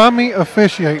crummy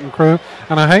officiating crew.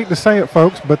 And I hate to say it,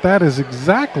 folks, but that is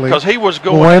exactly because he was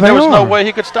going, and there was no way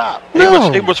he could stop.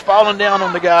 No. He was falling down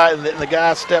on the guy, and the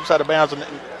guy steps out of bounds. And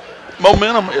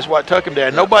momentum is what took him there.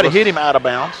 Nobody hit him out of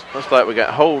bounds. Looks like we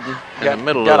got Holden in the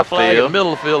middle of the field. Got a flag in the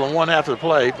middle of the field and 1 after the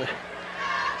play. But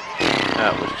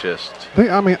that was just.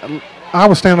 I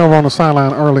was standing over on the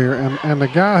sideline earlier, and the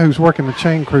guy who's working the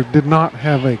chain crew did not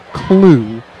have a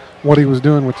clue what he was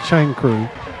doing with the chain crew.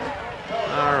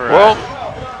 Well,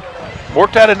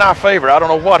 worked out in our favor. I don't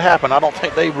know what happened. I don't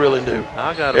think they really knew.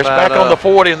 It's back on the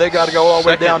 40, and they got to go all the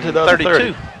way down to the 32.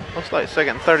 30. Looks like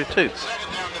 2nd and 32. And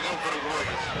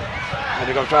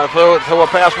they're going to try to throw a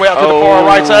pass way out to the far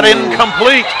right side.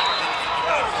 Incomplete.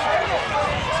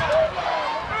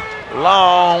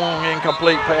 Long,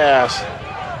 incomplete pass.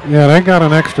 Yeah, they got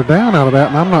an extra down out of that,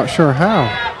 and I'm not sure how.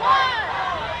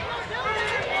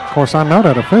 Of course, I know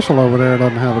that official over there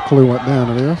doesn't have a clue what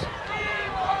down it is.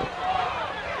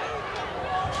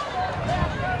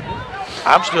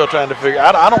 I'm still trying to figure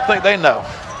out. I don't think they know.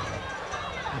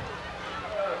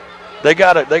 They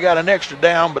got an extra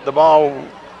down, but the ball,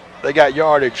 they got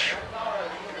yardage.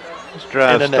 This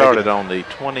drive started on the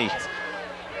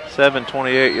 27,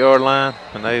 28-yard line,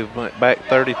 and they went back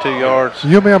 32 yards.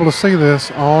 You'll be able to see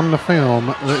this on the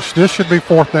film. This should be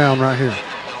 4th down right here.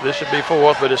 This should be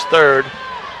 4th, but it's 3rd.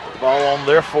 The ball on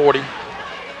their 40.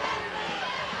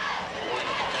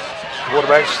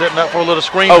 Quarterback setting up for a little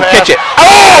screen pass. Catch it.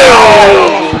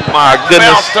 Oh, my goodness.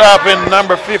 Bounced up in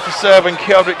number 57,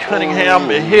 Kelvin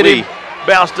Cunningham. It hit him,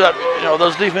 bounced up. You know,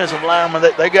 those defensive linemen,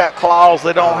 they got claws.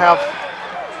 They don't have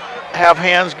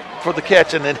hands for the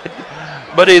catching.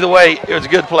 But either way, it was a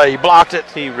good play. He blocked it.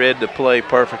 He read the play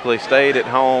perfectly, stayed at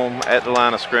home at the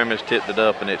line of scrimmage, tipped it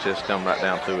up, and it just come right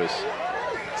down to his.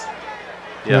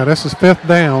 Yeah, this is 5th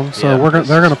down, so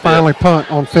they're going to finally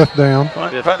punt on 5th down.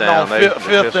 Punting on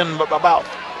 5th and about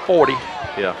 40.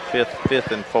 Yeah,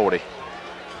 5th and 40.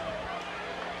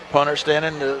 Punter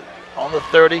standing on the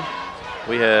 30.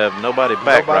 We have nobody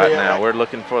back right now. We're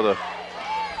looking for the.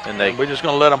 And we're just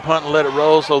going to let them punt and let it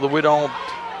roll so that we don't.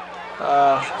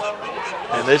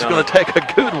 And it's going to take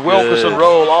a good Wilkinson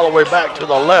roll all the way back to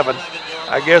the 11.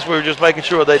 I guess we were just making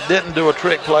sure they didn't do a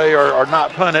trick play or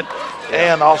not punt it,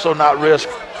 and also not risk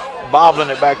bobbling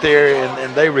it back there,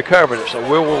 and they recovered it. So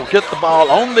we will get the ball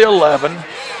on the 11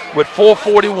 with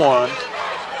 4:41.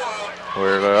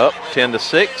 We're up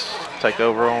 10-6. take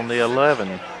over on the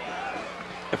 11.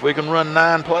 If we can run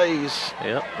 9 plays,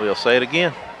 Yep, we'll say it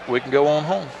again. we can go on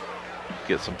home.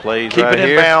 Get some plays Keep right it in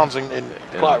here. bounds and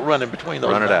clock running between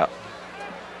those. Run it out.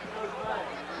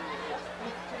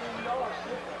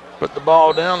 Put the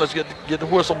ball down. Let's get the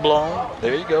whistle blown.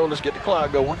 There you go. Let's get the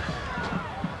clock going.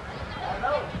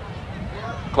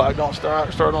 Clock don't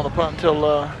start on the punt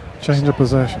until Change of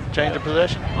possession. change of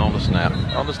possession On the snap.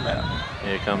 on the snap.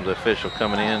 Here comes the official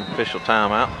coming in. Official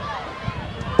timeout.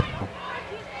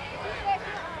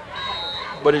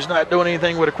 But he's not doing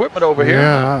anything with equipment over here.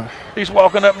 Yeah. He's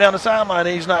walking up and down the sideline.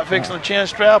 He's not fixing a chin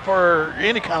strap or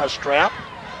any kind of strap.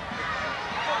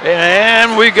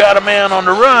 And we got a man on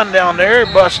the run down there.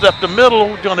 Bust up the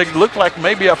middle. Going to look like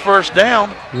maybe a first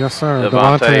down. Yes, sir.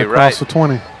 Devontae Devontae across Wright. the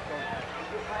 20.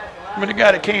 I mean, the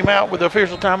guy that came out with the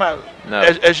official timeout No.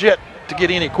 as yet to get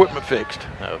any equipment fixed.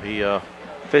 No, he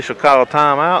official called a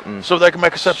timeout and So they can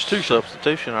make a substitution.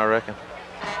 substitution, I reckon.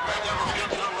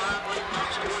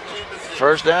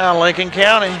 First down, Lincoln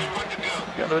County.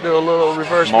 Going to do a little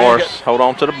reverse. Morris, hold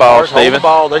on to the ball, Morris, hold Steven. the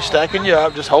ball. They're stacking you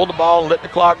up. Just hold the ball and let the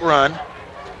clock run.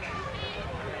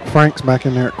 Frank's back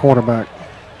in there at quarterback.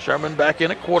 Sherman back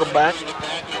in at quarterback.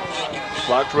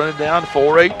 Clock's running down.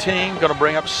 4:18. Going to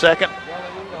bring up second.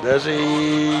 Does he?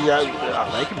 I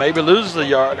think he maybe loses the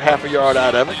yard, half a yard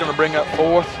out of it. Going to bring up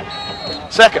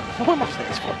second. What am I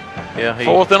saying? Yeah, he,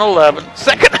 4th and 11.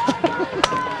 Second.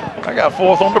 I got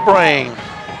 4th on the brain.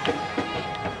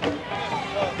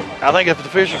 I think if the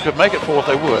officials could make it 4th,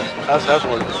 they would. That's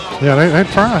what it is. Yeah, they'd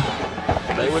try.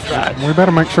 They would try. We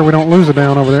better make sure we don't lose it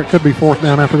down over there. It could be 4th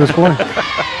down after this play.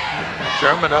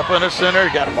 Sherman up in the center.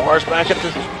 Got Morris back at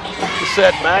the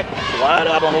setback. Wide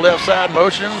out on the left side.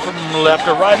 Motion from left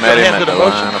to right. met him Hand at to the the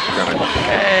motion. line of scrimmage.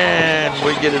 And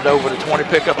we get it over to 20.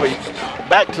 Pick up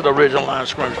back to the original line of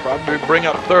scrimmage. Probably bring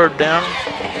up 3rd down.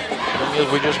 Thing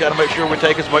is, we just got to make sure we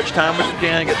take as much time as we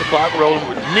can, get the clock rolling.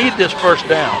 We need this first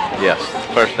down. Yes,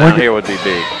 first down here would be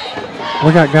big.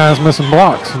 We got guys missing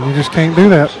blocks, and you just can't do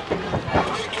that.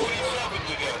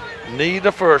 Need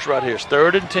the first right here. It's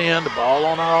 3rd and 10. The ball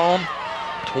on our own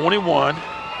 21. The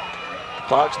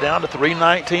clock's down to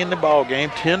 3:19 in the ball game.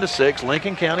 10-6.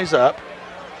 Lincoln County's up.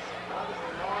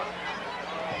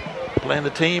 Playing the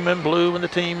team in blue and the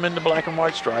team in the black and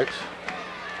white stripes.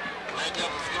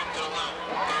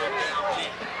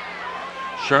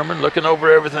 Sherman looking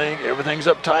over everything. Everything's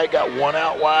up tight. Got one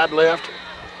out wide left.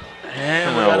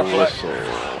 And we got a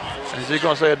flag. Is he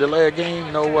going to say a delay of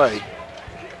game? No way.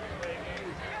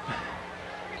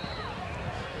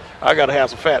 I got to have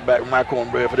some fat back with my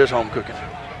cornbread for this home cooking.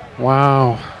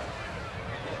 Wow.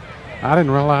 I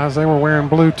didn't realize they were wearing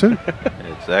blue, too.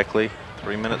 Exactly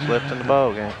 3 minutes left in the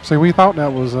ball game. See, we thought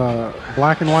that was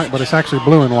black and white, but it's actually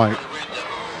blue and white.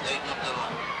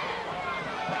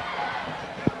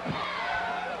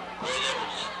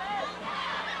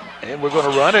 And we're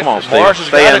going to run it. Come on, Steve. Morris has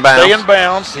Stay got in it. bounds. Stay in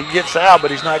bounds. He gets out,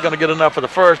 but he's not going to get enough for the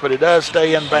first, but he does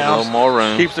stay in A bounds. little more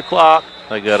room. Keeps the clock.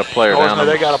 They got a player Morris, down.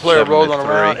 they got a player rolling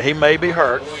 73. around. He may be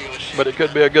hurt, but it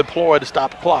could be a good ploy to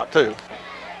stop the clock, too.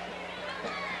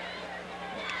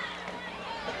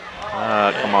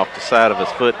 Come off the side of his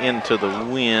foot into the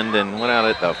wind and went out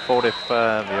at the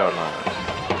 45-yard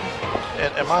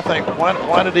line. And my thing,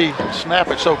 why did he snap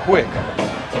it so quick?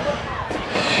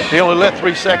 He only let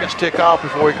 3 seconds tick off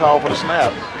before he called for the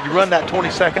snap. You run that 20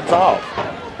 seconds off.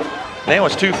 Now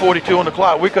it's 2:42 on the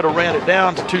clock. We could have ran it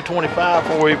down to 2:25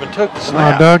 before we even took the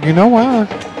snap. Doug, you know why?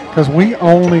 Because we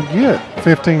only get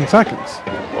 15 seconds.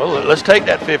 Well, let's take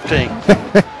that 15.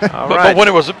 All But right.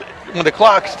 when the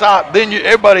clock stopped, then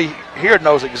everybody here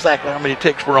knows exactly how many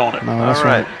ticks were on it. No, that's All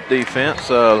right, defense,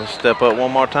 step up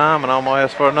one more time, and I'm going to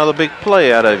ask for another big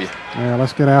play out of you. Yeah,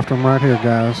 let's get after them right here,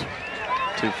 guys.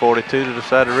 2:42 to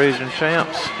decide the region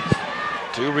champs.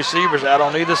 2 receivers out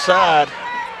on either side.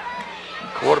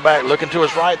 Quarterback looking to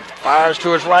his right, fires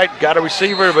to his right, got a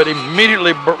receiver, but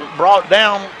immediately brought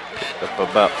down. Up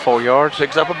about 4 yards.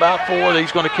 Picks up about 4.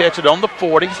 He's going to catch it on the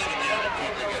 40.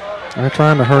 They're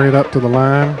trying to hurry it up to the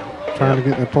line, trying to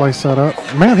get the play set up.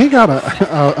 Man, he got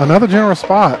another generous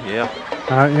spot. Yeah.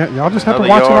 Yeah, y'all just have Another to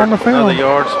watch yard, it on the film. Another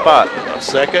yard spot.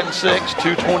 2nd and 6,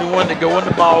 2:21 to go in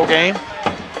the ball game.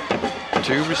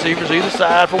 2 receivers either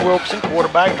side for Wilkinson.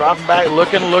 Quarterback dropping back,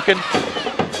 looking.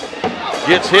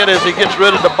 Gets hit as he gets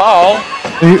rid of the ball.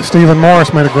 Stephen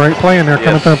Morris made a great play in there,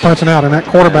 coming Yes. through and punching out, and that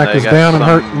quarterback And they is got down and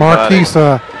hurt.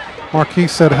 somebody.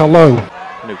 Marquise said hello.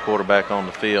 New quarterback on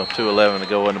the field. 2:11 to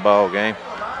go in the ball game.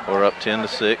 We're up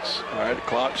 10-6. All right, the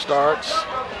clock starts.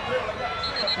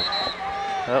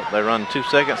 Oh, they run 2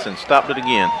 seconds and stopped it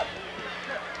again.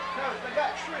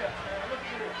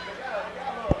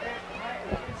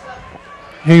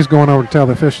 He's going over to tell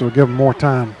the official to give him more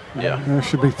time. Yeah. There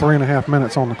should be 3.5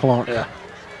 minutes on the clock. Yeah.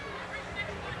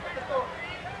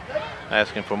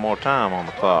 Asking for more time on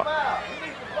the clock.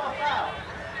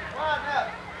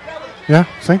 Yeah,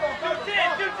 see?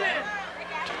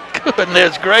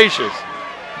 Goodness gracious.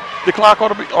 The clock ought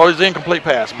to be, oh, it's an incomplete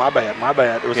pass. My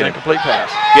bad. It was an incomplete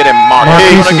pass. Get him,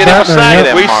 Marquise. Marquise Get him a is out sack.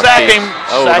 there, We yeah. sack him.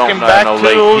 Oh, Sack don't him know, back no to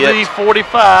late the hit.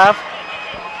 45.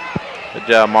 Good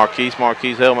job, Marquise.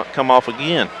 Marquise helmet come off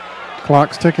again.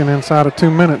 Clock's ticking inside of 2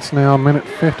 minutes now.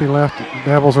 1:50 left.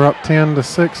 Devils are up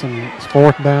 10-6, and it's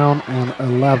 4th down and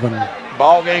 11.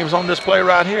 Ball game's on this play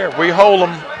right here. We hold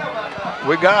them.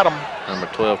 We got them. Number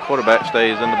 12 quarterback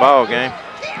stays in the ball game.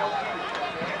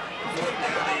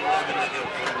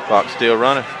 Clock's still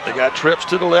running. They got trips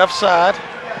to the left side.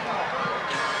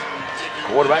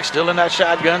 Quarterback still in that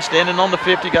shotgun, standing on the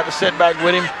 50. Got the setback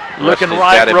with him. Looking Rusty's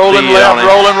right, got it rolling beat left,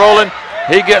 on him. rolling.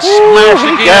 He gets smashed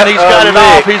he again. He's got it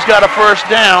lick. off. He's got a first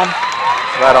down.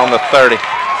 Right on the 30.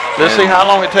 Let's see how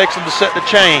long it takes them to set the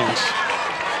chains.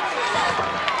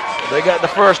 They got the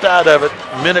first out of it.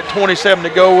 1:27 to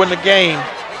go in the game.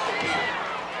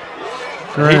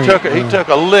 Great. He took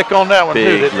a lick on that one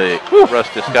Big too. lick.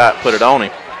 Rusty Scott put it on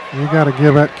him. You got to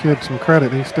give that kid some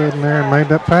credit. He stood in there and made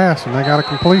that pass, and they got a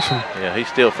completion. Yeah, he's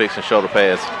still fixing shoulder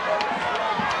pads.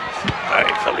 All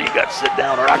right, fella, you got to sit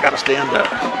down or I got to stand up.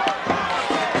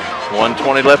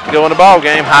 1:20 left to go in the ball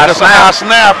game. High That's a high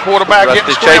snap. Quarterback Rusty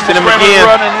getting chasing him again.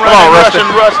 running, Come on, Rusty.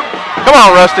 rushing. Come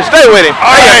on, Rusty. Stay with him.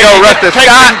 All There you go, right, Rusty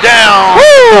takes Scott. him down.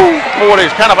 Woo! 40.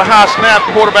 It's kind of a high snap.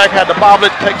 Quarterback had to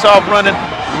bobble it. Takes off running.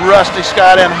 Rusty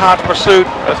Scott in hot pursuit.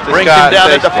 Rusty Brings Scott him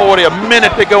down at the chased him. 40. A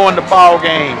minute to go in the ball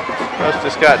game. Rusty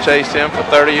Scott chased him for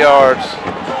 30 yards.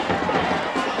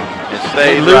 And He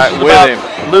stayed right with him.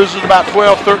 loses about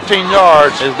 12, 13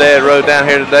 yards. His dad rode down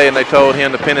here today and they told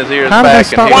him to pin his ears How did back.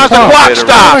 they stop and he Why was does the clock? clock ready to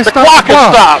stop? run. The clock has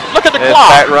stopped. Look at the It's clock.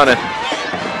 back running.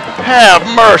 Have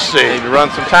mercy. Need to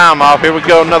run some time off. Here we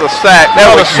go, another sack. There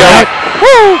we Another go. sack.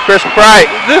 Woo! Chris Bright.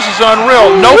 This is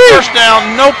unreal. No first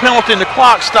down, no penalty, and the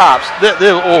clock stops.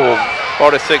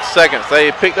 46 seconds.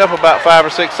 They picked up about 5 or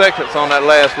 6 seconds on that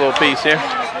last little piece here.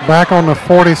 Back on the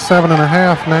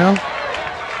 47.5 now.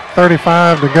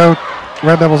 35 to go.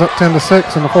 Red Devils up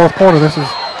 10-6 in the 4th quarter. This is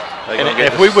And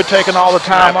if we would taken all the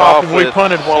time off and we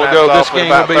punted a while ago, this game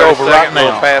would be over right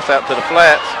now. Pass out to the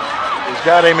flats. He's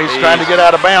got him. He's trying to get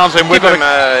out of bounds, and we're Keep going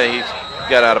him, he's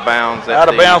got out of bounds. out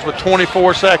of bounds with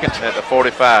 24 seconds. At the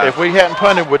 45. If we hadn't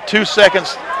punted with 2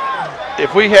 seconds,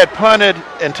 if we had punted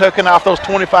and taken off those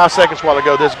 25 seconds a while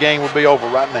ago, this game would be over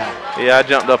right now. Yeah, I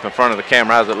jumped up in front of the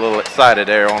camera. I was a little excited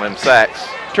there on them sacks.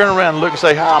 Turn around and look and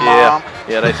say, hi, Mom.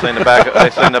 Yeah, they seen the back. They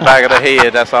seen the back of the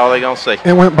head. That's all they gonna see.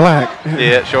 it went black.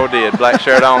 Yeah, it sure did. Black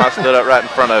shirt on. I stood up right in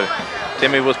front of him.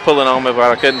 Timmy was pulling on me,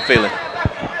 but I couldn't feel him.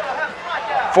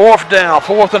 4th down,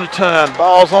 4th and a ton.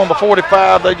 Ball's on the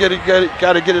 45. They got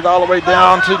to get it all the way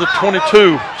down to the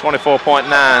 22. 24.9.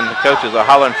 The coaches are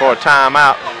hollering for a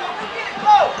timeout.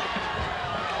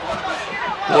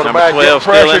 Quarterback Number 12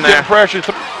 still in there. getting pressure.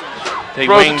 He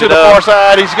Throws it winged to it the up. far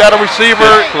side. He's got a receiver,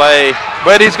 Good play.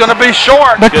 but he's going to be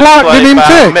short. The Good clock play didn't even by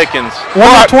tick. Mickens.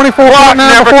 Wasn't it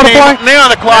 24.9 before the play? Now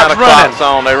the Now clock's the running. clock's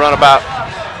on. They run about.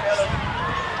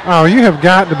 Oh, you have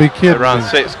got to be They kidding run me.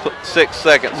 6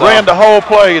 seconds. Ran off. the whole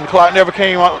play, and the clock never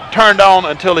turned on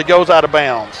until he goes out of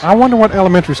bounds. I wonder what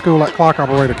elementary school that clock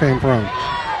operator came from.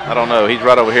 I don't know. He's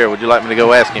right over here. Would you like me to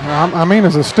go ask him? I mean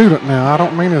as a student now. I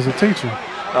don't mean as a teacher.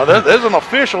 Now, there's an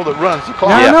official that runs the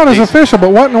clock. Yeah, Yeah, I know there's he's- official, but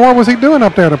what in the world was he doing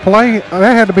up there to play?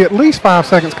 There had to be at least 5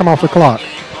 seconds come off the clock.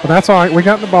 But that's all right. We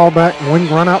got the ball back, and we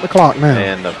can run out the clock now.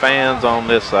 And the fans on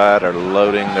this side are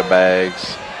loading their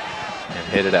bags and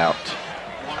headed out.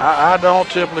 I don't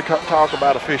typically talk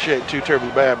about officiating too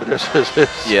terribly bad, but this is.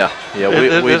 Yeah.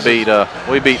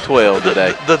 We beat 12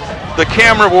 today. The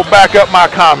camera will back up my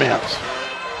comments.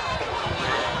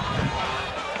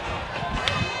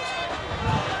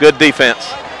 Good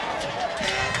defense.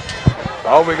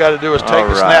 All we got to do is take All the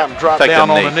right. snap and drop Take a down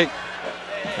on knee. the knee.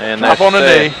 And Drop on the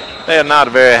knee. They are not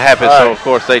very happy, All so right. of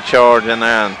course they charge in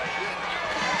there and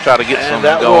try to get And something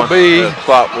that going. will be The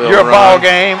clock will your run. ball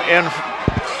game. And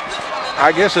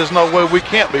I guess there's no way we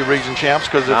can't be region champs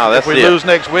because No, if that's we it. lose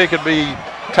next week, it'd be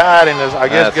tied, and I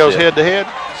guess That's it goes it. head to head.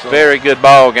 So Very good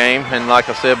ball game, and like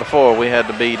I said before, we had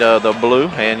to beat the blue,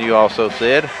 and you also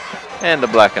said, and the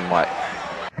black and white.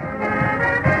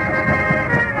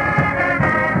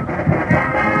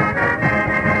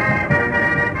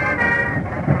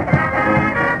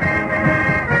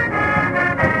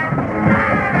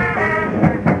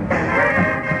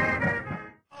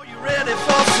 Are you ready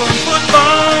for some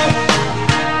football?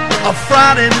 A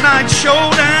Friday night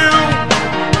showdown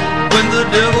when the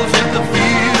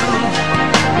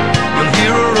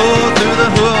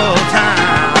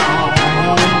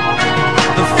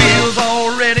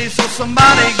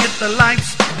the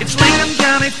lights. It's Lincoln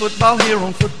County football here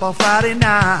on Football Friday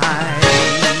night.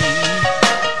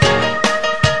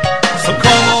 So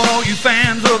come on, all you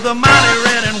fans of the mighty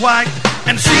red and white,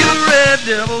 and see the Red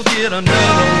Devils get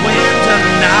another win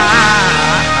tonight.